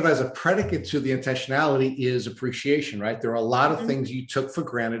 but sort of as a predicate to the intentionality is appreciation, right? There are a lot of things you took for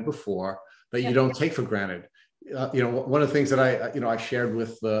granted before that you don't take for granted. You know, one of the things that I shared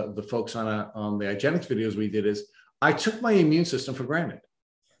with the folks on the IGeneX videos we did is I took my immune system for granted.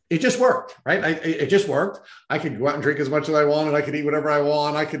 It just worked, right? It just worked. I could go out and drink as much as I wanted. I could eat whatever I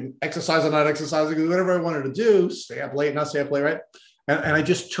want. I could exercise or not exercise. I could do whatever I wanted to do, stay up late, not stay up late, right? And I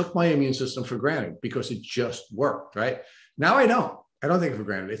just took my immune system for granted because it just worked, right? Now I don't take it for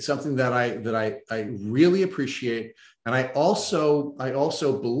granted. It's something that I really appreciate. And I also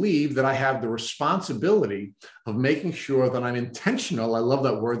believe that I have the responsibility of making sure that I'm intentional. I love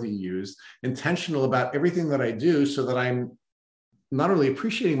that word that you used, intentional about everything that I do, so that I'm not only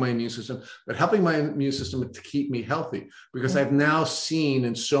appreciating my immune system, but helping my immune system to keep me healthy. Because I've now seen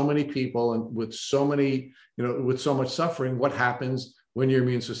in so many people and with so many, with so much suffering, what happens when your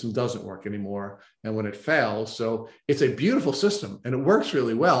immune system doesn't work anymore and when it fails. So it's a beautiful system and it works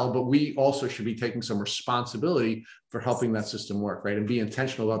really well, but we also should be taking some responsibility for helping that system work, right? And be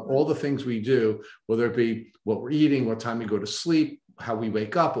intentional about all the things we do, whether it be what we're eating, what time we go to sleep, how we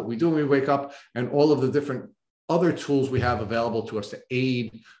wake up, what we do when we wake up, and all of the different other tools we have available to us to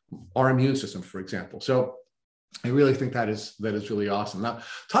aid our immune system, for example. So I really think that is really awesome. Now,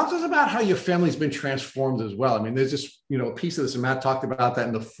 talk to us about how your family's been transformed as well. I mean, there's just, a piece of this, and Matt talked about that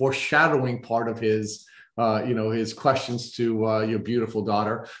in the foreshadowing part of his, his questions to your beautiful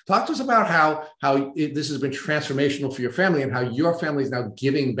daughter. Talk to us about how this has been transformational for your family and how your family is now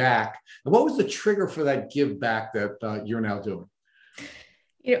giving back. And what was the trigger for that give back that you're now doing?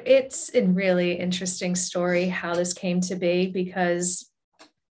 It's a really interesting story how this came to be, because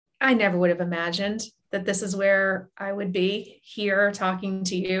I never would have imagined that this is where I would be here talking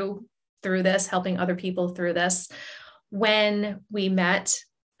to you through this, helping other people through this. When we met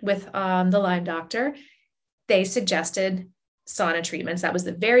with the Lyme doctor, they suggested sauna treatments. That was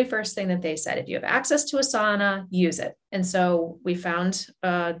the very first thing that they said. If you have access to a sauna, use it. And so we found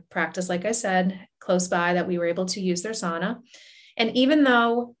a practice, like I said, close by that we were able to use their sauna. And even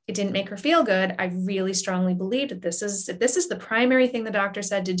though it didn't make her feel good, I really strongly believed that if this is the primary thing the doctor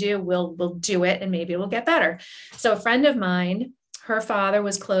said to do, we'll do it and maybe it will get better. So a friend of mine, her father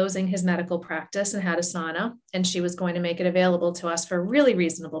was closing his medical practice and had a sauna, and she was going to make it available to us for a really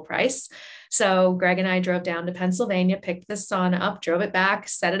reasonable price. So Greg and I drove down to Pennsylvania, picked the sauna up, drove it back,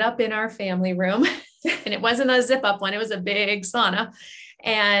 set it up in our family room. And it wasn't a zip up one. It was a big sauna.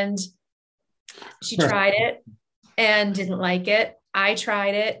 And she tried it and didn't like it. I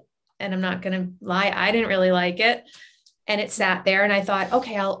tried it, and I'm not going to lie, I didn't really like it. And it sat there, and I thought,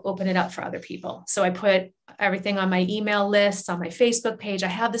 okay, I'll open it up for other people. So I put everything on my email list, on my Facebook page. I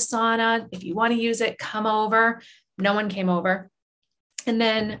have the sauna. If you want to use it, come over. No one came over. And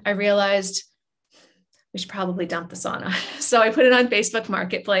then I realized we should probably dump the sauna. So I put it on Facebook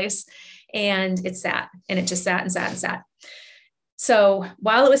Marketplace, and it sat, and it just sat and sat and sat. So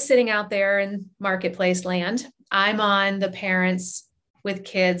while it was sitting out there in Marketplace land, I'm on the Parents with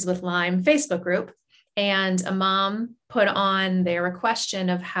Kids with Lyme Facebook group, and a mom put on there a question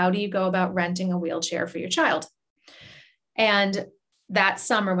of how do you go about renting a wheelchair for your child? And that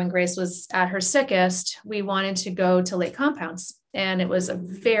summer when Grace was at her sickest, we wanted to go to Lake Compounce, and it was a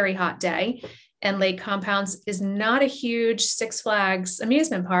very hot day. And Lake Compounce is not a huge Six Flags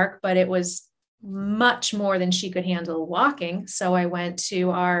amusement park, but it was much more than she could handle walking. So I went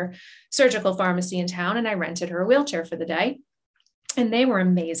to our surgical pharmacy in town and I rented her a wheelchair for the day. And they were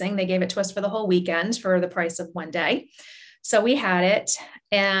amazing. They gave it to us for the whole weekend for the price of one day. So we had it.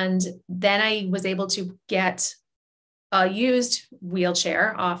 And then I was able to get a used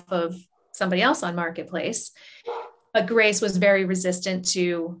wheelchair off of somebody else on Marketplace. But Grace was very resistant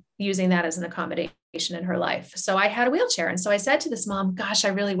to using that as an accommodation in her life. So I had a wheelchair. And so I said to this mom, gosh, I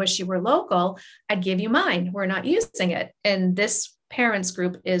really wish you were local. I'd give you mine. We're not using it. And this parents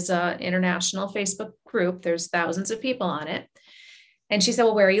group is an international Facebook group. There's thousands of people on it. And she said,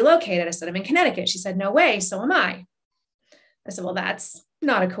 well, where are you located? I said, I'm in Connecticut. She said, no way. So am I. I said, well, that's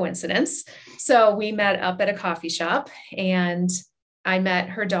not a coincidence. So we met up at a coffee shop, and I met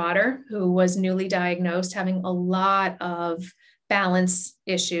her daughter, who was newly diagnosed, having a lot of balance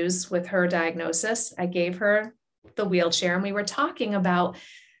issues with her diagnosis. I gave her the wheelchair, and we were talking about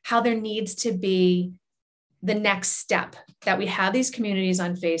how there needs to be the next step, that we have these communities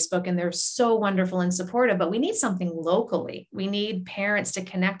on Facebook and they're so wonderful and supportive, but we need something locally. We need parents to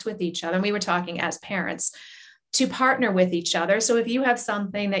connect with each other. And we were talking as parents to partner with each other. So if you have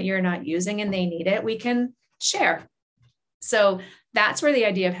something that you're not using and they need it, we can share. So that's where the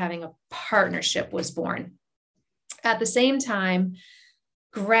idea of having a partnership was born. At the same time,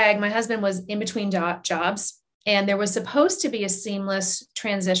 Greg, my husband, was in between jobs, and there was supposed to be a seamless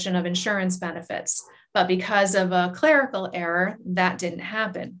transition of insurance benefits. But because of a clerical error, that didn't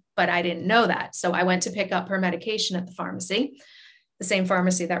happen. But I didn't know that. So I went to pick up her medication at the pharmacy, the same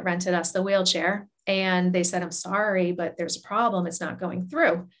pharmacy that rented us the wheelchair. And they said, I'm sorry, but there's a problem. It's not going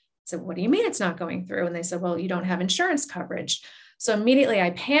through. I said, what do you mean it's not going through? And they said, well, you don't have insurance coverage. So immediately I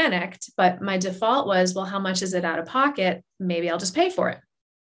panicked, but my default was, well, how much is it out of pocket? Maybe I'll just pay for it.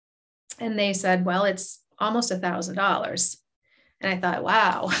 And they said, well, it's almost $1,000. And I thought,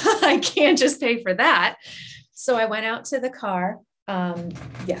 wow, I can't just pay for that. So I went out to the car. I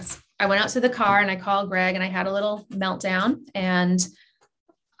went out to the car and I called Greg, and I had a little meltdown. And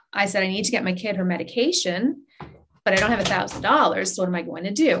I said, I need to get my kid her medication, but I don't have $1,000. So what am I going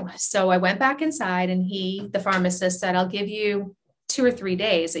to do? So I went back inside, and the pharmacist said, I'll give you 2 or 3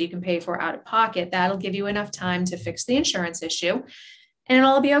 days that you can pay for out of pocket. That'll give you enough time to fix the insurance issue. and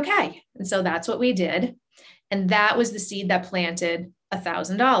it'll all be okay. And so that's what we did. And that was the seed that planted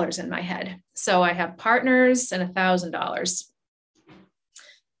 $1,000 in my head. So I have partners and $1,000.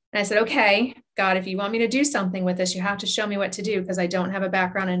 And I said, okay, God, if you want me to do something with this, you have to show me what to do, because I don't have a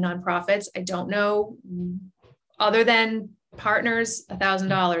background in nonprofits. I don't know, other than partners,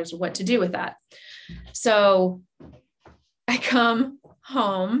 $1,000, what to do with that. So I come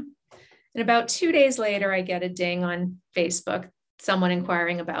home, and about 2 days later, I get a ding on Facebook, someone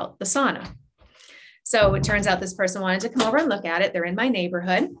inquiring about the sauna. So it turns out this person wanted to come over and look at it. They're in my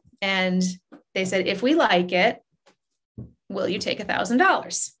neighborhood, and they said, if we like it, will you take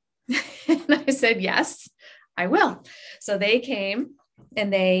 $1,000? And I said, yes, I will. So they came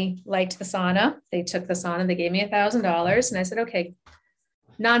and they liked the sauna. They took the sauna, they gave me $1,000. And I said, okay,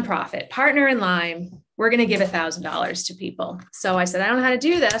 nonprofit, Partner in Lime, we're going to give $1,000 to people. So I said, I don't know how to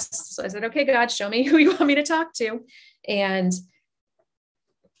do this. So I said, okay, God, show me who you want me to talk to. And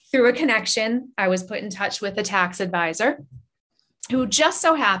through a connection, I was put in touch with a tax advisor who just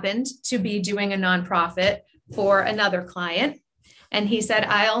so happened to be doing a nonprofit for another client. And he said,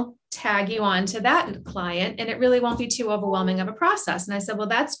 I'll tag you on to that client, and it really won't be too overwhelming of a process. And I said, well,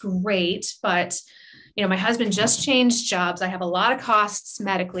 that's great. But, my husband just changed jobs. I have a lot of costs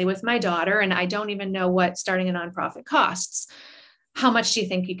medically with my daughter, and I don't even know what starting a nonprofit costs. How much do you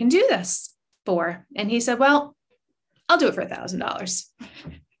think you can do this for? And he said, well, I'll do it for $1,000.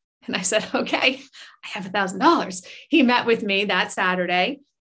 And I said, okay, I have $1,000. He met with me that Saturday.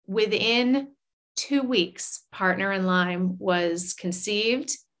 Within 2 weeks, Partner in Lime was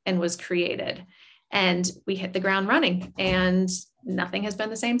conceived and was created, and we hit the ground running, and nothing has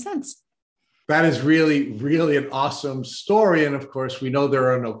been the same since. That is really, really an awesome story. And of course, we know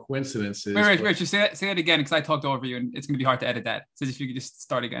there are no coincidences. Wait, Richard, say that again, because I talked over you and it's going to be hard to edit that. So if you could just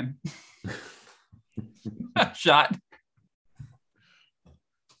start again. Shot.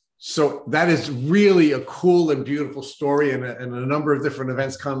 So that is really a cool and beautiful story, and a number of different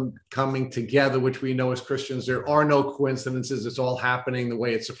events coming together, which we know as Christians, there are no coincidences. It's all happening the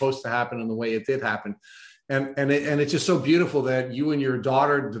way it's supposed to happen and the way it did happen. And it's just so beautiful that you and your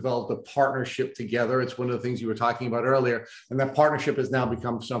daughter developed a partnership together. It's one of the things you were talking about earlier. And that partnership has now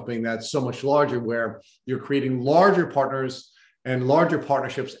become something that's so much larger, where you're creating larger partners and larger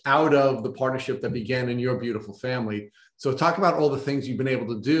partnerships out of the partnership that began in your beautiful family. So talk about all the things you've been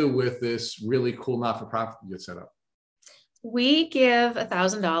able to do with this really cool not-for-profit you set up. We give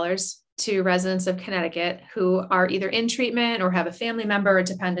 $1,000 to residents of Connecticut who are either in treatment or have a family member or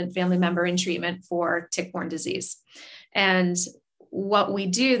dependent family member in treatment for tick-borne disease. And what we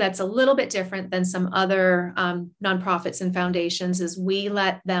do that's a little bit different than some other nonprofits and foundations is we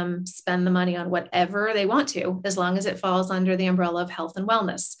let them spend the money on whatever they want to, as long as it falls under the umbrella of health and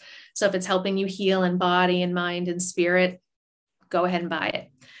wellness. So if it's helping you heal in body and mind and spirit, go ahead and buy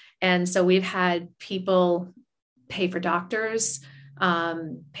it. And so we've had people pay for doctors,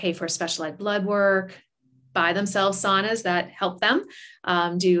 pay for special ed blood work, buy themselves saunas that help them,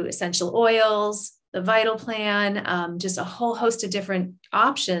 do essential oils, the Vital Plan, just a whole host of different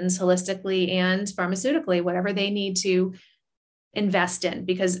options holistically and pharmaceutically, whatever they need to invest in.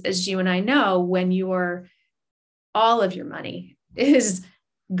 Because as you and I know, when all of your money is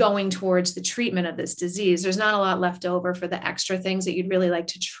going towards the treatment of this disease, there's not a lot left over for the extra things that you'd really like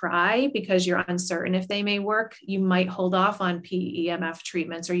to try because you're uncertain if they may work. You might hold off on PEMF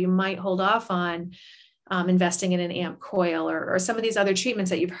treatments, or you might hold off on investing in an AMP coil or some of these other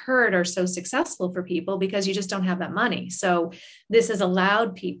treatments that you've heard are so successful for people because you just don't have that money. So this has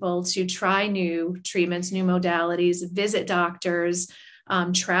allowed people to try new treatments, new modalities, visit doctors,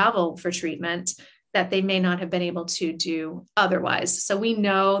 travel for treatment that they may not have been able to do otherwise. So we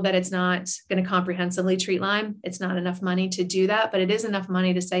know that it's not going to comprehensively treat Lyme. It's not enough money to do that, but it is enough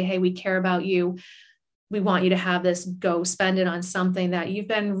money to say, hey, we care about you. We want you to have this, go spend it on something that you've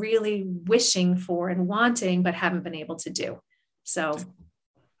been really wishing for and wanting, but haven't been able to do. So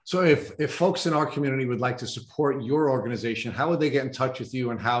if folks in our community would like to support your organization, how would they get in touch with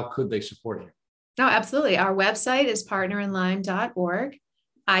you and how could they support you? No, absolutely. Our website is partnerinlime.org.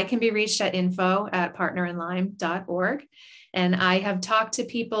 I can be reached at info@partnerinlime.org. And I have talked to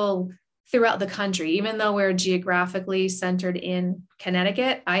people throughout the country, even though we're geographically centered in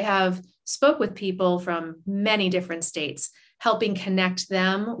Connecticut. I have spoke with people from many different states, helping connect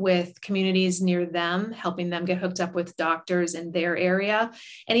them with communities near them, helping them get hooked up with doctors in their area,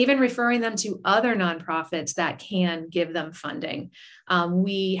 and even referring them to other nonprofits that can give them funding.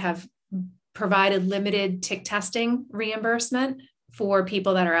 We have provided limited tick testing reimbursement for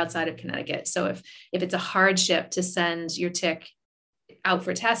people that are outside of Connecticut. So if it's a hardship to send your tick out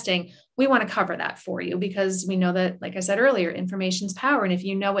for testing, we want to cover that for you because we know that, like I said earlier, information's power. And if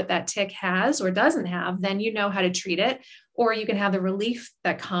you know what that tick has or doesn't have, then you know how to treat it, or you can have the relief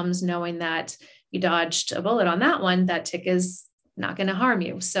that comes knowing that you dodged a bullet on that one. That tick is not going to harm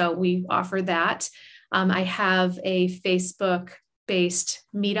you. So we offer that. I have a Facebook-based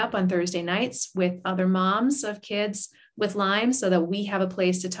meetup on Thursday nights with other moms of kids with Lyme so that we have a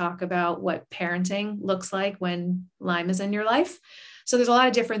place to talk about what parenting looks like when Lyme is in your life. So there's a lot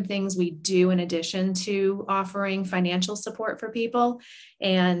of different things we do in addition to offering financial support for people.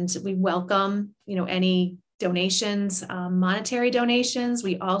 And we welcome, any donations, monetary donations.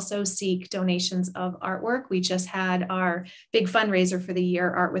 We also seek donations of artwork. We just had our big fundraiser for the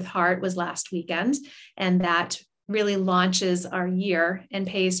year. Art with Heart was last weekend, and that really launches our year and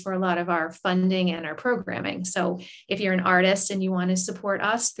pays for a lot of our funding and our programming. So if you're an artist and you want to support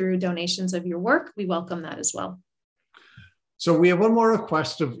us through donations of your work, we welcome that as well. So we have one more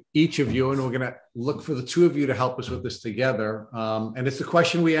request of each of you, and we're going to look for the two of you to help us with this together. And it's the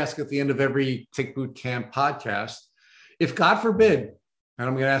question we ask at the end of every Tick Boot Camp podcast. If God forbid, and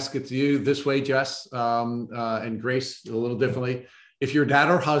I'm going to ask it to you this way, Jess, and Grace a little differently. If your dad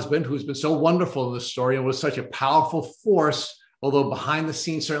or husband, who's been so wonderful in this story and was such a powerful force, although behind the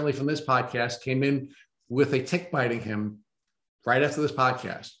scenes, certainly from this podcast, came in with a tick biting him right after this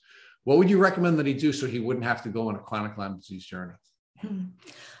podcast, what would you recommend that he do so he wouldn't have to go on a chronic Lyme disease journey?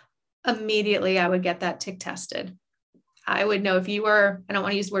 Immediately, I would get that tick tested. I would know if you were, I don't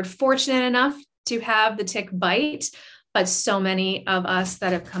want to use the word fortunate enough to have the tick bite, but so many of us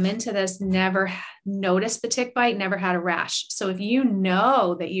that have come into this never noticed the tick bite, never had a rash. So if you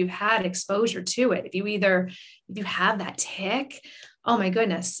know that you've had exposure to it, if you have that tick, oh my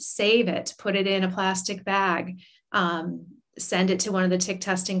goodness, save it, put it in a plastic bag, send it to one of the tick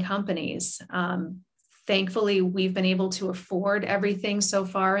testing companies. Thankfully, we've been able to afford everything so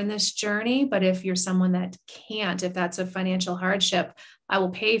far in this journey. But if you're someone that can't, if that's a financial hardship, I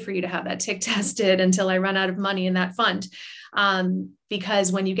will pay for you to have that tick tested until I run out of money in that fund.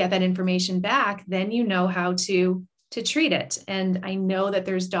 Because when you get that information back, then you know how to treat it. And I know that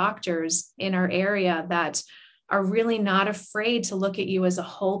there's doctors in our area that are really not afraid to look at you as a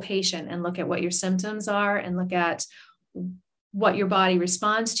whole patient and look at what your symptoms are and look at what your body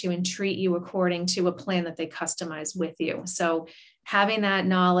responds to and treat you according to a plan that they customize with you. So having that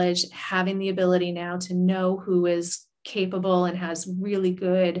knowledge, having the ability now to know who is capable and has really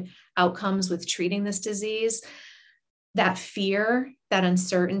good outcomes with treating this disease, that fear, that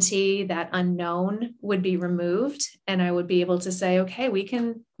uncertainty, that unknown would be removed. And I would be able to say, okay, we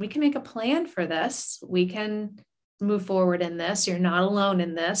can make a plan for this. We can move forward in this. You're not alone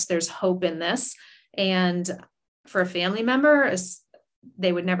in this. There's hope in this. And for a family member,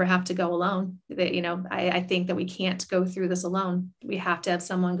 they would never have to go alone. I think that we can't go through this alone. We have to have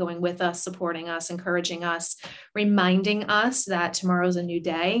someone going with us, supporting us, encouraging us, reminding us that tomorrow's a new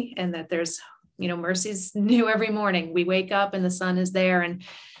day and that there's, mercy's new every morning. We wake up and the sun is there, and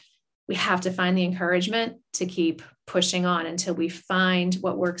we have to find the encouragement to keep pushing on until we find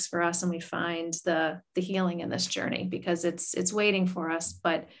what works for us and we find the healing in this journey, because it's waiting for us.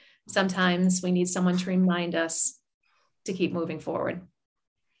 But sometimes we need someone to remind us to keep moving forward.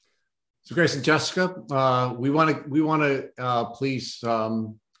 So Grace and Jessica, we want to please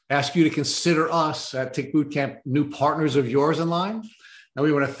ask you to consider us at Tick Boot Camp new partners of yours in Lyme. And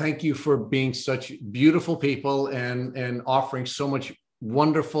we want to thank you for being such beautiful people and offering so much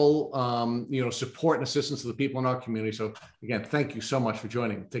wonderful, support and assistance to the people in our community. So again, thank you so much for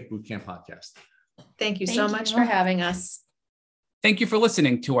joining the Tick Boot Camp podcast. Thank you so much for having us. Thank you for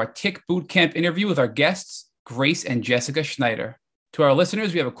listening to our Tick Boot Camp interview with our guests, Grace and Jessica Schneider. To our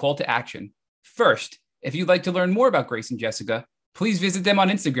listeners, we have a call to action. First, if you'd like to learn more about Grace and Jessica, please visit them on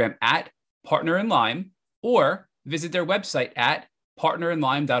Instagram at partnerinlyme or visit their website at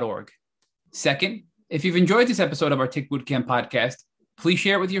partnerinlyme.org. Second, if you've enjoyed this episode of our Tick Boot Camp podcast, please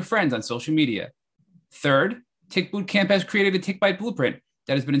share it with your friends on social media. Third, Tick Boot Camp has created a Tick Bite Blueprint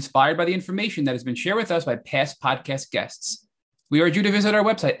that has been inspired by the information that has been shared with us by past podcast guests. We urge you to visit our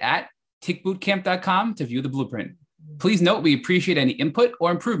website at tickbootcamp.com to view the blueprint. Please note we appreciate any input or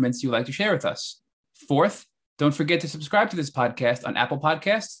improvements you'd like to share with us. Fourth, don't forget to subscribe to this podcast on Apple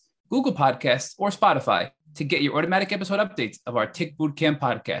Podcasts, Google Podcasts, or Spotify to get your automatic episode updates of our Tick Boot Camp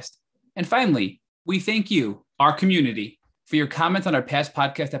podcast. And finally, we thank you, our community, for your comments on our past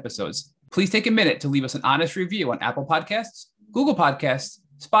podcast episodes. Please take a minute to leave us an honest review on Apple Podcasts, Google Podcasts,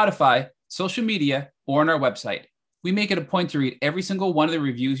 Spotify, social media, or on our website. We make it a point to read every single one of the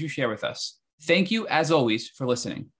reviews you share with us. Thank you, as always, for listening.